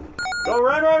 Go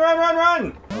run, run, run, run,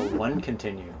 run! Oh, one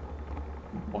continue.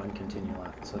 One continue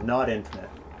left. So not infinite.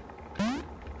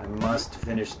 I must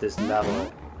finish this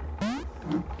level.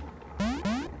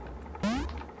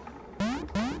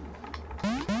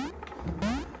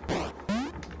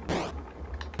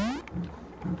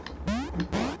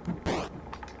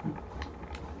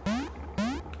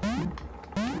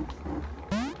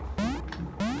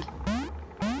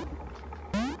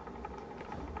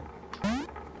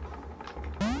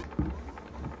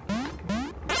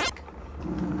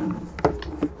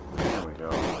 There we go.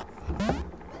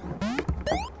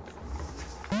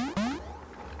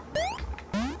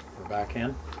 We're back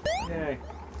in. Yay.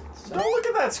 Don't look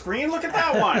at that screen, look at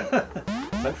that one!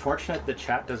 It's unfortunate the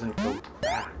chat doesn't go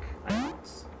back. I know,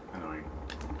 it's annoying.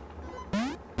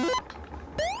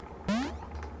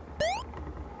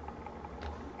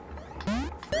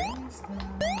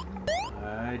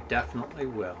 I definitely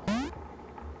will.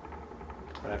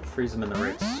 But I have to freeze them in the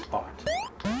right spot.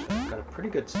 I've got a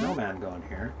pretty good snowman going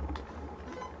here.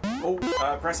 Oh,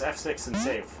 press F6 and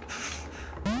save.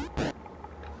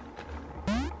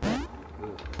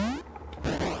 Ooh.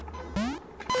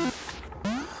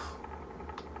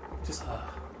 Just...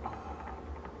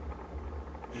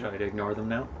 Should I ignore them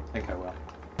now? I think I will.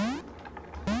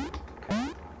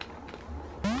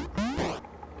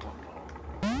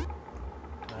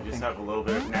 I just have a little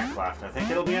bit of neck left. I think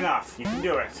it'll be enough. You can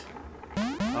do it.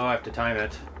 Oh, I have to time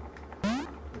it.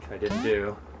 Which I didn't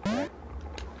do. Okay.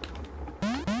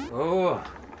 Oh,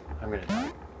 I'm gonna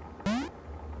die.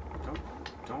 Don't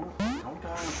die on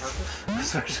purpose.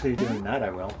 Especially doing that, I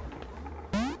will.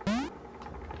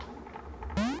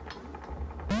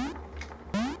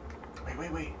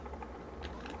 Wait.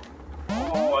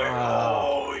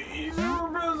 Oh, he's a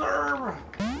reserve.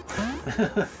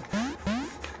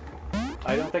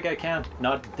 I don't think I can.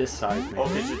 Not this size, maybe. Oh,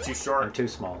 because you're too short. I'm too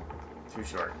small. Too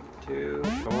short. Too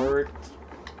short.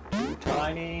 Too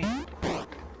tiny.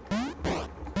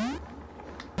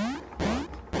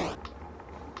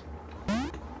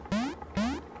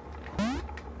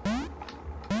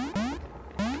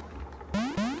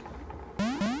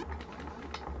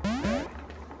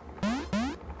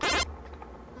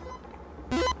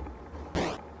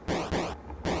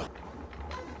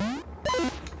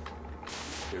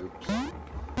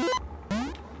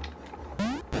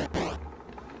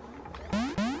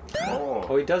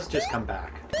 Oh, he does just come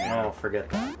back. Yeah. Oh, forget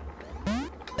that.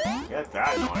 Get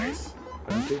that noise.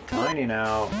 But I'm too tiny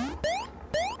now.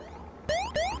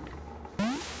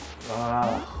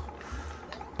 Ah.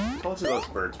 I told you those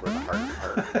birds were the hardest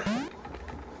part.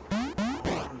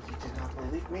 Oh, you did not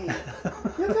believe me.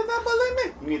 You did not believe me.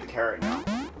 You need the carrot now.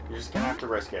 You're just gonna have to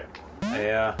risk it.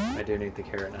 Yeah, I do need the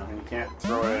carrot now. And you can't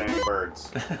throw it at any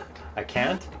birds. I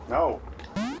can't? No.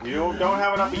 You don't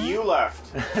have enough of you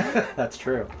left. That's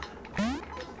true.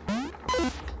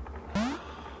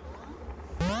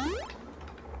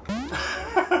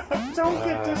 Don't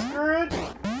get discouraged.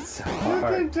 So You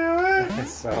hard. can do it.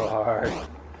 It's so hard.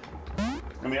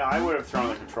 I mean, I would have thrown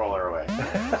the controller away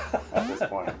at this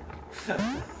point.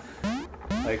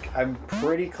 Like, I'm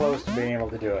pretty close to being able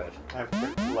to do it.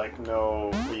 Like,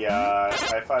 no, yeah,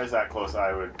 if I was that close,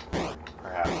 I would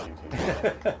perhaps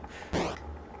continue.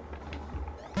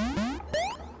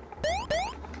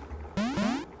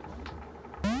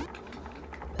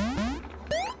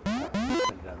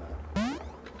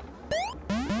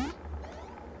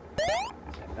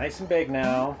 Nice and big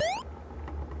now.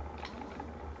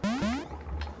 You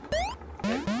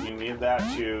need that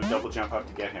to double jump up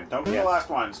to get him. Don't be Yes. the last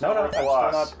one. It's No, not no, worth I'm the still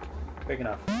loss. not big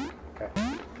enough. Okay.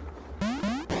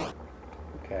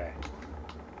 Okay.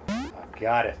 I've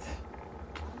got it.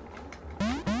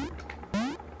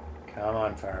 Come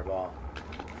on, Fireball.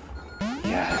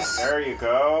 Yes! There you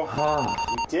go. Oh.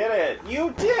 You did it.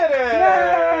 You did it!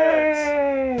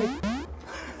 Yay!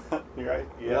 You're right.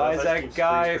 Yeah, Why is let's that keep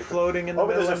guy freeze- floating in the Oh,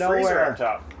 but middle there's of a freezer nowhere? up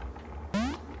top.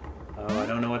 Oh, I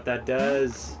don't know what that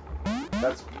does.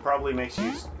 That probably makes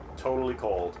you totally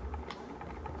cold.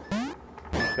 I've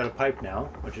got a pipe now,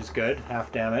 which is good.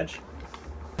 Half damage.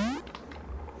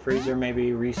 Freezer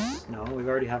maybe no, we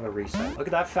already have a reset. Look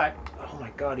at that fat. Oh my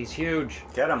god, he's huge.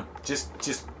 Get him. Just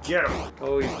get him.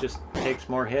 Oh, he just takes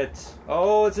more hits.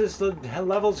 Oh, it's just the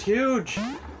level's huge.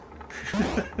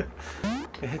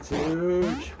 It's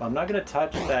huge. Well, I'm not gonna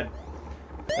touch that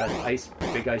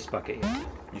big ice bucket yet.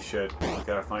 You should. You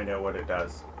gotta find out what it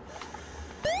does.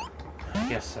 I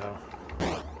guess so.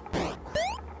 Yeah,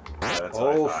 that's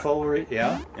Oh, what I thought.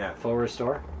 yeah, Yeah, full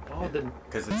restore. Oh, the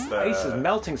because it's the ice is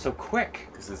melting so quick.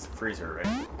 Because it's the freezer,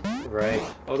 right? Right.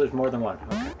 Oh, there's more than one.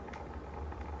 Okay.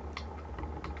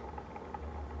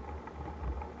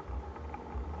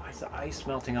 Why is the ice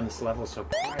melting on this level so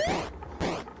quick?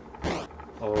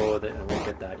 Oh, I won't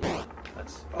get that yet.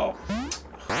 That's... Oh!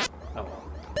 Oh well.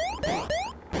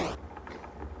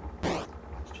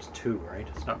 It's just 2, right?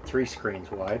 It's not 3 screens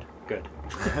wide. Good.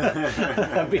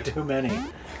 That'd be too many.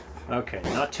 Okay,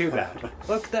 not too bad.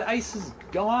 Look, the ice is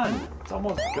gone. It's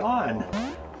almost gone.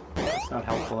 That's not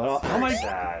helpful at all. How am I...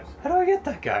 sad. How do I get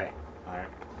that guy? Alright,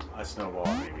 a snowball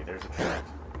maybe. There's a carrot.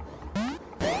 Yeah,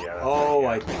 that's Oh,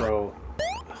 right, I throw...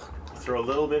 yeah. Throw a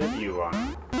little bit of you on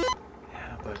him.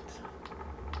 Yeah, but...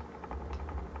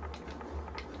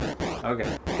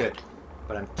 Okay, good.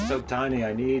 But I'm so tiny,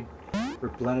 I need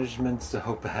replenishment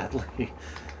so badly.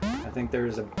 I think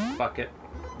there's a bucket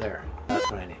there. That's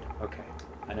what I need. Okay.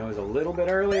 I know it was a little bit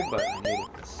early, but I need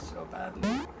it so badly.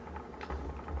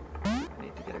 I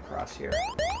need to get across here.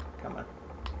 Come on.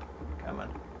 Come on.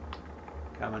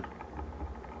 Come on.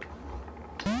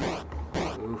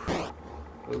 Oof.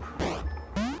 Oof.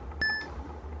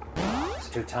 It's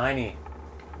too tiny.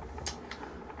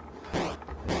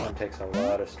 This one takes a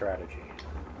lot of strategy.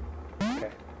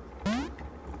 Okay.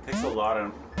 Takes a lot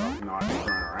of not throwing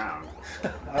around.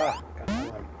 Ah, got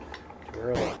that one. Too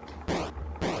early.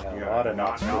 You A lot of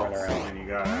knots going melts, around. and you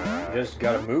gotta Just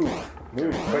gotta move.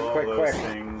 Move quick.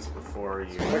 things before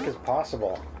you. As quick as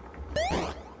possible.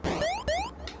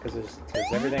 Because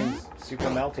everything's super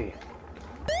melty.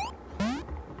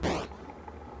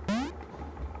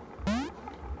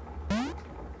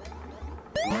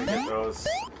 You want to get those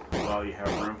while you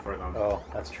have room for them. Oh,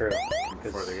 that's true.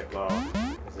 Before they get low.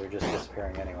 Because they're just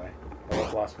disappearing anyway. Oh,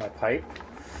 I've lost my pipe.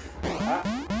 There,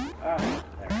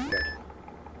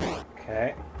 good.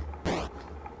 Okay.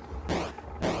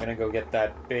 Now I'm gonna go get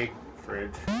that big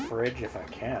fridge if I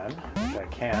can, which I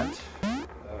can't. Ugh.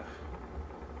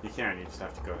 You can, you just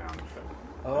have to go down with it.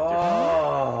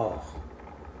 Oh!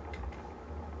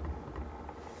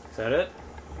 Is that it?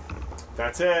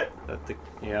 That's it.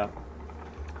 Yeah.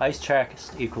 Ice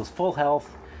chest equals full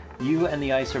health. You and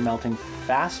the ice are melting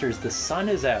faster as the sun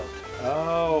is out.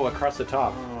 Oh, across the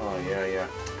top. Oh, yeah.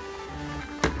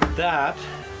 That.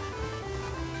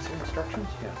 Is there instructions?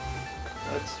 Yeah.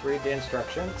 Let's read the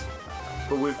instructions.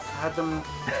 But we've had them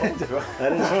told to us.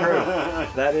 That is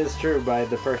true. That is true by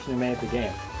the person who made the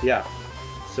game. Yeah.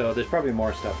 So there's probably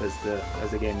more stuff as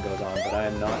the game goes on, but I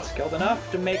am not skilled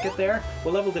enough to make it there.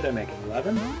 What level did I make it?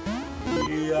 11?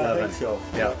 Yeah, I think so.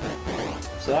 Yeah.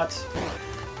 So that's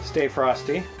Stay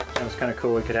Frosty. That was kind of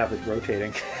cool. We could have it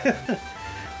rotating.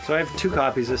 So I have 2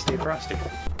 copies of Stay Frosty.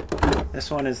 This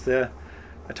one is the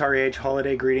Atari Age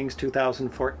Holiday Greetings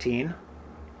 2014,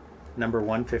 number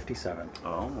 157.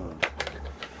 Oh.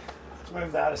 Let's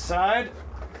move that aside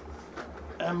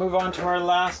and move on to our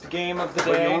last game of the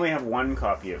But day. you only have 1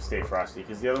 copy of Stay Frosty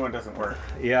because the other one doesn't work.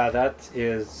 Yeah, that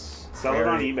is Sell it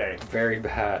on eBay. Very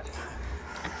bad.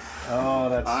 Oh,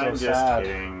 that's I'm so just sad.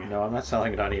 kidding. No, I'm not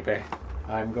selling it on eBay.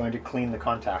 I'm going to clean the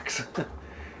contacts.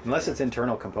 Unless it's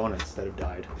internal components that have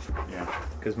died. Yeah.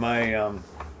 Because my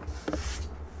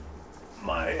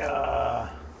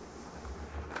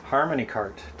Harmony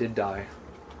cart did die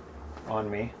on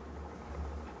me.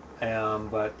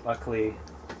 But luckily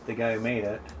the guy who made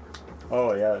it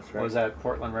Oh, yeah, that's right. was at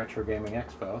Portland Retro Gaming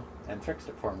Expo and fixed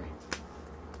it for me.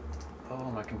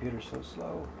 Oh, my computer's so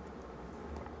slow.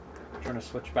 I'm trying to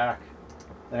switch back.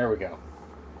 There we go.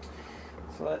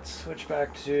 So let's switch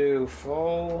back to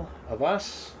full of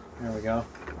us. There we go.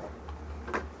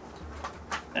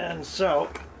 And so,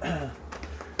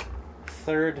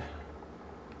 third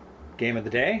game of the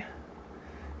day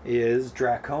is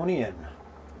Draconian.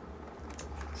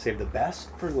 Save the best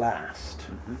for last.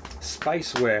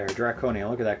 Spiceware Draconian.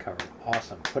 Look at that cover.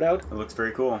 Awesome. Put out It looks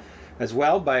very cool. as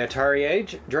well by Atari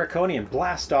Age. Draconian,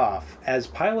 blast off. As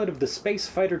pilot of the space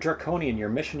fighter Draconian, your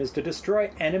mission is to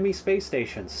destroy enemy space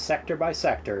stations sector by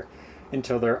sector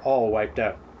until they're all wiped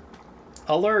out.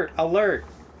 Alert! Alert!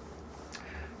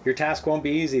 Your task won't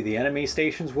be easy. The enemy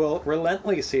stations will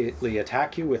relentlessly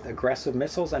attack you with aggressive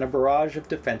missiles and a barrage of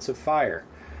defensive fire.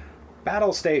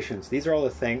 Battle stations. These are all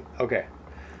the things. Okay.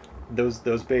 Those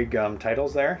big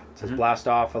titles there. It says blast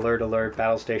off, alert, alert,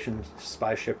 battle station,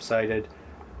 spy ship sighted,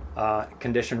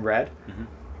 condition red.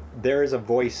 There is a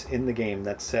voice in the game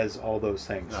that says all those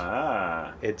things.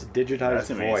 Ah. It's digitized That's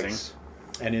amazing. voice,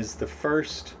 and is the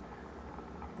first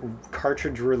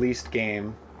cartridge released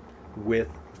game with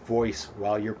voice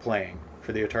while you're playing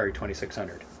for the Atari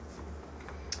 2600.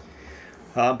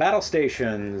 Battle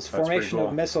stations. That's Formation pretty cool.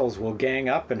 of missiles will gang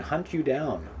up and hunt you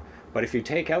down. But if you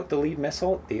take out the lead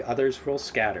missile, the others will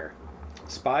scatter.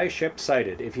 Spy ship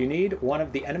sighted. If you need one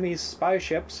of the enemy's spy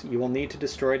ships, you will need to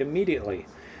destroy it immediately.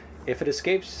 If it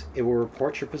escapes, it will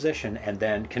report your position, and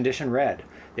then condition red.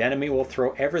 The enemy will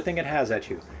throw everything it has at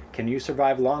you. Can you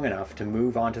survive long enough to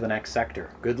move on to the next sector?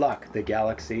 Good luck. The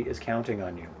galaxy is counting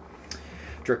on you.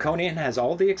 Draconian has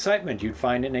all the excitement you'd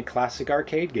find in a classic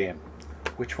arcade game.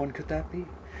 Which one could that be?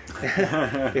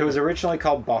 It was originally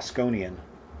called Bosconian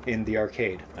in the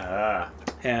arcade. Ah.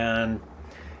 And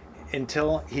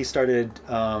until he started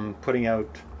putting out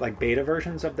like beta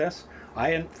versions of this,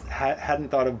 I hadn't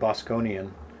thought of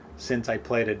Bosconian since I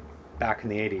played it back in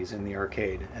the 80s in the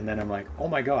arcade. And then I'm like, oh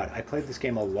my god, I played this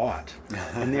game a lot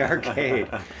in the arcade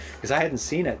because I hadn't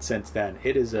seen it since then.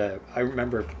 It is I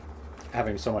remember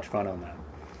having so much fun on that.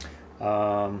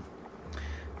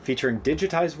 featuring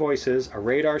digitized voices, a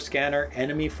radar scanner,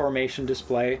 enemy formation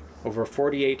display, over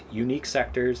 48 unique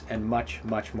sectors, and much,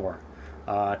 much more.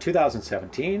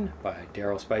 2017 by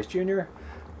Daryl Spice Jr.,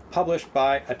 published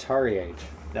by Atari Age.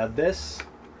 Now this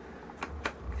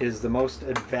is the most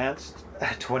advanced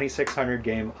 2600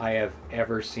 game I have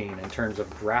ever seen in terms of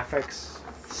graphics,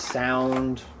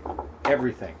 sound,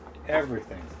 everything.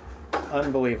 Everything.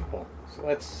 Unbelievable. So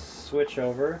let's switch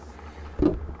over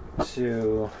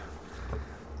to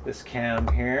this cam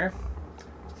here.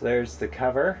 So there's the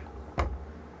cover. You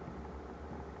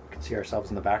can see ourselves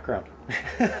in the background.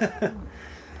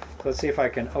 Let's see if I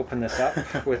can open this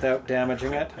up without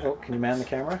damaging it. Oh, can you man the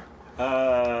camera?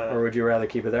 Or would you rather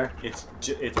keep it there? It's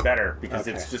better because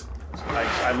Okay. it's just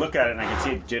I look at it and I can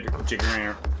see it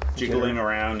jiggling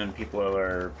around, and people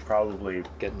are probably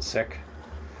Getting sick.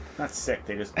 not sick.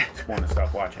 They just want to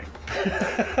stop watching.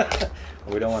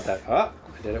 We don't want that. Oh,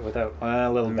 I did it without a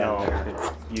little bend No,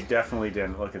 there. you definitely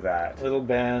didn't. Look at that. Little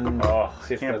bend. Oh,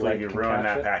 See I if can't the believe light you can ruined catch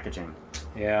that it. packaging.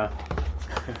 Yeah.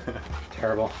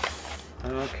 Terrible.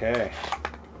 Okay.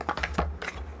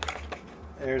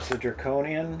 There's the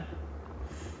Draconian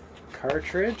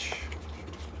cartridge.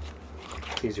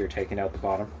 It's easier taking out the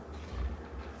bottom.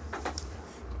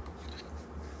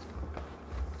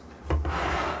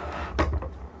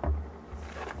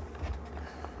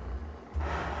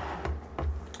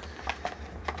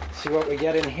 See what we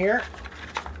get in here.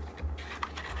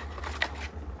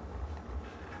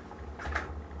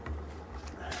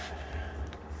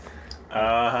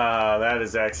 That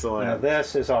is excellent. Now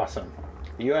this is awesome.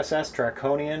 USS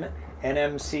Draconian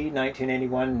NMC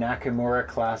 1981 Nakamura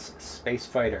class space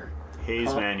fighter.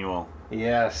 Hayes manual.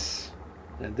 Yes.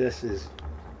 And this is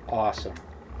awesome.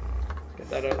 Get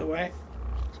that out of the way.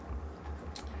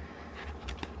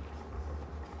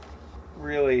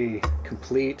 Really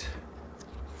complete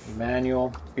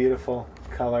manual, beautiful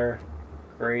color,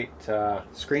 great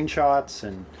screenshots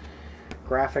and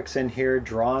graphics in here,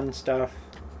 drawn stuff.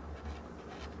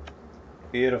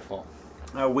 Beautiful.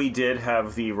 We did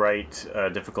have the right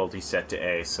difficulty set to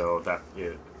A, so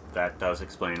that does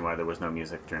explain why there was no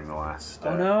music during the last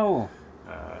Oh no!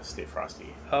 Stay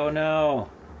Frosty. Oh no!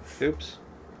 Oops.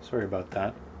 Sorry about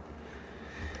that.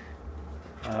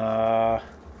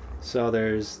 So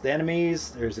there's the enemies,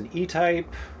 there's an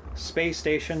E-type, space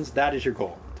stations. That is your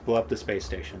goal, to blow up the space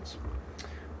stations.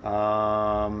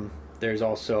 There's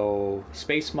also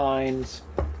space mines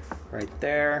right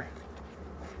there.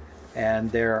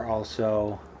 And there are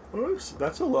also Oops,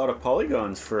 that's a lot of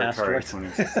polygons for Atari asteroids.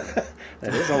 2600.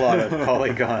 That is a lot of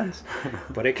polygons.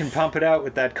 But it can pump it out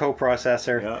with that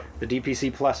coprocessor, Yeah. the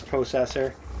DPC Plus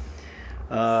processor.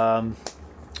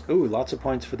 Ooh, lots of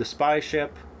points for the spy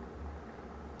ship.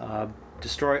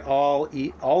 Destroy all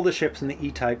the ships in the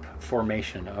E-type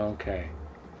formation. Okay.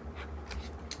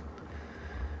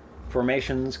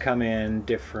 Formations come in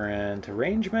different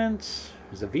arrangements.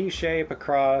 There's a V shape, a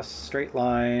cross, straight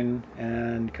line,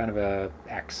 and kind of a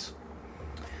X.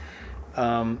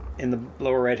 In the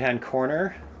lower right-hand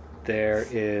corner, there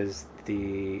is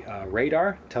the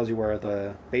radar. Tells you where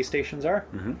the base stations are.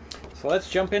 Mm-hmm. So let's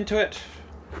jump into it.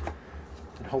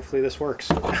 And hopefully this works.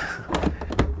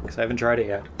 Because I haven't tried it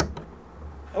yet.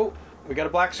 Oh, we got a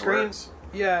black screen. Works.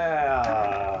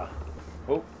 Yeah.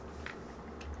 Oh.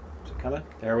 Is it coming?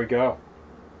 There we go.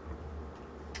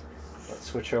 Let's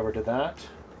switch over to that.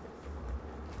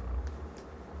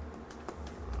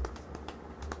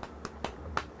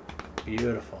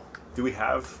 Beautiful. Do we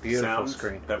have Beautiful sounds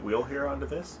screen. that we'll hear onto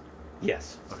this?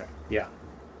 Yes. Okay. Yeah.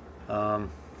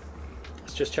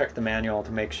 Let's just check the manual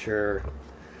to make sure.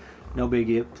 No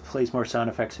biggie. It plays more sound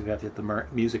effects if you have the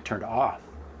music turned off.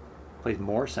 Plays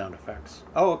more sound effects.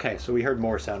 Oh, okay. So we heard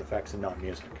more sound effects and not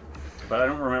music. But I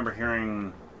don't remember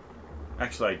hearing...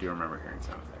 Actually, I do remember hearing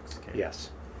sound effects. Okay.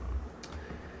 Yes.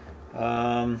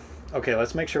 Okay,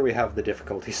 let's make sure we have the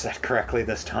difficulty set correctly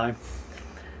this time.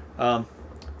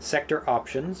 Sector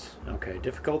options. Okay,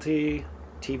 difficulty,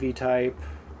 TV type.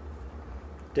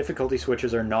 Difficulty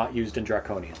switches are not used in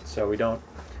Draconian, so we don't...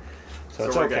 So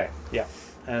it's we're okay. good. Yeah.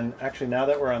 And actually, now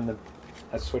that we're on the...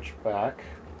 Let's switch back,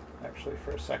 actually,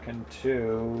 for a second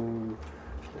to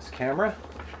this camera.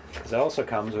 Because it also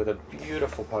comes with a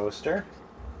beautiful poster.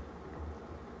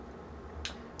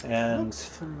 And... Looks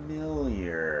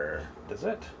familiar. Does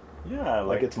it? Yeah,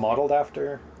 Like it's modeled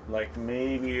after... like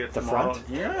maybe it's The front? modeled-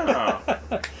 Yeah.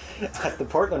 At the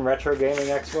Portland Retro Gaming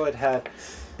Expo,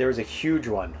 there was a huge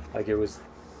one. Like it was,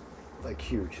 like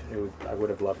huge. I would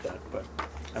have loved that, but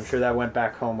I'm sure that went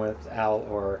back home with Al,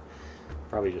 or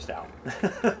probably just Al,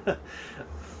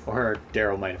 or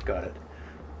Daryl might have got it.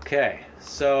 Okay,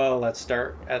 so let's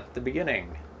start at the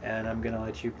beginning, and I'm gonna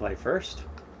let you play first.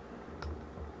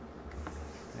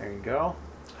 There you go.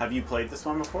 Have you played this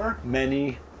one before?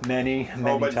 Many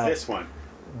Oh, but times. this one.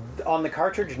 On the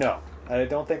cartridge, no. I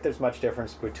don't think there's much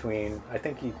difference between... I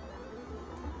think he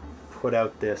put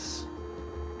out this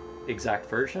exact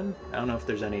version. I don't know if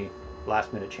there's any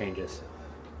last-minute changes.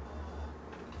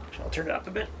 I'll turn it up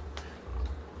a bit.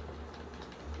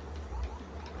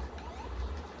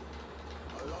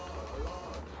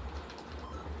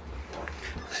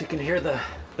 So you can hear the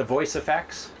voice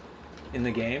effects in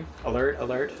the game. Alert,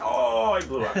 alert. Oh, I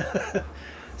blew up.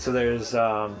 So there's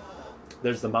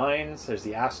the mines, there's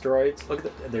the asteroids. Look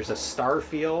at there's a star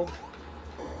field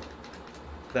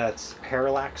that's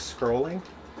parallax scrolling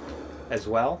as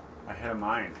well. I had a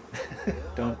mine.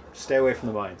 Don't stay away from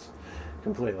the mines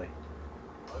completely.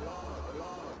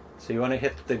 So you want to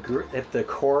hit the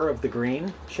core of the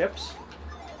green ships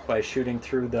by shooting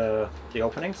through the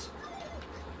openings.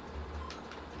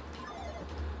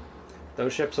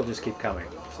 Those ships will just keep coming.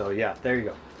 So yeah, there you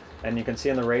go. And you can see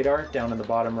on the radar down in the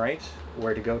bottom right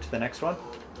where to go to the next one.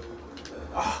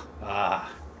 Oh.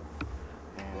 Ah.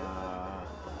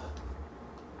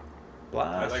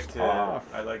 Blast off.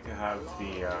 I like to have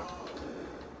the.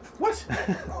 What?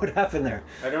 What happened there?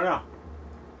 I don't know.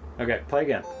 Okay, play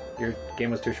again. Your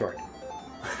game was too short.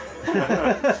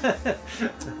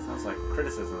 Sounds like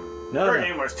criticism. No, Your no.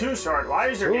 game was too short. Why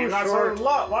is your Too game not short. so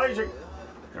long? Why is your...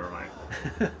 Never mind.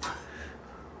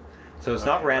 So it's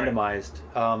not Okay, right. randomized.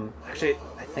 Actually,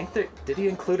 I think that did he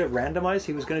include a randomized?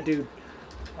 He was going to do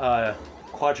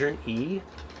quadrant E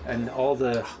and all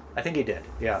the. I think he did.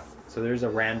 Yeah. So there's a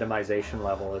randomization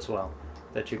level as well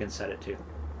that you can set it to.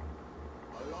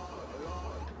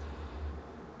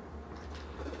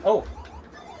 Oh.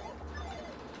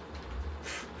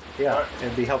 Yeah, What?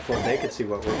 it'd be helpful if they could see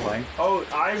what we're playing. Oh,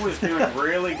 I was doing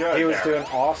really good. He was there. doing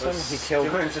awesome. Was He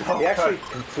killed. doing so He actually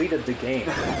good. completed the game,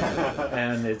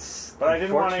 and it's. But I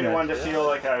didn't want unfortunate. anyone to feel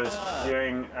like I was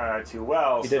doing too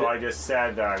well, You did so it. I just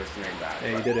said that I was doing bad.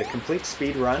 Yeah, you did a complete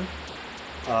speed run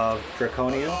of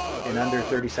Draconian in under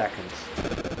 30 seconds.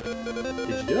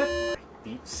 Did you do it?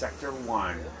 Beat Sector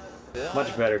 1.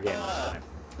 Much better game this time.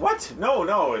 What?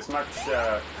 No, it's much...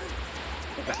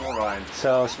 Never mind.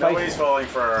 So Nobody's falling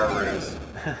for our ruse.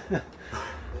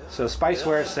 So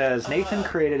Spiceware says Nathan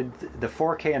created the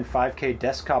 4K and 5K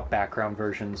desktop background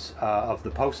versions of the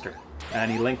poster, and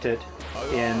he linked it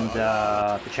in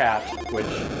the chat, which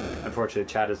unfortunately the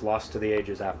chat is lost to the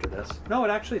ages after this. No,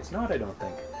 it's not, I don't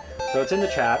think. So it's in the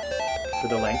chat for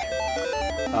the link.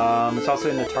 It's also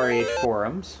in the Atari Age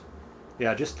forums.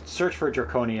 Yeah, just search for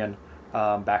Draconian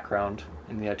background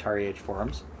in the Atari Age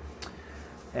forums.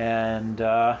 And,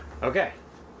 okay.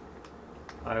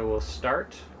 I will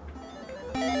start.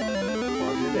 Sector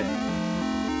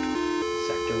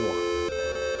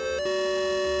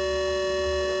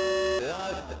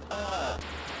 1.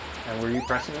 And were you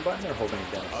pressing a button or holding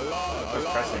it down? I was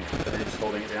pressing it. Are you just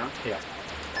holding it down? Yeah.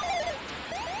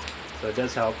 So it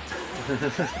does help.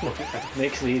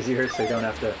 Makes it easier so you don't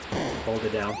have to hold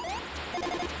it down.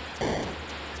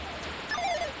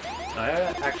 I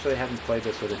actually haven't played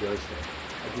this with a joystick.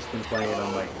 I've just been playing it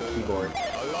on my keyboard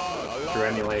through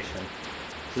emulation.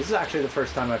 So this is actually the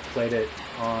first time I've played it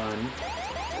on...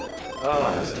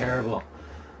 Oh, that's terrible.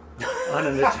 On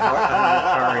an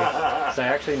Atari. So I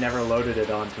actually never loaded it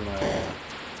onto my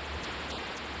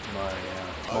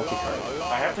multi-card.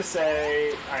 I have to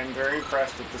say, I'm very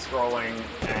impressed with the scrolling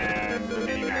and the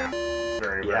mini-map. It's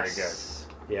very, very good.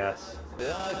 Yes.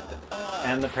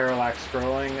 And the parallax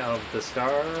scrolling of the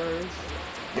stars.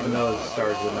 Even though the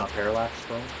stars would not parallax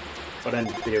scroll. But in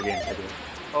video games I do.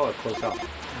 Oh, it closed off.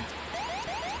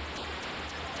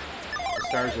 The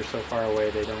stars are so far away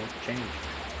they don't change.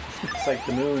 It's like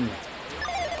the moon.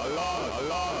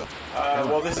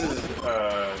 Well, this is...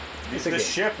 It's a the game.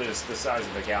 ship is the size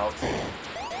of a galaxy.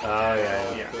 Oh,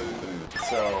 yeah. Yeah.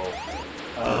 So...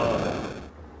 Oh,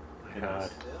 it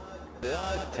God. is.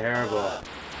 Terrible.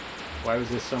 Why was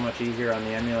this so much easier on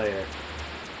the emulator?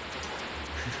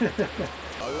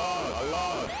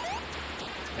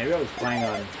 Maybe I was playing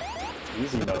on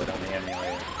easy mode on the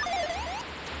emulator.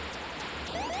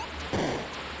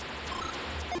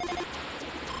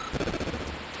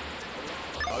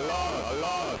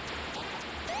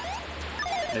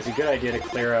 It's a good idea to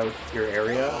clear out your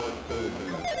area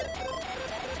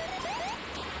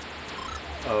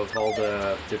of all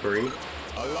the debris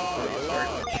before you start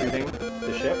shooting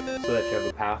the ship, so that you have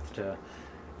a path to...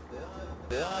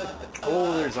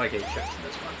 Oh, there's like 8 ships in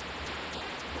this one.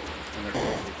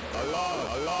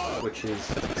 Which is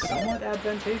somewhat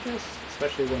advantageous,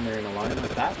 especially when they're in a line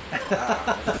like that.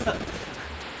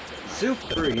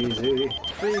 Super easy,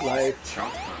 free life.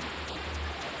 Chunk time.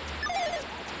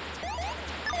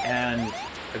 And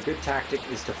a good tactic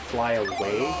is to fly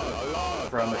away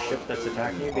from a ship that's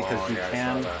attacking you because you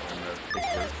can.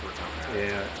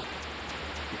 Yeah,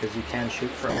 because you can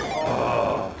shoot from.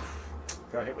 Oh,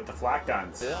 got hit with the flak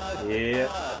guns.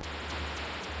 Yeah,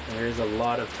 there's a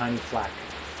lot of tiny flak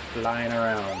flying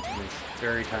around. And it's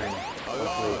very tiny.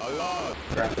 Luckily,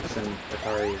 graphics in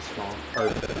Atari is small or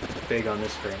big on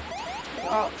this screen.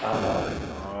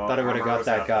 Thought I would have got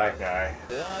that guy.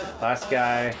 Last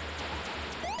guy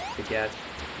to get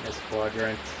this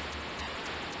quadrant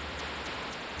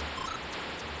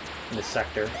in the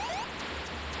sector.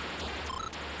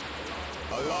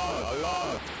 Oh,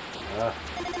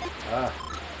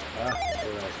 that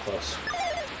was close.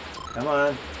 Come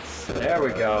on. There we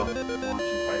go.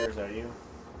 Launching fighters at you.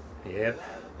 Yep.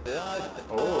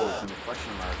 Oh, it's in the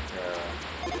question mark.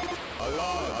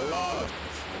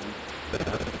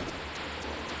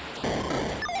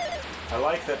 I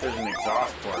like that there's an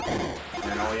exhaust port,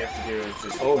 and all you have to do is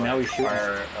just now he's shooting.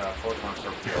 fire a photon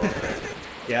torpedo.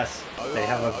 Yes, they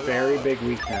have a very big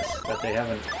weakness that they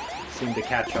haven't seemed to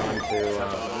catch on to.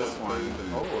 This one,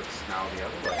 it's now the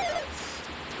other way.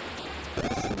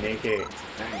 That's sneaky.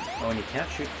 thing. Oh, and you can't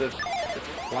shoot the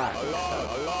flag.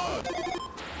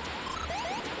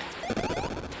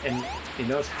 And you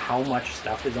notice how much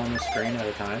stuff is on the screen at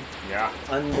a time? Yeah.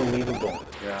 Unbelievable.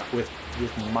 Yeah. With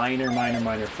just minor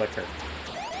flicker.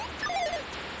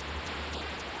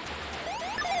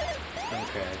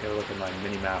 Okay, I gotta look at my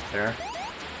mini map there.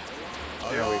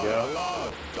 There we go.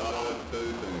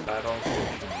 Battle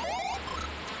station.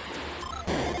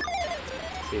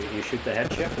 See, you shoot the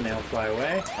head ship and they'll fly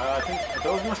away. I think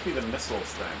those must be the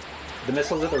missiles then. The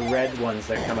missiles are the red ones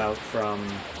that come out from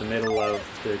the middle of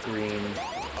the green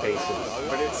bases.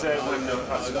 But it said when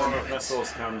a swarm of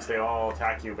missiles comes, they all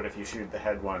attack you, but if you shoot the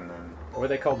head one, then... Were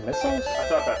they called missiles? I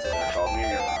thought that's what they're called.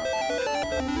 Maybe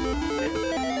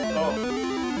I'm wrong.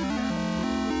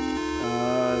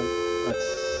 Let's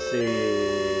see.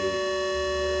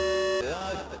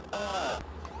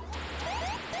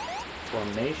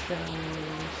 Formations.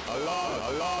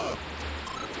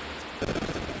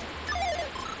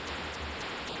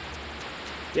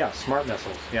 Yeah, smart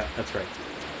missiles. Yeah, that's right.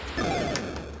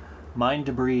 Mine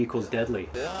debris equals deadly.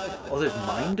 Oh, there's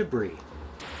mine debris.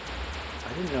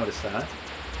 I didn't notice that.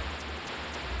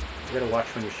 You gotta watch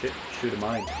when you shoot a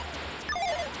mine. Next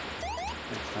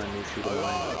time you shoot a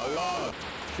mine.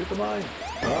 Shoot the mine.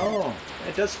 Oh,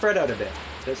 it does spread out a bit.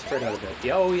 It does spread out a bit.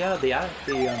 Yeah, oh yeah, the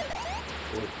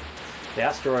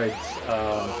asteroids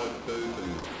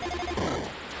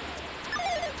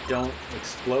don't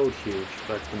explode huge,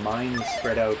 but the mines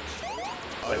spread out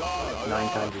like 9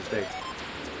 times as big.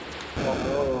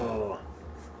 Oh,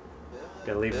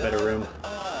 gotta leave a bit of room.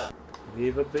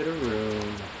 Leave a bit of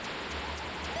room.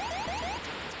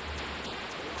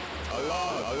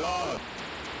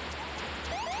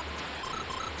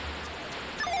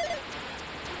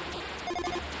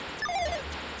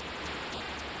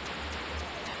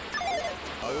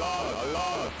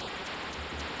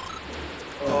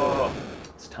 Oh,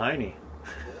 it's tiny.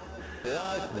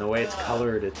 And the way it's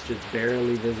colored, it's just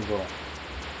barely visible.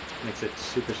 Makes it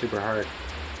super hard.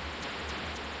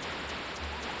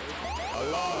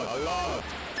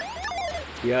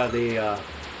 Yeah, the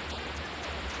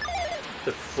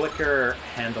flicker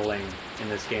handling in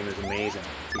this game is amazing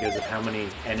because of how many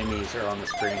enemies are on the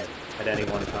screen at any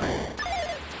one time.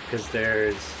 Because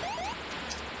there's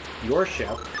your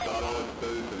ship,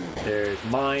 there's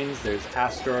mines, there's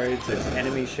asteroids, there's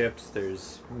enemy ships,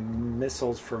 there's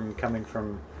missiles coming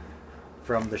from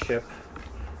the ship.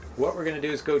 What we're going to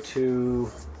do is go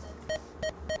to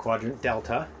Quadrant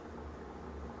Delta,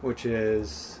 which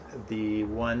is the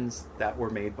ones that were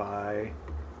made by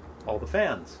all the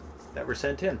fans that were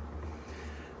sent in.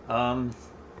 I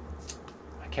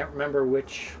can't remember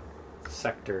which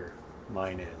sector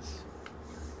mine is.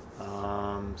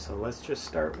 So let's just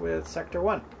start with Sector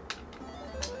 1.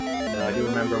 Now I do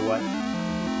remember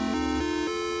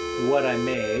what I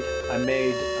made.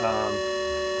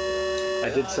 I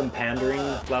did some pandering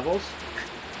levels.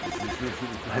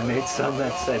 I made some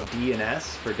that said D and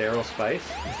S for Daryl Spice,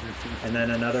 and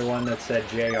then another one that said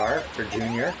JR for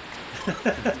Junior.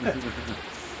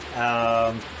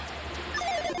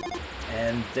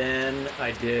 And then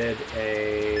I did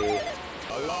a...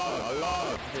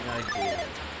 What did I do?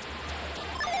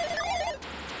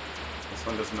 This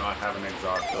one does not have an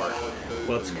exhaust port.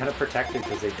 Well, it's kind of protected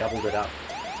because they doubled it up.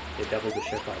 They doubled the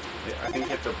ship up. Yeah, I think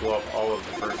you have to blow up all of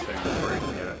the first thing before you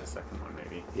can get at the second one,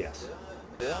 maybe. Yes,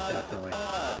 definitely.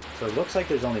 So it looks like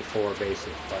there's only 4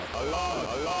 bases, but...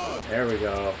 There we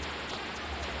go.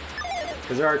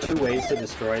 Because there are two ways to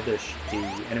destroy the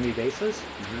enemy bases.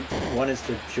 One is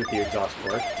to shoot the exhaust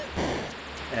port,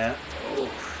 and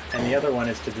the other one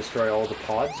is to destroy all the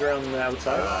pods around the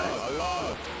outside.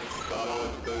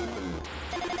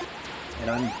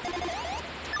 And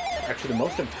actually the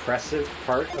most impressive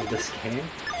part of this game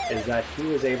is that he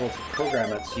was able to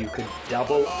program it so you could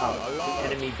double up the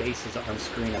enemy bases on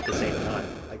screen at the same time,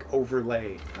 like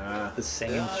overlay the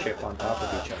same ship on top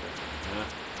of each other.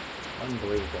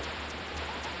 Unbelievable.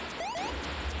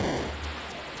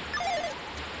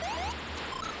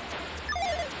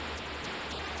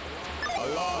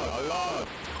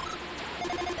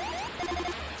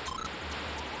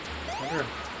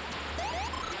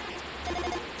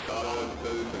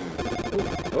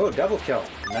 Oh, double kill.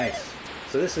 Nice.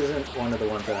 So this isn't one of the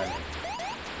ones that I made.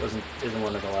 Isn't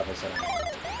one of the levels that I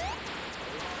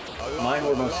made. Mine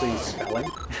were mostly spelling,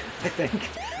 I think.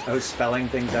 I was spelling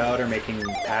things out or making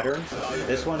patterns.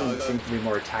 This one seems to be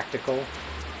more tactical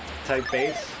type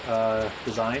base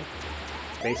design,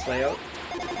 base layout.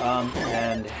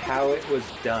 And how it was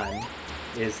done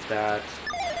is that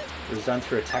it was done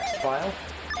through a text file,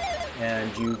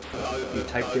 and you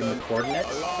typed in the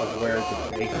coordinates of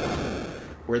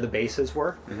where the bases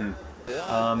were.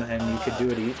 And you could do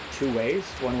it two ways.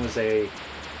 One was a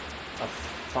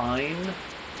fine,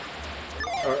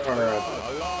 or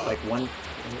like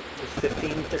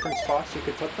 15 different spots you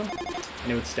could put them,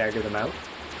 and it would stagger them out.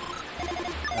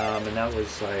 And that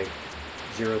was like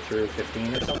 0 through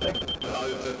 15 or something.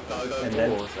 And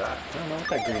then what was that? I don't know what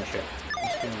that green ship.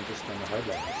 It's been just on the hard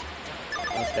levels.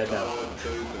 Oh, it's dead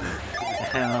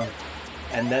now.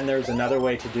 And then there's another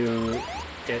way to do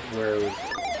it where it was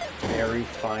very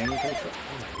fine control.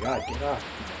 Oh my god, get off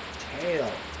my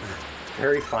tail.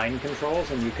 Very fine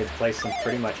controls, and you could place them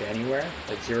pretty much anywhere,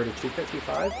 like 0 to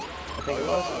 255, I think it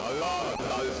was.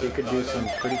 So you could do some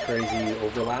pretty crazy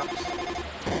overlaps.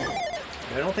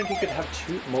 I don't think you could have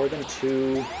more than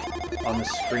two on the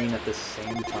screen at the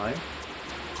same time.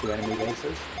 Two enemy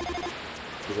bases.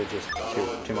 Because they're just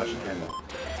too much to handle.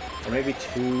 Or maybe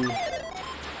two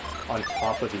on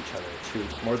top of each other.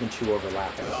 More than two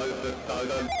overlapping.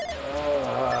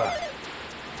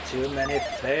 Too many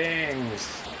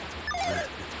things.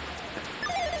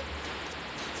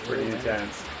 It's pretty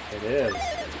intense. It is.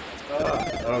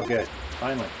 Oh, good.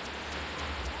 Finally.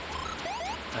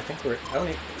 I think we're on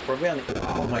the...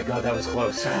 Oh my god, that was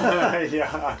close.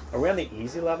 Yeah. Are we on the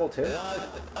easy level too?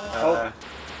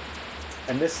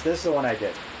 And this is the one I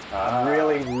did. I'm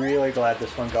really, really glad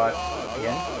this one got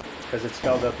in, because it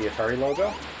spelled out the Atari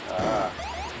logo.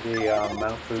 The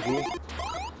Mount Fuji.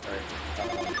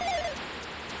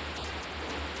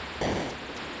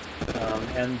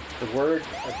 And the word,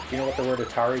 do you know what the word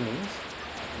Atari means?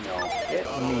 No. It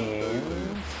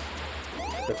means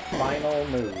the final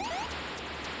move.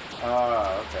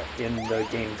 Okay. In the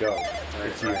game Go.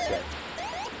 It's used there.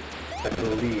 I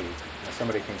believe. Now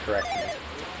somebody can correct me.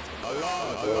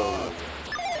 Whoa.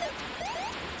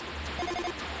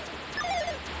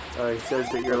 He says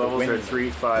that your levels are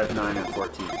 3, 5, 9, and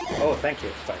 14. Oh, thank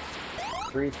you, Spice.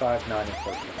 3, 5, 9, and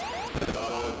 14.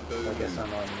 I guess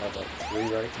I'm on level 3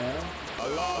 right now.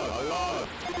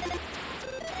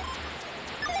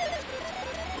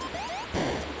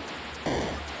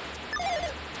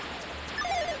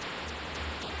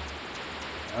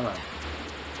 Come on.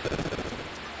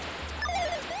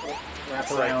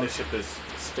 That's like the ship is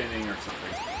spinning or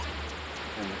something,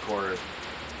 and the core is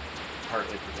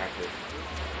partly protected.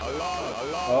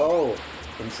 Oh,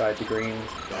 inside the green.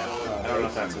 Yeah. I don't know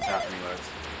if that's what's happening, but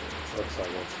it looks like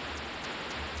it.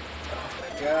 Oh my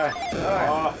god.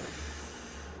 Oh.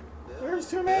 There's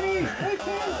too many! They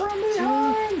came from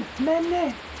behind! Too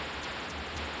many!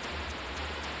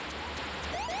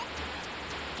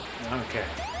 Okay.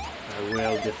 I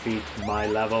will defeat my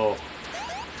level.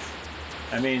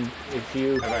 I mean, if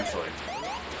you... Eventually.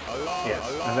 Yes,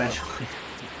 eventually.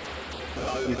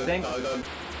 You think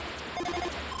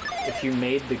if you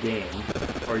made the game,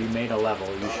 or you made a level,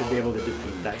 you should be able to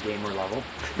defeat that game or level?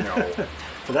 No.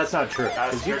 But that's not true.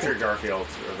 Ask Richard Garfield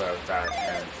about that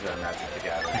and Magic the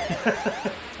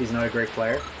Gathering. He's not a great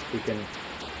player. He can...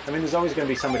 I mean, there's always going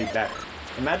to be somebody better.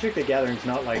 And Magic the Gathering's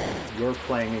not like you're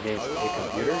playing against a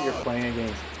computer, you're playing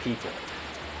against people.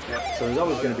 Yep. So there's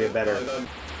always going to be a better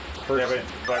person. Yeah,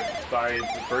 but by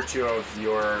virtue of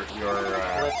your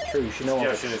that's true. You should know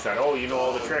suggestion is that, oh, you know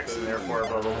all the tricks and therefore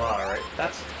blah blah blah, right?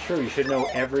 That's true. You should know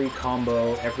every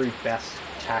combo, every best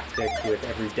tactic with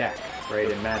every deck, right,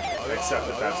 in Magic. Except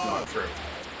that that's not true.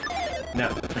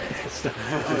 No.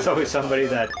 There's always somebody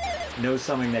that knows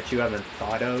something that you haven't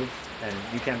thought of, and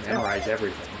you can't memorize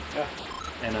everything. Yeah.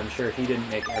 And I'm sure he didn't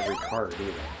make every card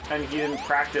either. And he didn't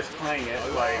practice playing it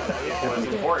like it was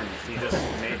important. He just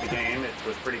made the game. It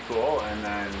was pretty cool, and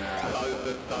then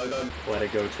let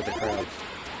it go to the crowds.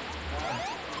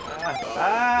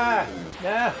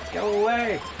 Yeah, go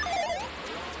away.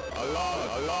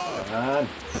 Come on.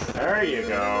 There you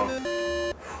go.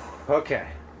 Okay.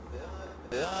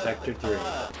 Sector 3.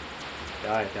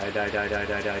 Die.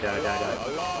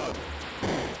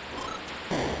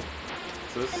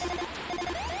 So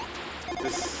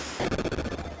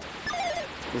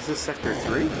this is Sector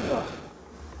 3? Oh,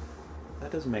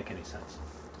 that doesn't make any sense.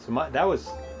 So that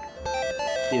was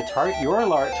the Atari. Your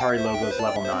Atari logo is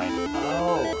level 9.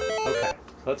 Oh, okay.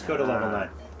 So let's go to level 9.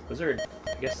 Was there?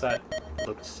 I guess that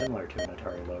looked similar to an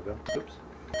Atari logo. Oops.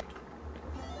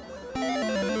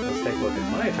 Let's take a look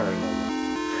at my Atari logo.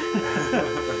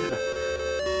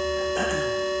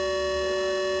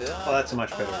 Oh, that's a much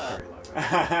better Atari logo.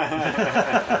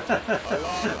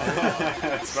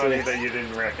 It's funny that you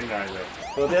didn't recognize it.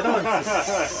 Well, the other one's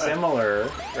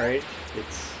similar, right?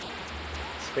 It's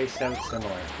spaced out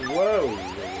similar. Whoa!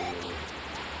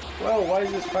 Whoa, why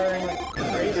is this firing like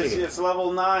crazy? It's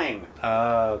level 9.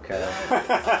 Oh, okay.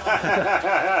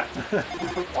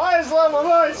 Why is level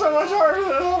 9 so much harder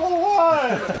than level 1?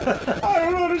 I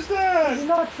don't understand. It's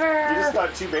not fair. You just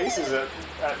got 2 bases at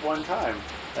one time.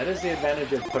 That is the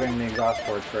advantage of putting the exhaust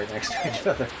ports right next to each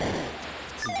other.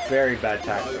 It's very bad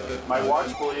tactic. My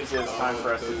watch believes it's time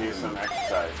for us to do some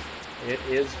exercise. It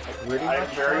is pretty much I'm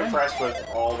very time. impressed with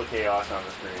all the chaos on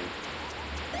the screen.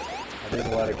 That is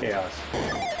a lot of chaos.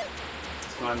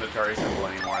 It's not an Atari symbol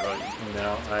anymore, though.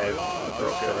 No, I've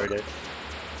destroyed it.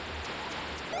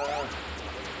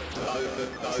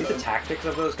 See the tactics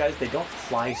of those guys? They don't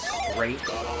fly straight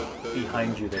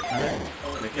behind you. They kind of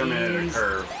come in at a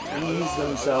curve. Ease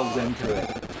themselves into it.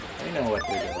 They know what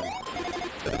they're doing.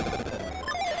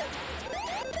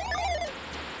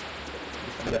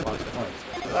 Get lots of points.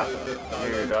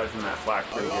 You're dodging that flak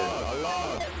pretty good.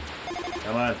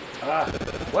 Come on.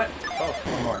 What? Oh,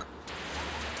 one more.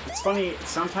 It's funny,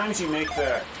 sometimes you make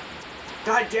the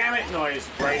 "God damn it" noise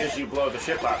right as you blow the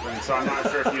ship up, and so I'm not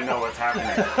sure if you know what's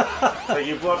happening. So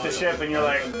you blow up the ship and you're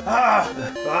like,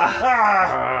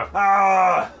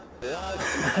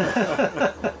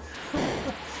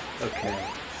 Okay.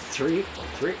 Three,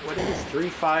 what is this? 3,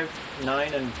 5,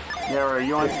 9, and... Yeah, are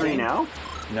you on 3 now?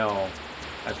 No.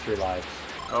 I have 3 lives.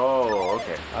 Oh,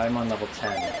 okay. I'm on level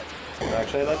 10. So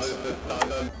actually, let's... Oh,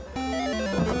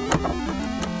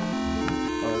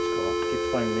 that's cool. Keeps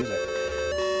playing music.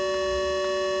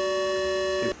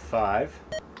 Let's do 5.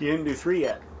 You didn't do 3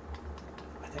 yet.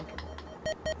 I think.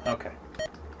 Okay.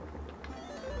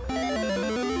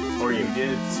 Or you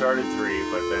did start at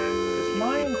 3, but then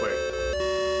mine quit.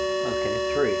 Okay,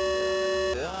 3.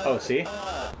 Oh, see?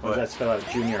 What does that spell out?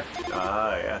 Junior.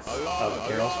 Ah, yes. Of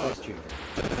Aerospace Junior.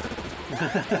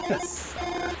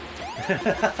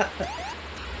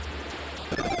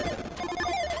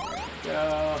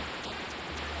 Go.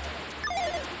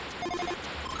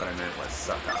 What I meant was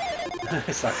suck up.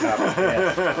 Suck up,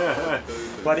 yes.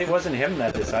 But it wasn't him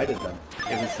that decided them.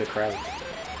 It was the crowd.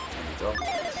 There you go.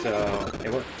 So,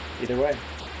 it worked. Either way.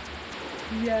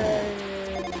 Yay!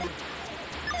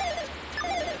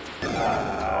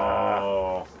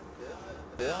 Oh.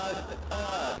 I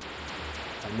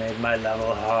made my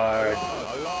level hard.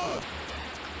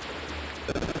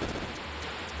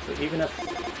 So even if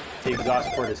the exhaust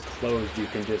port is closed, you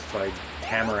can just like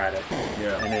hammer at it,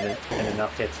 and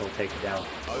enough hits will take it down.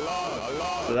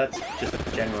 So that's just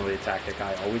generally a tactic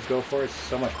I always go for. It's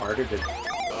so much harder to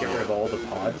get rid of all the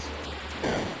pods.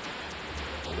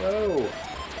 Whoa!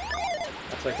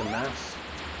 That's like a mass.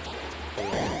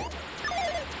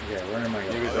 Yeah, where am I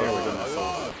going? Maybe those are the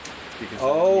muscles. Because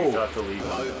Oh! you got to leave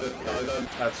one.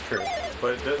 That's true.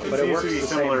 But it But it seems works to be the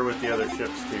similar same. with the other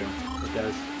ships too. It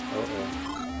does. Uh-oh.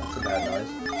 That's a bad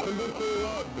noise.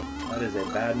 That is a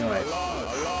bad noise.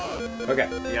 Okay.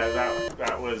 Yeah,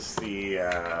 that was the.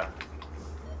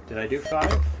 Did I do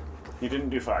 5? You didn't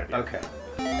do 5 yet. Okay.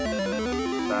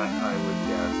 That I would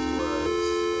guess was.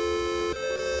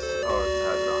 Oh, it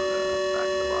has it on the back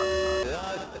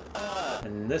of the box.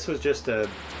 And this was just a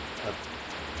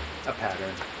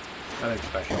pattern. Nothing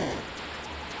special.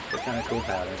 A kind of cool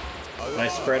pattern. And I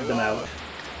spread them out,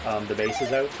 the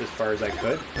bases out as far as I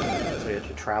could. So you had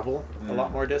to travel a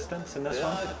lot more distance in this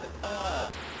one.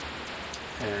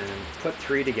 And put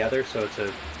 3 together so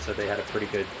so they had a pretty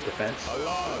good defense.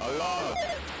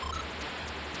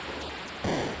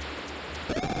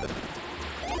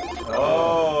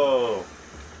 Oh!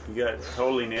 You got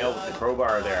totally nailed with the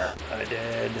crowbar there. I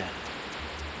did.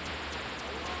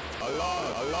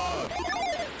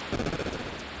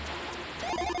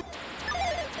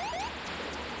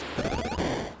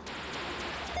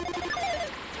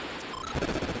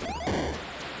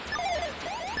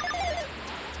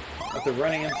 But they're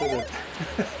running into the...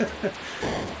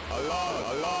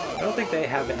 I don't think they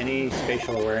have any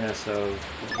spatial awareness of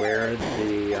where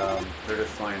the... They're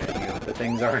just flying at you. the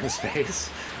things are in space.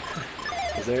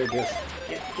 Because they're just...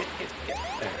 Get.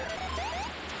 There.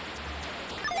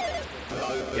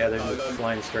 Yeah, they're just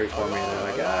flying straight for me, and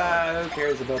they're like, who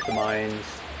cares about the mines?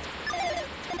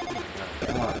 Oh my god,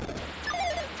 come on.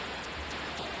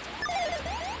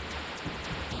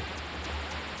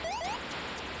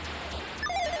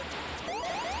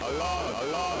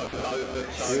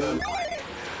 Shoot.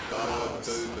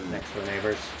 Next door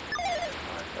neighbors.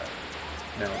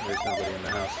 No, there's nobody in the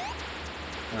house.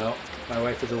 No, my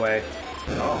wife is away.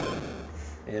 Oh.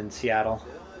 In Seattle.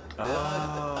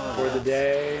 Oh. For the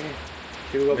day.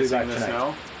 She will be back the tonight.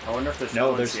 snow? I wonder if there's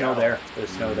snow. No, there's snow there. There's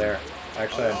snow there.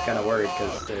 Actually, I'm kind of worried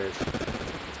because there's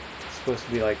supposed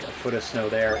to be like a foot of snow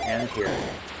there and here.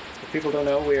 If people don't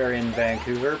know, we are in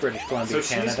Vancouver, British Columbia,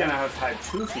 so Canada. she's gonna have had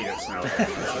 2 feet of snow when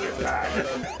she gets back.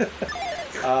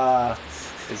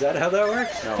 Is that how that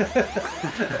works? No.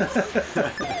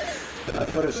 A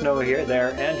foot of snow here,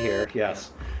 there, and here.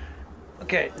 Yes.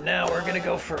 Okay, now we're gonna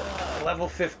go for level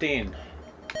 15.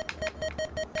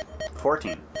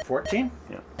 14. 14?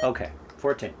 Yeah. Okay,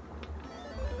 14.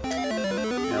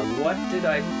 Now, what did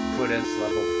I put as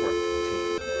level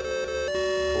 14?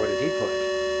 What did he put?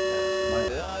 My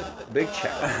big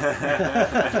check.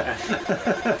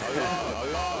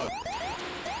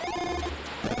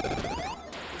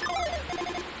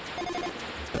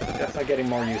 Definitely getting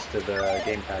more used to the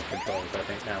gamepad controls, I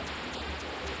think, now.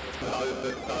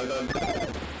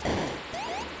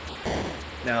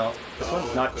 Now, this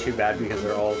one's not too bad because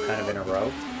they're all kind of in a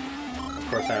row. Of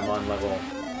course, I'm on level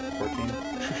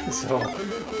 14, so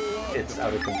it's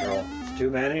out of control. It's too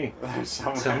many. There's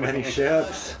So many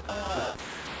ships.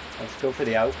 Let's go for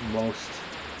the outmost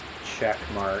check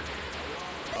mark.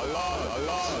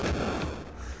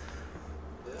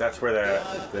 That's where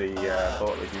the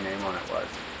bullet with your name on it was.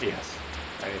 Yes.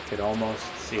 I could almost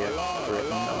see it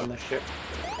written on the ship.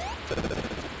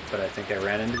 But I think I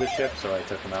ran into the ship, so I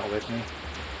took him out with me.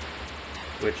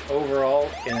 Which overall,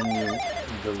 in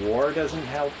the war doesn't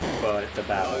help, but the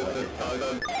battle it did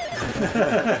help.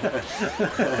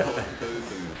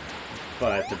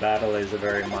 But the battle is a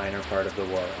very minor part of the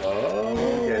war. Oh,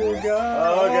 goodness.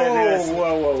 God. Oh, goodness.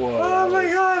 Whoa. Oh my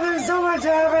god, there's so much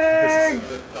happening!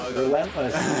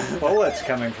 Relentless bullets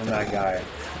coming from that guy.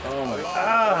 Oh my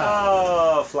god.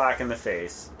 Oh, flack in the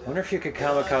face. I wonder if you could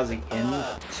kamikaze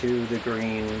into the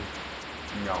green.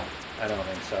 No. I don't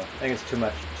think so. I think it's too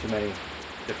many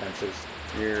defenses.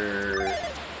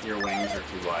 Your wings are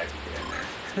too wide to get in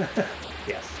there.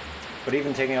 Yes. But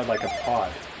even taking out like a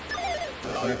pod. I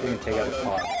wonder if you can take out a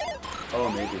pod. Oh,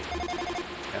 maybe.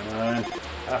 Come on.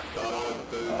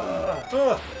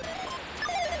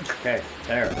 Okay,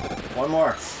 there. One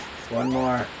more.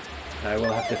 I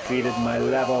will have defeated my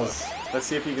levels. Let's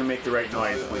see if you can make the right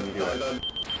noise when you do it.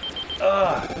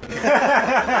 That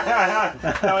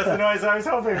was the noise I was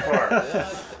hoping for.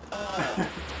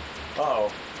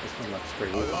 Uh-oh. This one looks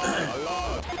pretty easy.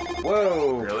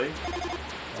 Whoa! Really?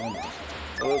 Almost.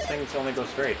 Well, those things only go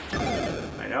straight.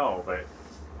 I know, but...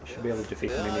 You should be able to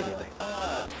defeat them immediately.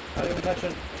 Not even touch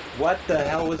it. What the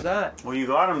hell was that? Well, you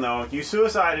got him, though. You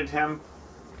suicided him.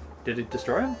 Did it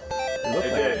destroy him? It looked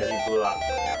It like did. it did. He blew up.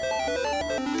 Yeah.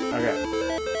 Okay.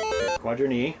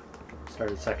 Quadrant E.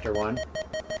 Started Sector 1.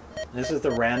 This is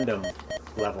the random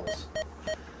levels.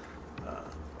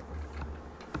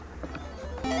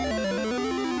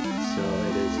 So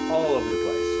it is all over the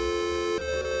place.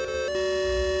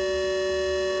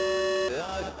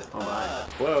 Oh my.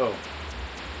 Whoa.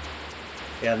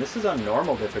 Yeah, and this is on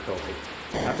normal difficulty.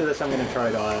 After this, I'm going to try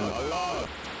it on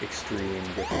extreme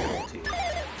difficulty.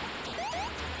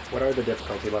 What are the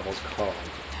difficulty levels called?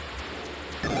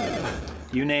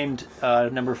 You named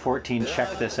number 14,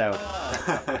 check this out.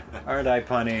 Aren't I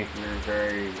punny? You're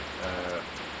very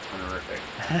honorific.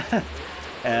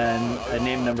 And I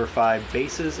named number 5,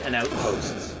 bases and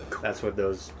outposts. That's what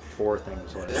those 4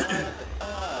 things was.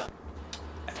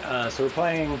 So we're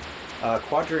playing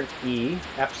Quadrant E,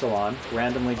 Epsilon,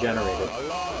 randomly generated.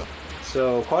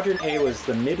 So Quadrant A was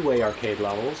the Midway arcade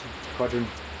levels. Quadrant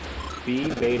B,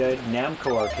 Beta,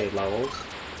 Namco arcade levels.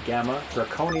 Gamma,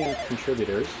 Draconian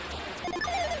contributors.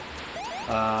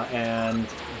 And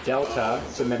Delta,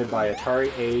 submitted by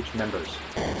Atari Age members.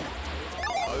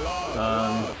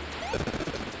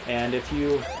 And if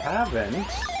you haven't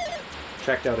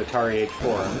checked out Atari Age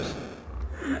forums,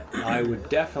 I would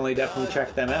definitely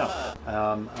check them out.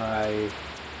 I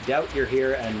doubt you're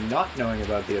here and not knowing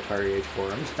about the Atari Age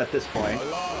forums at this point.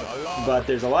 But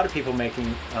there's a lot of people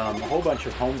making a whole bunch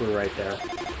of homebrew right there.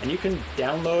 And you can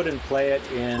download and play it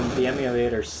in the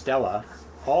emulator Stella,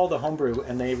 all the homebrew,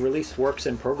 and they release works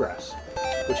in progress,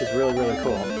 which is really, really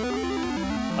cool.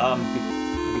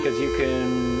 Because you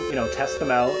can, you know, test them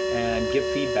out and give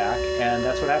feedback, and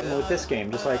that's what happened with this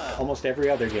game, just like almost every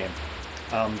other game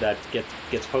that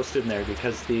gets posted in there,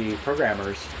 because the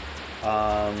programmers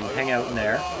hang out in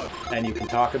there, and you can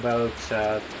talk about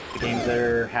the games that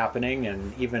are happening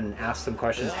and even ask them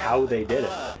questions how they did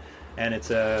it. And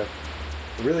it's a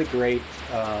really great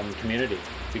community,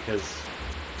 because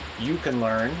you can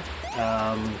learn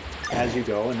as you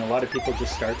go, and a lot of people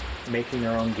just start making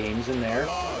their own games in there,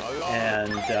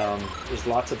 and there's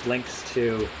lots of links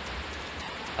to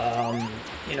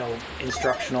you know,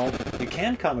 instructional. You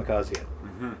can kamikaze it.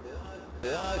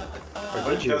 Or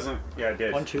did you? Yeah, I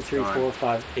did. 1, 2, 3, 4,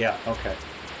 5. Yeah, okay.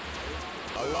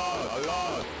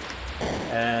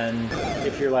 And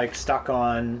if you're like stuck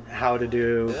on how to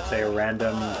do, say, a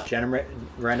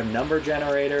random number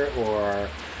generator, or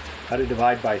how to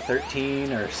divide by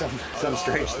 13, or some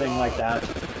strange thing like that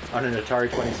on an Atari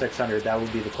 2600, that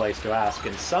would be the place to ask.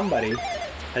 And somebody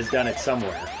has done it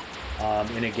somewhere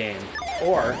in a game.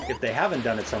 Or if they haven't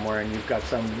done it somewhere and you've got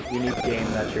some unique game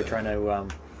that you're trying to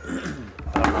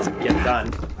get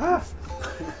done,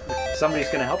 somebody's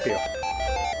going to help you.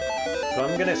 So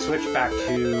I'm going to switch back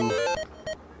to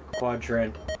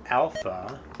Quadrant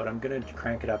Alpha, but I'm going to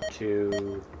crank it up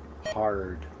to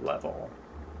hard level.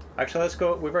 Actually, let's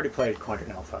go. We've already played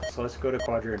Quadrant Alpha, so let's go to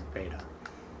Quadrant Beta.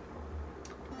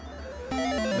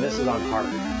 And this is on hard.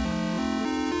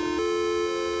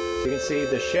 So you can see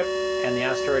the ship and the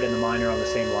asteroid and the mine are on the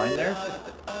same line there,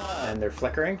 and they're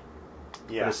flickering.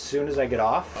 Yeah. But as soon as I get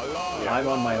off, I'm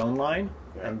on my own line,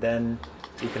 and then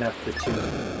you can have the two.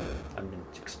 I'm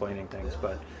explaining things,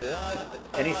 but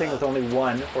anything with only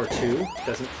 1 or 2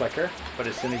 doesn't flicker, but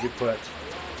as soon as you put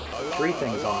 3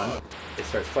 things on, it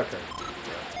starts flickering.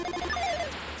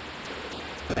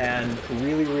 And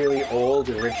really, really old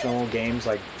original games,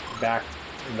 like back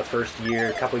in the first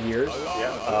couple years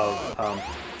of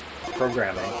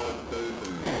programming,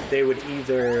 they would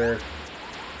either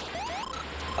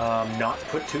not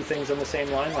put 2 things on the same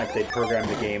line, like they'd program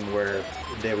the game where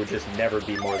there would just never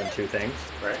be more than 2 things.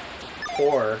 Right.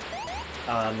 Or,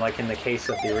 like in the case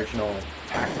of the original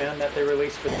Pac-Man that they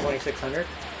released for the 2600,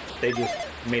 they just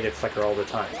made it flicker all the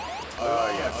time.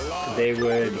 Yes. They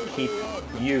would keep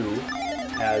you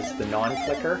as the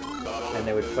non-flicker, and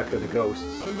they would flicker the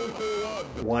ghosts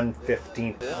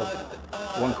 1/15 of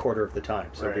 1/4 of the time.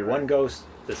 So it'd be one ghost,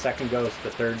 the second ghost, the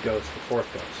third ghost, the fourth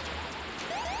ghost.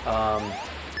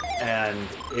 And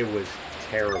it was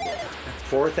terrible.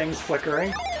 4 things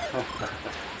flickering,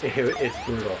 it's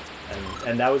brutal.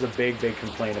 And that was a big, big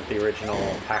complaint of the original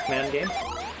Pac-Man game.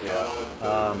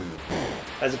 Yeah.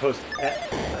 As opposed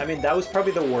to, I mean, that was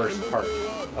probably the worst part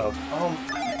of, oh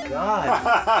my god.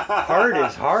 Hard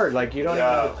is hard. Like, you don't even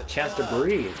have a chance to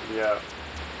breathe. Yeah.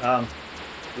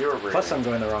 You were breathing. Plus, I'm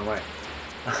going the wrong way.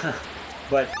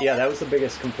 But yeah, that was the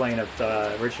biggest complaint of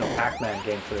the original Pac-Man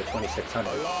game for the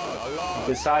 2600.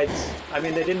 Besides, I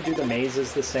mean, they didn't do the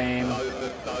mazes the same.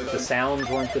 The sounds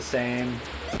weren't the same.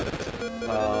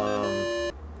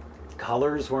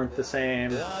 Colors weren't the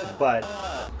same. But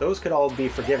those could all be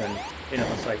forgiven. You know,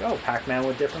 it's like, oh, Pac-Man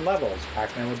with different levels,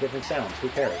 Pac-Man with different sounds. Who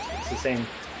cares? It's the same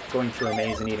going through a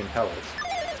maze and eating pellets.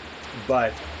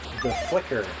 But the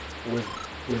flicker was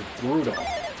brutal.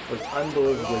 It was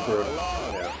unbelievably brutal.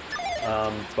 Yeah.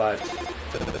 But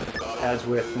as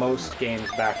with most games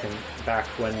back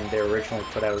when they were originally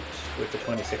put out with the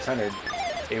 2600,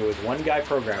 it was one guy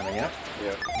programming it,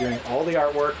 doing all the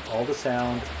artwork, all the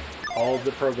sound, all of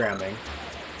the programming,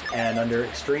 and under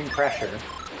extreme pressure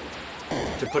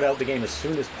to put out the game as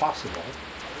soon as possible,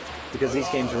 because these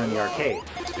games were in the arcade.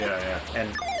 Yeah.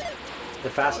 And the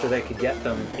faster they could get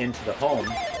them into the home,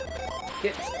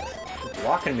 it's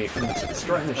blocking me from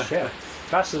destroying the ship.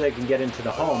 The faster they can get into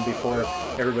the home before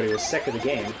everybody was sick of the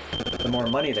game, the more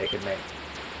money they could make.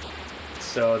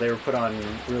 So they were put on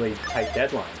really tight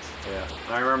deadlines. Yeah.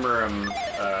 I remember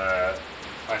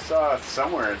I saw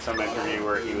somewhere in some interview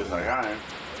where he was like,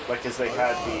 because they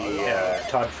had the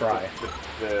Todd Fry.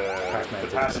 The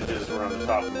passages were on the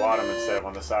top and bottom instead of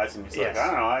on the sides, and he's like, I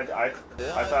don't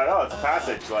know, I thought, oh, it's a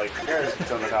passage, like, who cares if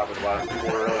it's on the top and the bottom?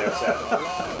 People were really upset.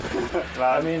 But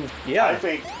I mean, yeah. I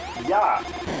think,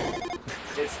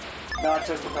 it's not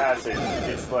just a passage,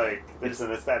 it's like, there's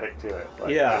an aesthetic to it.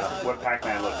 Like, that's what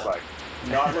Pac-Man looks like.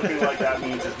 Not looking like that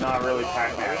means it's not really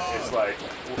Pac-Man. It's like...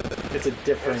 It's a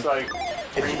different... It's like...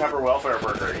 green pepper welfare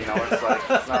burger. You know, it's like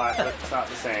it's not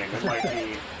the same. It might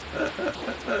be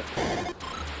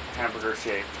hamburger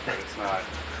shaped, but it's not.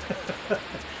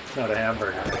 It's not a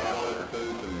hamburger.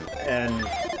 And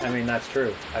I mean that's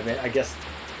true. I mean, I guess.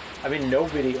 I mean,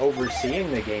 nobody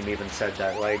overseeing the game even said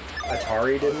that. Like,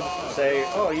 Atari didn't say,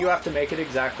 "Oh, you have to make it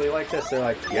exactly like this." They're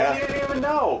like, "Yeah." You didn't even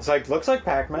know. It's like, looks like I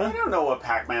Pac-Man. don't know what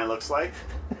Pac-Man looks like.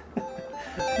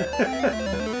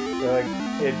 They're like,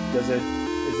 is it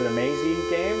an amazing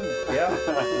game? Yeah,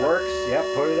 works. Yeah,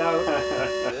 put it out.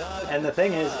 And the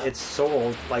thing is, it's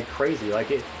sold like crazy.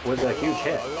 Like, it was a huge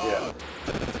hit. Yeah.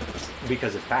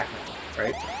 Because it's Pac-Man,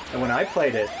 right? And when I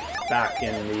played it back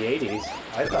in the 80s,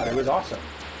 I thought it was awesome.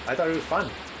 I thought it was fun.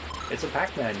 It's a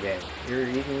Pac-Man game. You're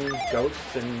eating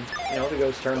ghosts, and you know the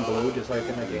ghosts turn blue just like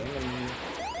in the game,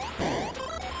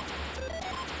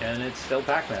 and it's still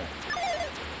Pac-Man.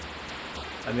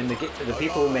 I mean, the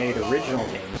people who made original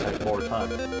games had more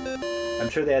time. I'm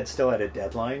sure they still had a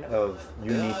deadline of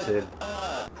you need to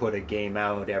put a game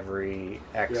out every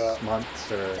X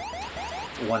months or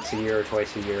once a year or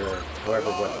twice a year or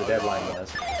however what the deadline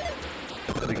was,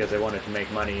 because they wanted to make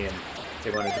money and they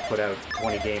wanted to put out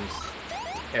 20 games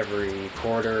every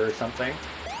quarter or something.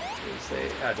 Because they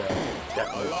had a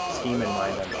definite scheme in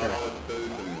mind, I'm sure.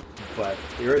 But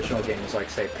the original games, like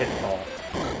say Pitfall,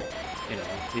 you know,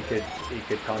 he could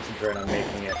concentrate on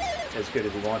making it as good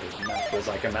as he wanted, and that was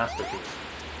like a masterpiece.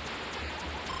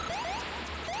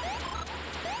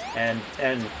 And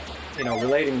you know,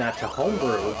 relating that to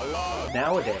Homebrew,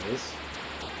 nowadays,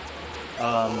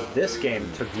 this game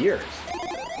took years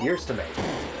to make.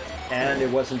 And it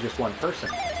wasn't just one person.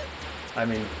 I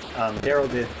mean, Daryl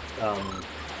did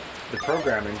the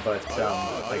programming, but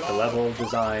like the level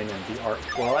design and the art.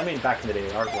 Well, I mean, back in the day,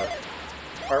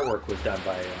 artwork was done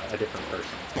by a different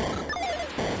person.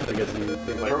 Because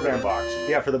the program box.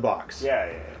 Yeah, for the box.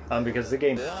 Yeah. Because the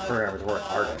game programmers weren't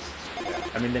artists.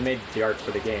 I mean, they made the art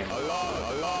for the game,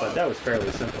 but that was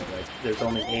fairly simple. Like, there's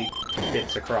only 8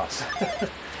 bits across.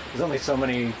 There's only so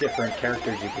many different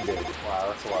characters you can do. Wow,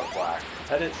 that's a lot of black.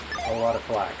 That is a lot of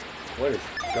flack. What is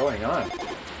going on?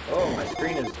 Oh, my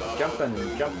screen is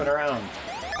jumping around.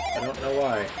 I don't know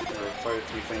why. There are quite a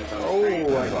few things on the screen.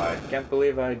 Oh, I can't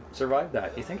believe I survived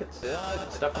that. You think it's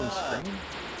stuff on the screen?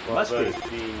 Well, Must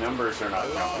be. The numbers are not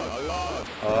jumping.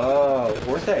 Oh,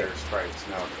 were they? They're sprites,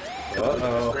 no. Uh-oh.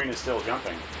 The screen is still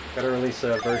jumping. Gotta release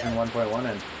version 1.1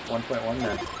 and 1.1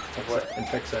 then.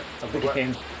 Fix it of the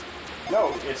game.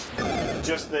 No, it's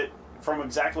just that from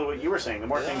exactly what you were saying, the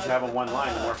more things you have on one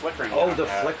line, the more flickering you Oh, the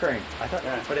have. flickering. I thought,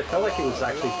 but it felt like it was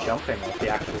actually jumping. Like the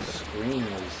actual screen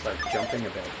was like jumping a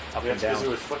bit up and down. Because it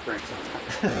was flickering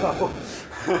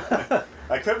sometimes.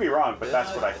 I could be wrong, but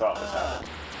that's what I thought was happening.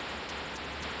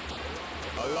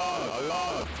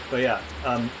 But yeah,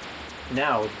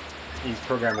 now these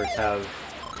programmers have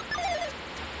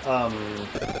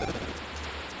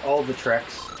all the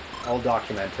tricks, all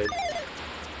documented.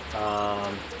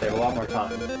 They have a lot more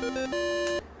time.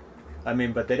 I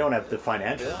mean, but they don't have the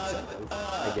financial incentive,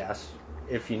 I guess,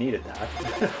 if you needed that.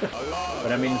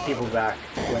 But I mean, people back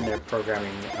when they're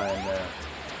programming in the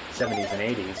 70s and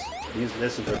 80s,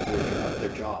 this is their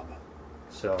job.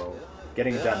 So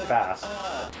getting it done fast,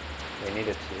 they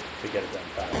needed to get it done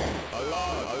fast.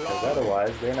 Because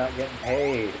otherwise, they're not getting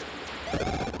paid.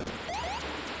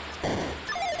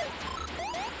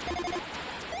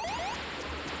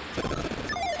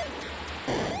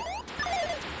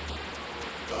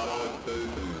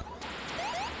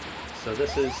 So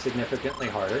this is significantly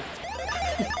harder.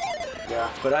 Yeah.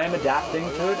 But I am adapting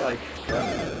to it. Like,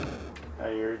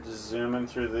 you're just zooming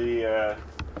through the.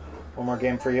 One more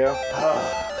game for you.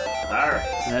 Alright.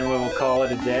 And then we will call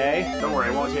it a day. Don't worry,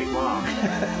 it won't take long.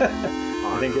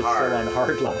 I think it's still on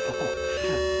hard level.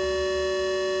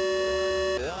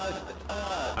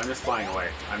 I'm just flying away.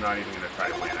 I'm not even going to try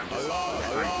to win. I'm just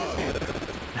trying to get it.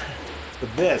 But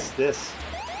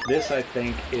this I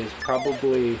think is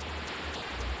probably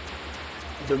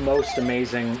the most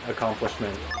amazing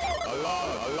accomplishment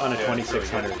on a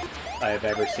 2600 I have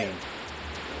ever seen.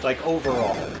 Like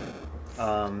overall.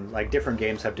 Like different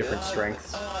games have different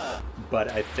strengths,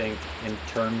 but I think in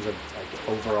terms of like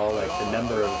overall, like the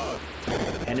number of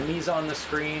enemies on the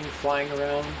screen flying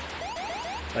around,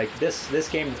 like this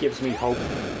game gives me hope.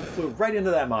 Flew right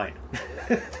into that mine.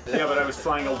 Yeah, but I was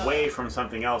flying away from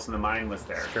something else and the mine was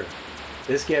there. True.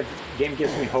 This game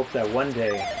gives me hope that one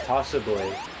day,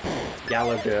 possibly,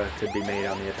 Galaga could be made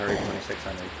on the Atari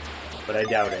 2600, but I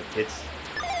doubt it.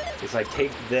 It's like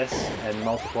take this and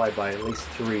multiply by at least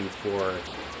 3 for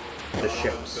the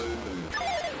ships.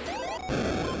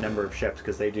 Number of ships,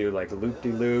 because they do like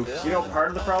loop-de-loops. You know, part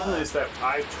of the problem is that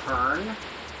I turn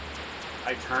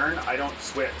I turn, I don't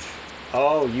switch.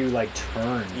 Oh, you like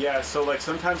turn. Yeah, so like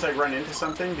sometimes I run into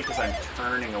something because I'm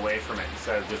turning away from it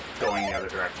instead of just going the other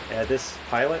direction. Yeah, this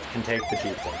pilot can take the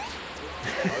G-force.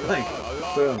 Like,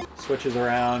 boom, switches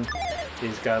around.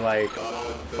 He's got like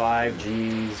 5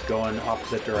 Gs going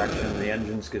opposite direction. The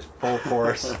engine's just full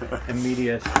force,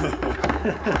 immediate.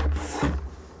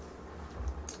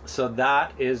 So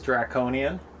that is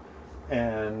Draconian,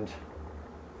 and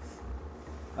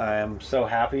I am so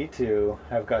happy to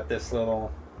have got this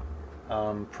little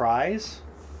prize.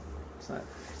 It's not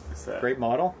a great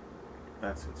model.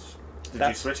 Did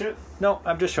you switch it? No,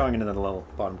 I'm just showing it in the little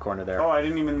bottom corner there. Oh, I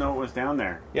didn't even know it was down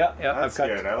there. Yeah, That's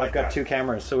good. I like I've got that. 2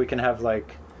 cameras, so we can have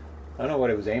like, I don't know what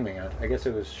it was aiming at. I guess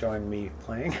it was showing me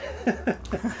playing.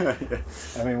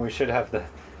 I mean, we should have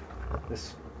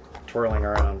this twirling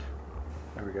around.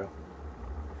 There we go.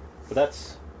 But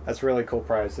that's a really cool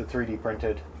prize, the 3D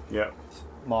printed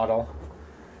model.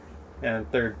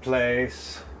 And 3rd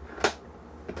place,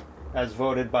 as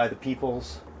voted by the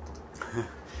peoples.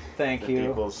 Thank you. The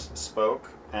peoples spoke,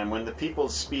 and when the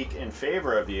peoples speak in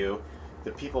favor of you,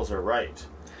 the peoples are right.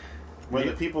 When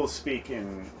the peoples speak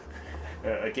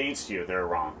against you, they're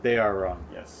wrong. They are wrong.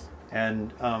 Yes.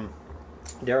 And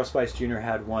Daryl Spice Jr.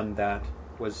 had one that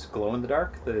was glow in the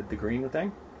dark, the green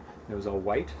thing. It was all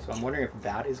white, so I'm wondering if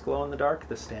that is glow in the dark,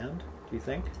 the stand. Do you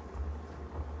think?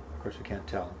 Of course, we can't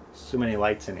tell. So many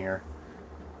lights in here.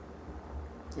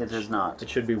 It is not. It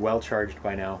should be well charged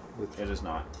by now with It is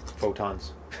not.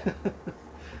 photons.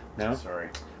 No? Sorry.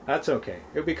 That's okay.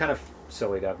 It would be kind of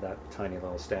silly to have that tiny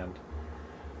little stand.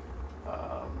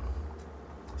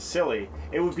 Silly.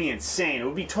 It would be insane. It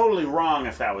would be totally wrong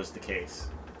if that was the case.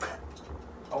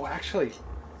 Oh, actually,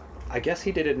 I guess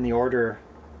he did it in the order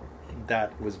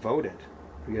that was voted,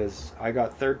 because I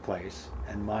got 3rd place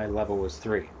and my level was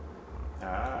 3.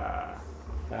 Ah.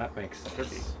 That makes sense. Could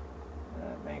be.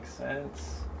 That makes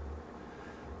sense.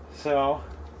 So,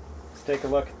 let's take a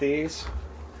look at these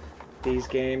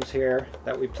games here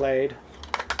that we played.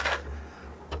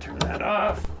 Turn that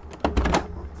off.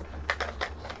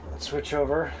 Let's switch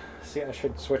over. See, I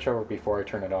should switch over before I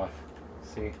turn it off.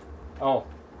 See? Oh,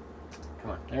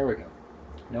 come on. There we go.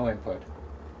 No input.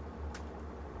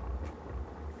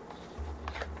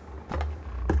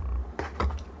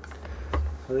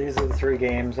 So these are the 3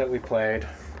 games that we played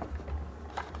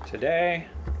today.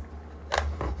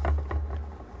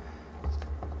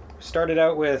 Started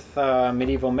out with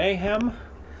Medieval Mayhem,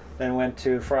 then went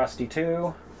to Frosty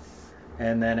 2,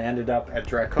 and then ended up at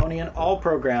Draconian, all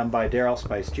programmed by Daryl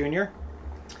Spice Jr.,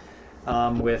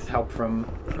 with help from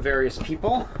various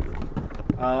people.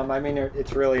 I mean,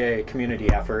 it's really a community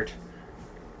effort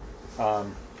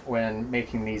when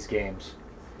making these games.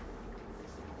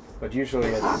 But usually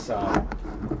it's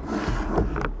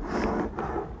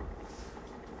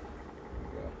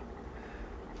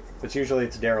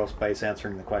it's Daryl Spice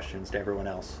answering the questions to everyone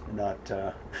else, not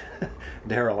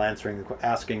Daryl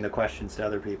asking the questions to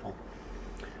other people.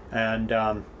 And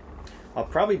I'll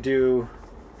probably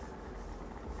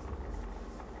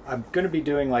I'm going to be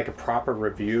doing like a proper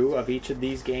review of each of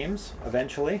these games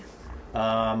eventually.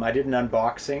 I did an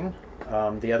unboxing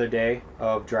the other day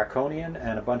of Draconian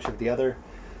and a bunch of the other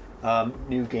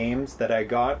new games that I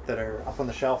got that are up on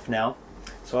the shelf now.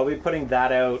 So I'll be putting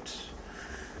that out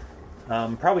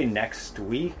probably next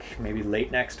week, maybe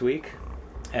late next week.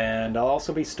 And I'll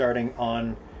also be starting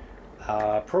on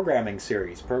programming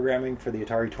series, programming for the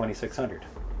Atari 2600.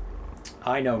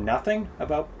 I know nothing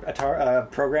about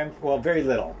Atari well, very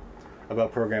little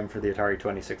about program for the Atari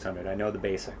 2600. I know the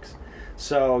basics.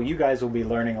 So you guys will be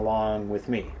learning along with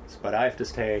me, but I have to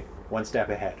stay one step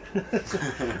ahead.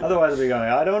 Otherwise I'll be going,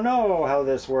 I don't know how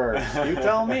this works. You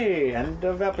tell me. End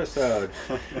of episode.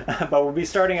 But we'll be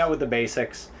starting out with the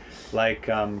basics, like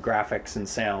graphics and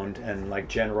sound and like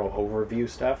general overview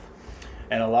stuff.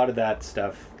 And a lot of that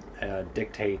stuff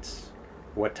dictates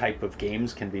what type of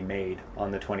games can be made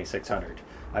on the 2600.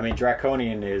 I mean,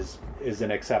 Draconian is an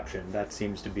exception. That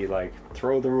seems to be like,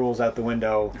 throw the rules out the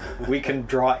window. We can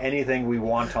draw anything we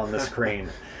want on the screen.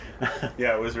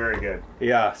 Yeah, it was very good.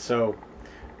 Yeah, so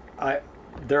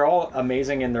they're all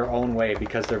amazing in their own way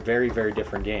because they're very, very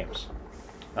different games.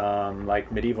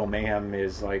 Like Medieval Mayhem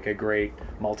is like a great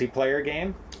multiplayer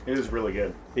game. It is really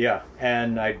good. Yeah,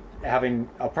 and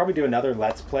I'll probably do another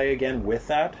Let's Play again with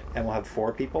that, and we'll have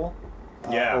 4 people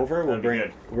over. We'll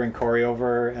bring Corey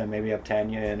over, and maybe have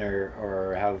Tanya in,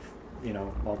 or have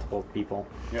multiple people.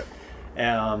 Yep.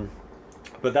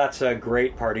 But that's a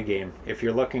great party game if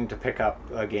you're looking to pick up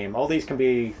a game. All these can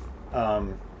be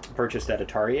purchased at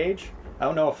Atari Age. I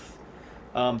don't know if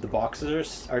The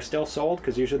boxes are still sold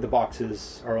because usually the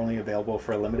boxes are only available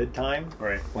for a limited time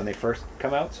when they first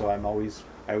come out. So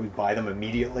I would buy them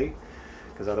immediately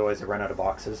because otherwise they run out of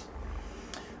boxes.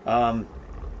 And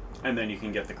then you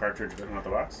can get the cartridge but not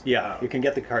the box? Yeah, you can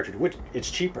get the cartridge, which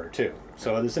it's cheaper too.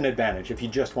 So there's an advantage if you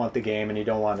just want the game and you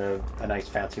don't want a nice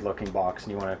fancy looking box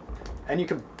and you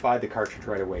can buy the cartridge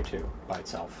right away too by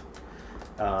itself.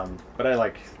 But I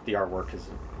like the artwork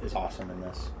is awesome in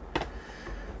this.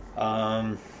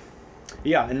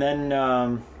 Yeah, and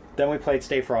then we played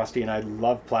Stay Frosty, and I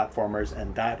love platformers,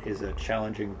 and that is a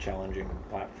challenging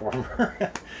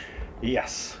platformer.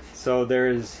 Yes. So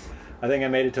I think I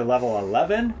made it to level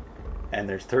 11, and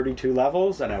there's 32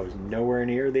 levels, and I was nowhere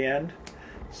near the end.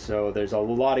 So there's a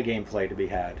lot of gameplay to be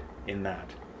had in that.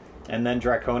 And then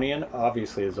Draconian,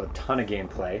 obviously, is a ton of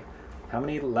gameplay. How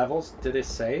many levels did it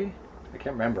say? I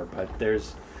can't remember, but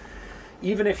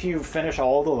even if you finish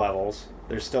all the levels,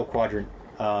 there's still quadrant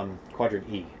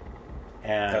E,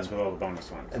 and that's with all the bonus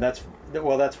ones. And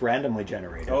that's randomly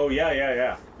generated. Oh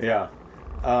yeah.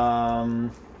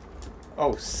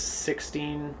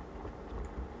 16.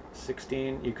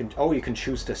 You can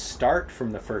choose to start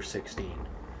from the first 16,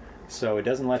 so it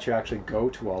doesn't let you actually go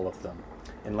to all of them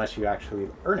unless you actually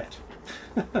earn it.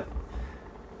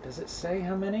 Does it say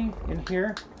how many in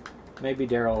here? Maybe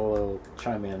Daryl will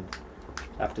chime in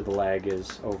after the lag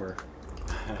is over.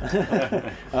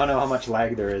 I don't know how much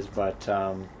lag there is, but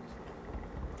I'm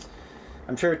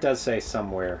sure it does say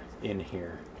somewhere in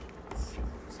here.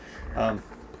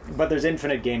 But there's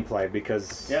infinite gameplay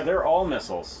because... Yeah, they're all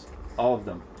missiles. All of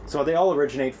them. So they all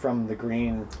originate from the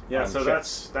green so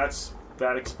ships.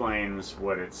 that explains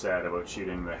what it said about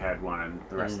shooting the head one and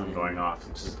the rest of them going off.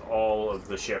 It's just all of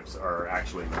the ships are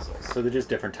actually missiles. So they're just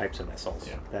different types of missiles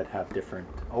that have different...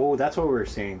 Oh, that's what we were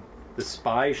seeing. The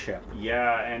spy ship.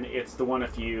 Yeah, and it's the one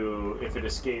if it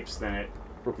escapes, then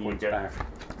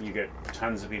you get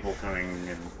tons of people coming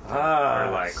and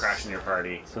or like crashing your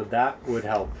party. So that would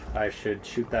help. I should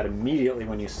shoot that immediately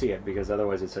when you see it, because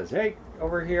otherwise it says, "Hey,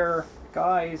 over here,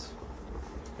 guys."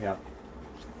 Yeah.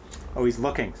 Oh, he's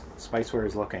looking. Spiceware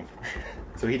is looking,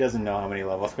 so he doesn't know how many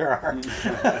levels there are.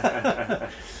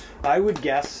 I would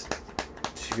guess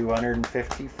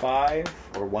 255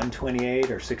 or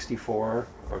 128 or 64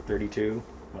 or 32,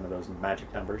 one of those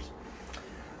magic numbers.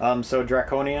 So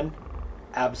Draconian,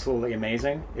 absolutely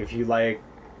amazing. If you like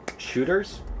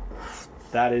shooters,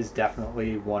 that is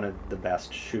definitely one of the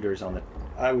best shooters on the...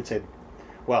 I would say,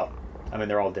 well, I mean,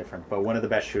 they're all different, but one of the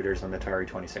best shooters on the Atari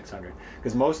 2600.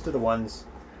 Because most of the ones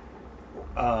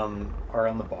are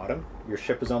on the bottom. Your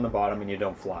ship is on the bottom and you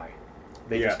don't fly.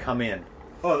 They just come in.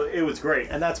 Oh, it was great.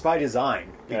 And that's by design,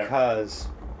 because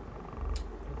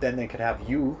then they could have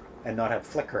you and not have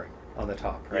flickering on the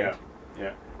top, right?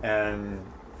 Yeah. And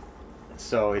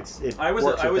so I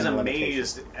was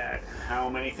amazed at how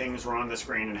many things were on the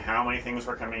screen and how many things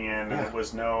were coming in, and it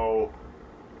was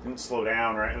didn't slow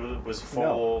down, right? It was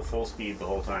full speed the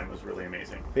whole time. It was really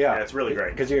amazing. Yeah, it's really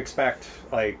great. Because you expect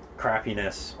like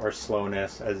crappiness or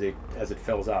slowness as it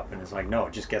fills up, and it's like, no,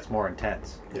 it just gets more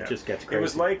intense. It just gets crazy. It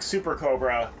was like Super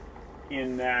Cobra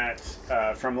in that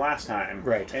from last time,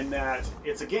 right? In that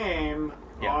it's a game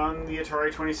on the Atari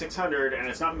 2600, and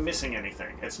it's not missing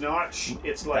anything. It's not.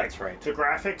 It's like that's right. The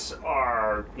graphics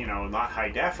are not high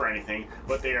def or anything,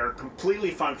 but they are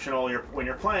completely functional. When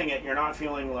you're playing it, you're not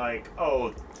feeling like,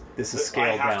 oh, this is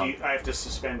scaled down. I have to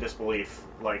suspend disbelief.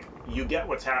 Like, you get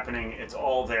what's happening. It's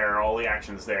all there. All the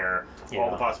action's there. All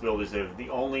the possibilities are. The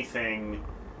only thing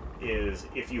is,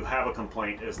 if you have a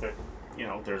complaint, is that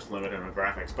there's limited on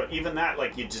graphics. But even that,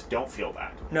 like, you just don't feel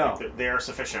that. No, like, they are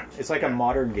sufficient. It's like a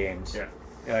modern games. Yeah.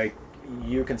 Like,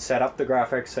 you can set up the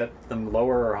graphics, set them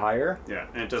lower or higher. Yeah,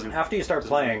 and it doesn't. After you start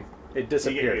playing, it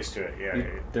disappears. You get used to it.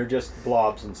 Yeah. They're just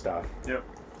blobs and stuff. Yep.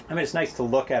 I mean, it's nice to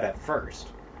look at first,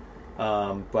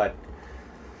 but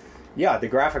yeah, the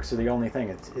graphics are the only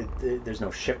thing. There's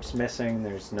no ships missing.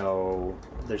 There's no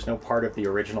part of the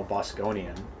original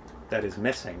Bosconian that is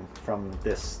missing from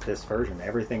this version.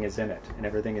 Everything is in it, and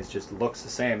everything just looks the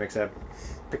same except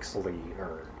pixely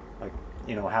or like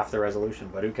half the resolution.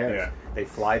 But who cares? Yeah. They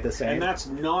fly the same. And that's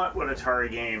not what Atari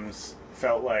games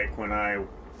felt like when I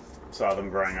saw them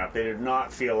growing up. They did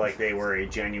not feel like they were a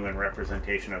genuine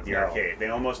representation of the arcade. They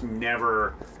almost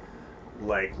never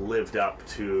lived up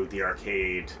to the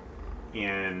arcade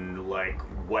in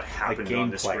what happened on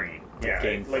the screen.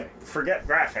 Forget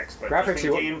graphics, but graphics,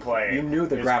 gameplay. You knew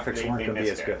the graphics weren't going to be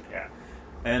as good. Yeah.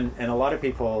 And a lot of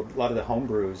people, a lot of the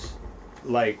homebrews,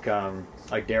 like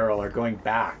Daryl, are going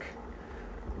back.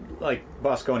 Like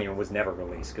Bosconian was never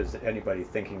released, because anybody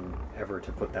thinking ever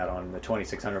to put that on the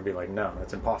 2600 would be like, no,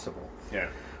 that's impossible. Yeah.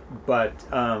 but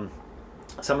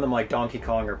some of them, like Donkey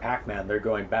Kong or Pac-Man, they're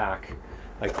going back.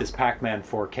 Like this Pac-Man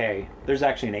 4K. There's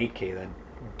actually an 8K that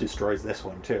destroys this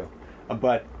one too.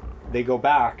 But they go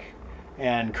back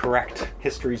and correct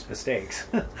history's mistakes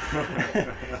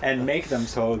and make them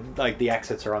so like the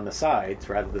exits are on the sides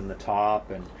rather than the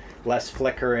top, and less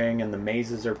flickering, and the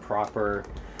mazes are proper,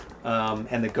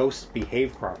 and the ghosts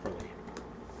behave properly.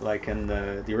 Like in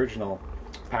the original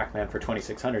Pac-Man for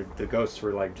 2600, the ghosts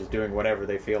were like just doing whatever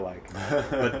they feel like.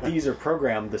 But these are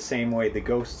programmed the same way the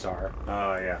ghosts are.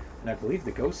 Oh, yeah. And I believe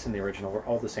the ghosts in the original were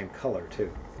all the same color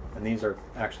too. And these are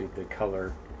actually the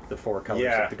color, the 4 colors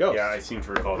of the ghosts. Yeah, I seem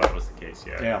to recall that was the case,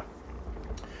 yeah.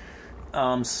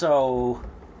 Yeah. So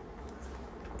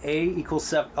A equals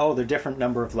 7. Oh, they're different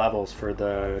number of levels for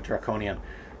the Draconian.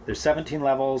 There's 17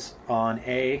 levels on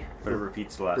A. But it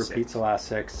repeats the last 6. Repeats the last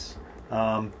 6.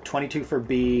 22 for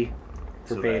B,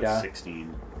 for so beta. That's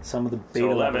 16. Some of the beta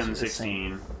so 11, levels are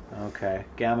 16. Okay.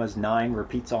 Gamma's 9,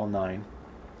 repeats all 9.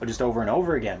 Oh, just over and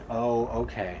over again. Oh,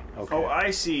 okay. Okay. Oh,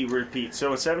 I see. Repeat.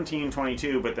 So it's 17,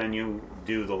 22, but then you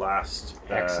do the last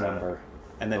X number,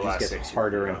 and then the just last gets 6.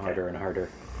 harder and Okay. harder and harder.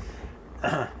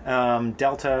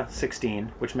 Delta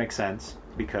 16, which makes sense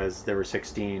because there were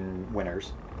 16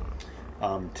 winners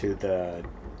to the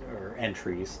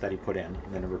entries that he put in,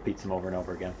 and then it repeats them over and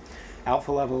over again.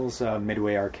 Alpha levels,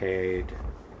 Midway Arcade.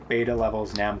 Beta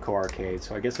levels, Namco Arcade.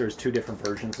 So I guess there's 2 different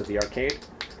versions of the arcade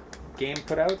game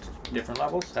put out, different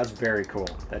levels. That's very cool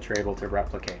that you're able to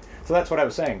replicate. So that's what I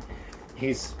was saying.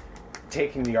 He's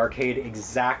taking the arcade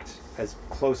exact as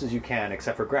close as you can,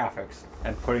 except for graphics,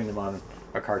 and putting them on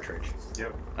a cartridge.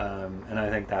 Yep. And I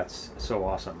think that's so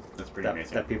awesome. That's pretty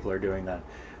amazing. That people are doing that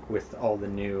with all the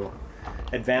new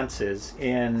advances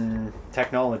in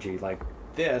technology. Like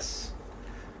this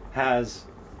has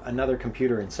another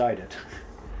computer inside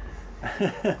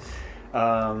it.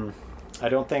 I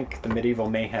don't think the Medieval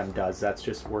Mayhem does. That's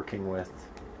just working with...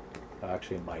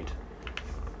 actually, it might.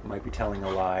 I might be telling a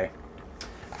lie.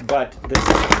 But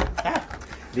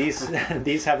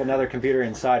these have another computer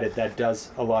inside it that does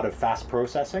a lot of fast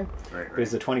processing. Right. Because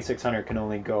the 2600 can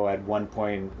only go at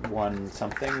 1.1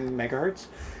 something megahertz.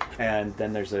 And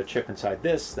then there's a chip inside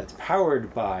this that's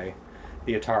powered by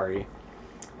the Atari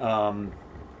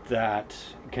that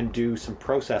can do some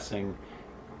processing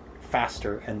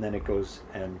faster, and then it goes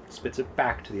and spits it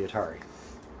back to the Atari.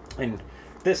 And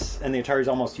this and the Atari is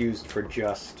almost used for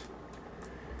just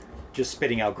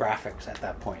spitting out graphics at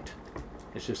that point.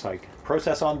 It's just like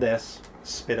process on this,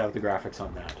 spit out the graphics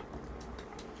on that.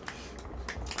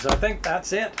 So I think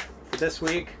that's it for this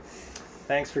week.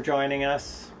 Thanks for joining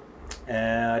us.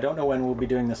 I don't know when we'll be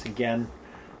doing this again.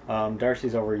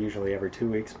 Darcy's over usually every 2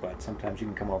 weeks, but sometimes you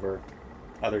can come over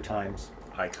other times.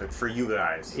 I could for you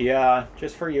guys. Yeah,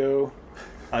 just for you.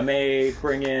 I may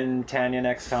bring in Tanya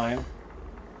next time,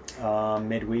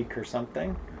 midweek or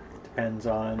something. Depends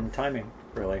on timing,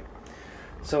 really.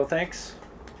 So thanks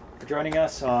for joining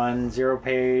us on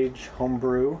ZeroPage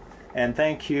Homebrew, and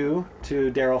thank you to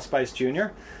Daryl Spice Jr.,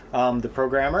 the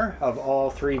programmer of all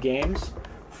 3 games,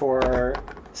 for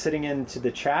sitting into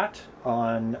the chat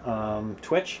on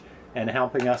Twitch and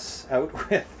helping us out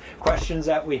with questions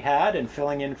that we had and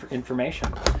filling in for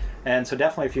information. And so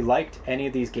definitely, if you liked any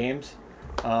of these games,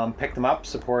 pick them up,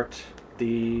 support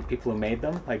the people who made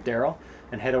them, like Daryl,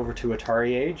 and head over to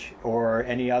Atari Age or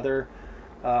any other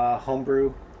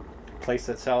homebrew place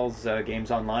that sells games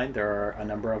online. There are a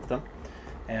number of them,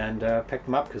 and pick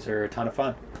them up because they're a ton of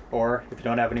fun. Or if you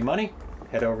don't have any money,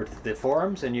 head over to the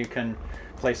forums and you can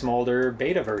play some older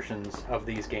beta versions of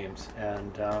these games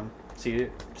and see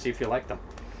if you like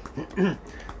them.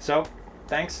 So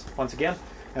thanks once again,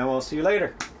 and we'll see you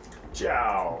later.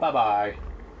 Ciao. Bye bye.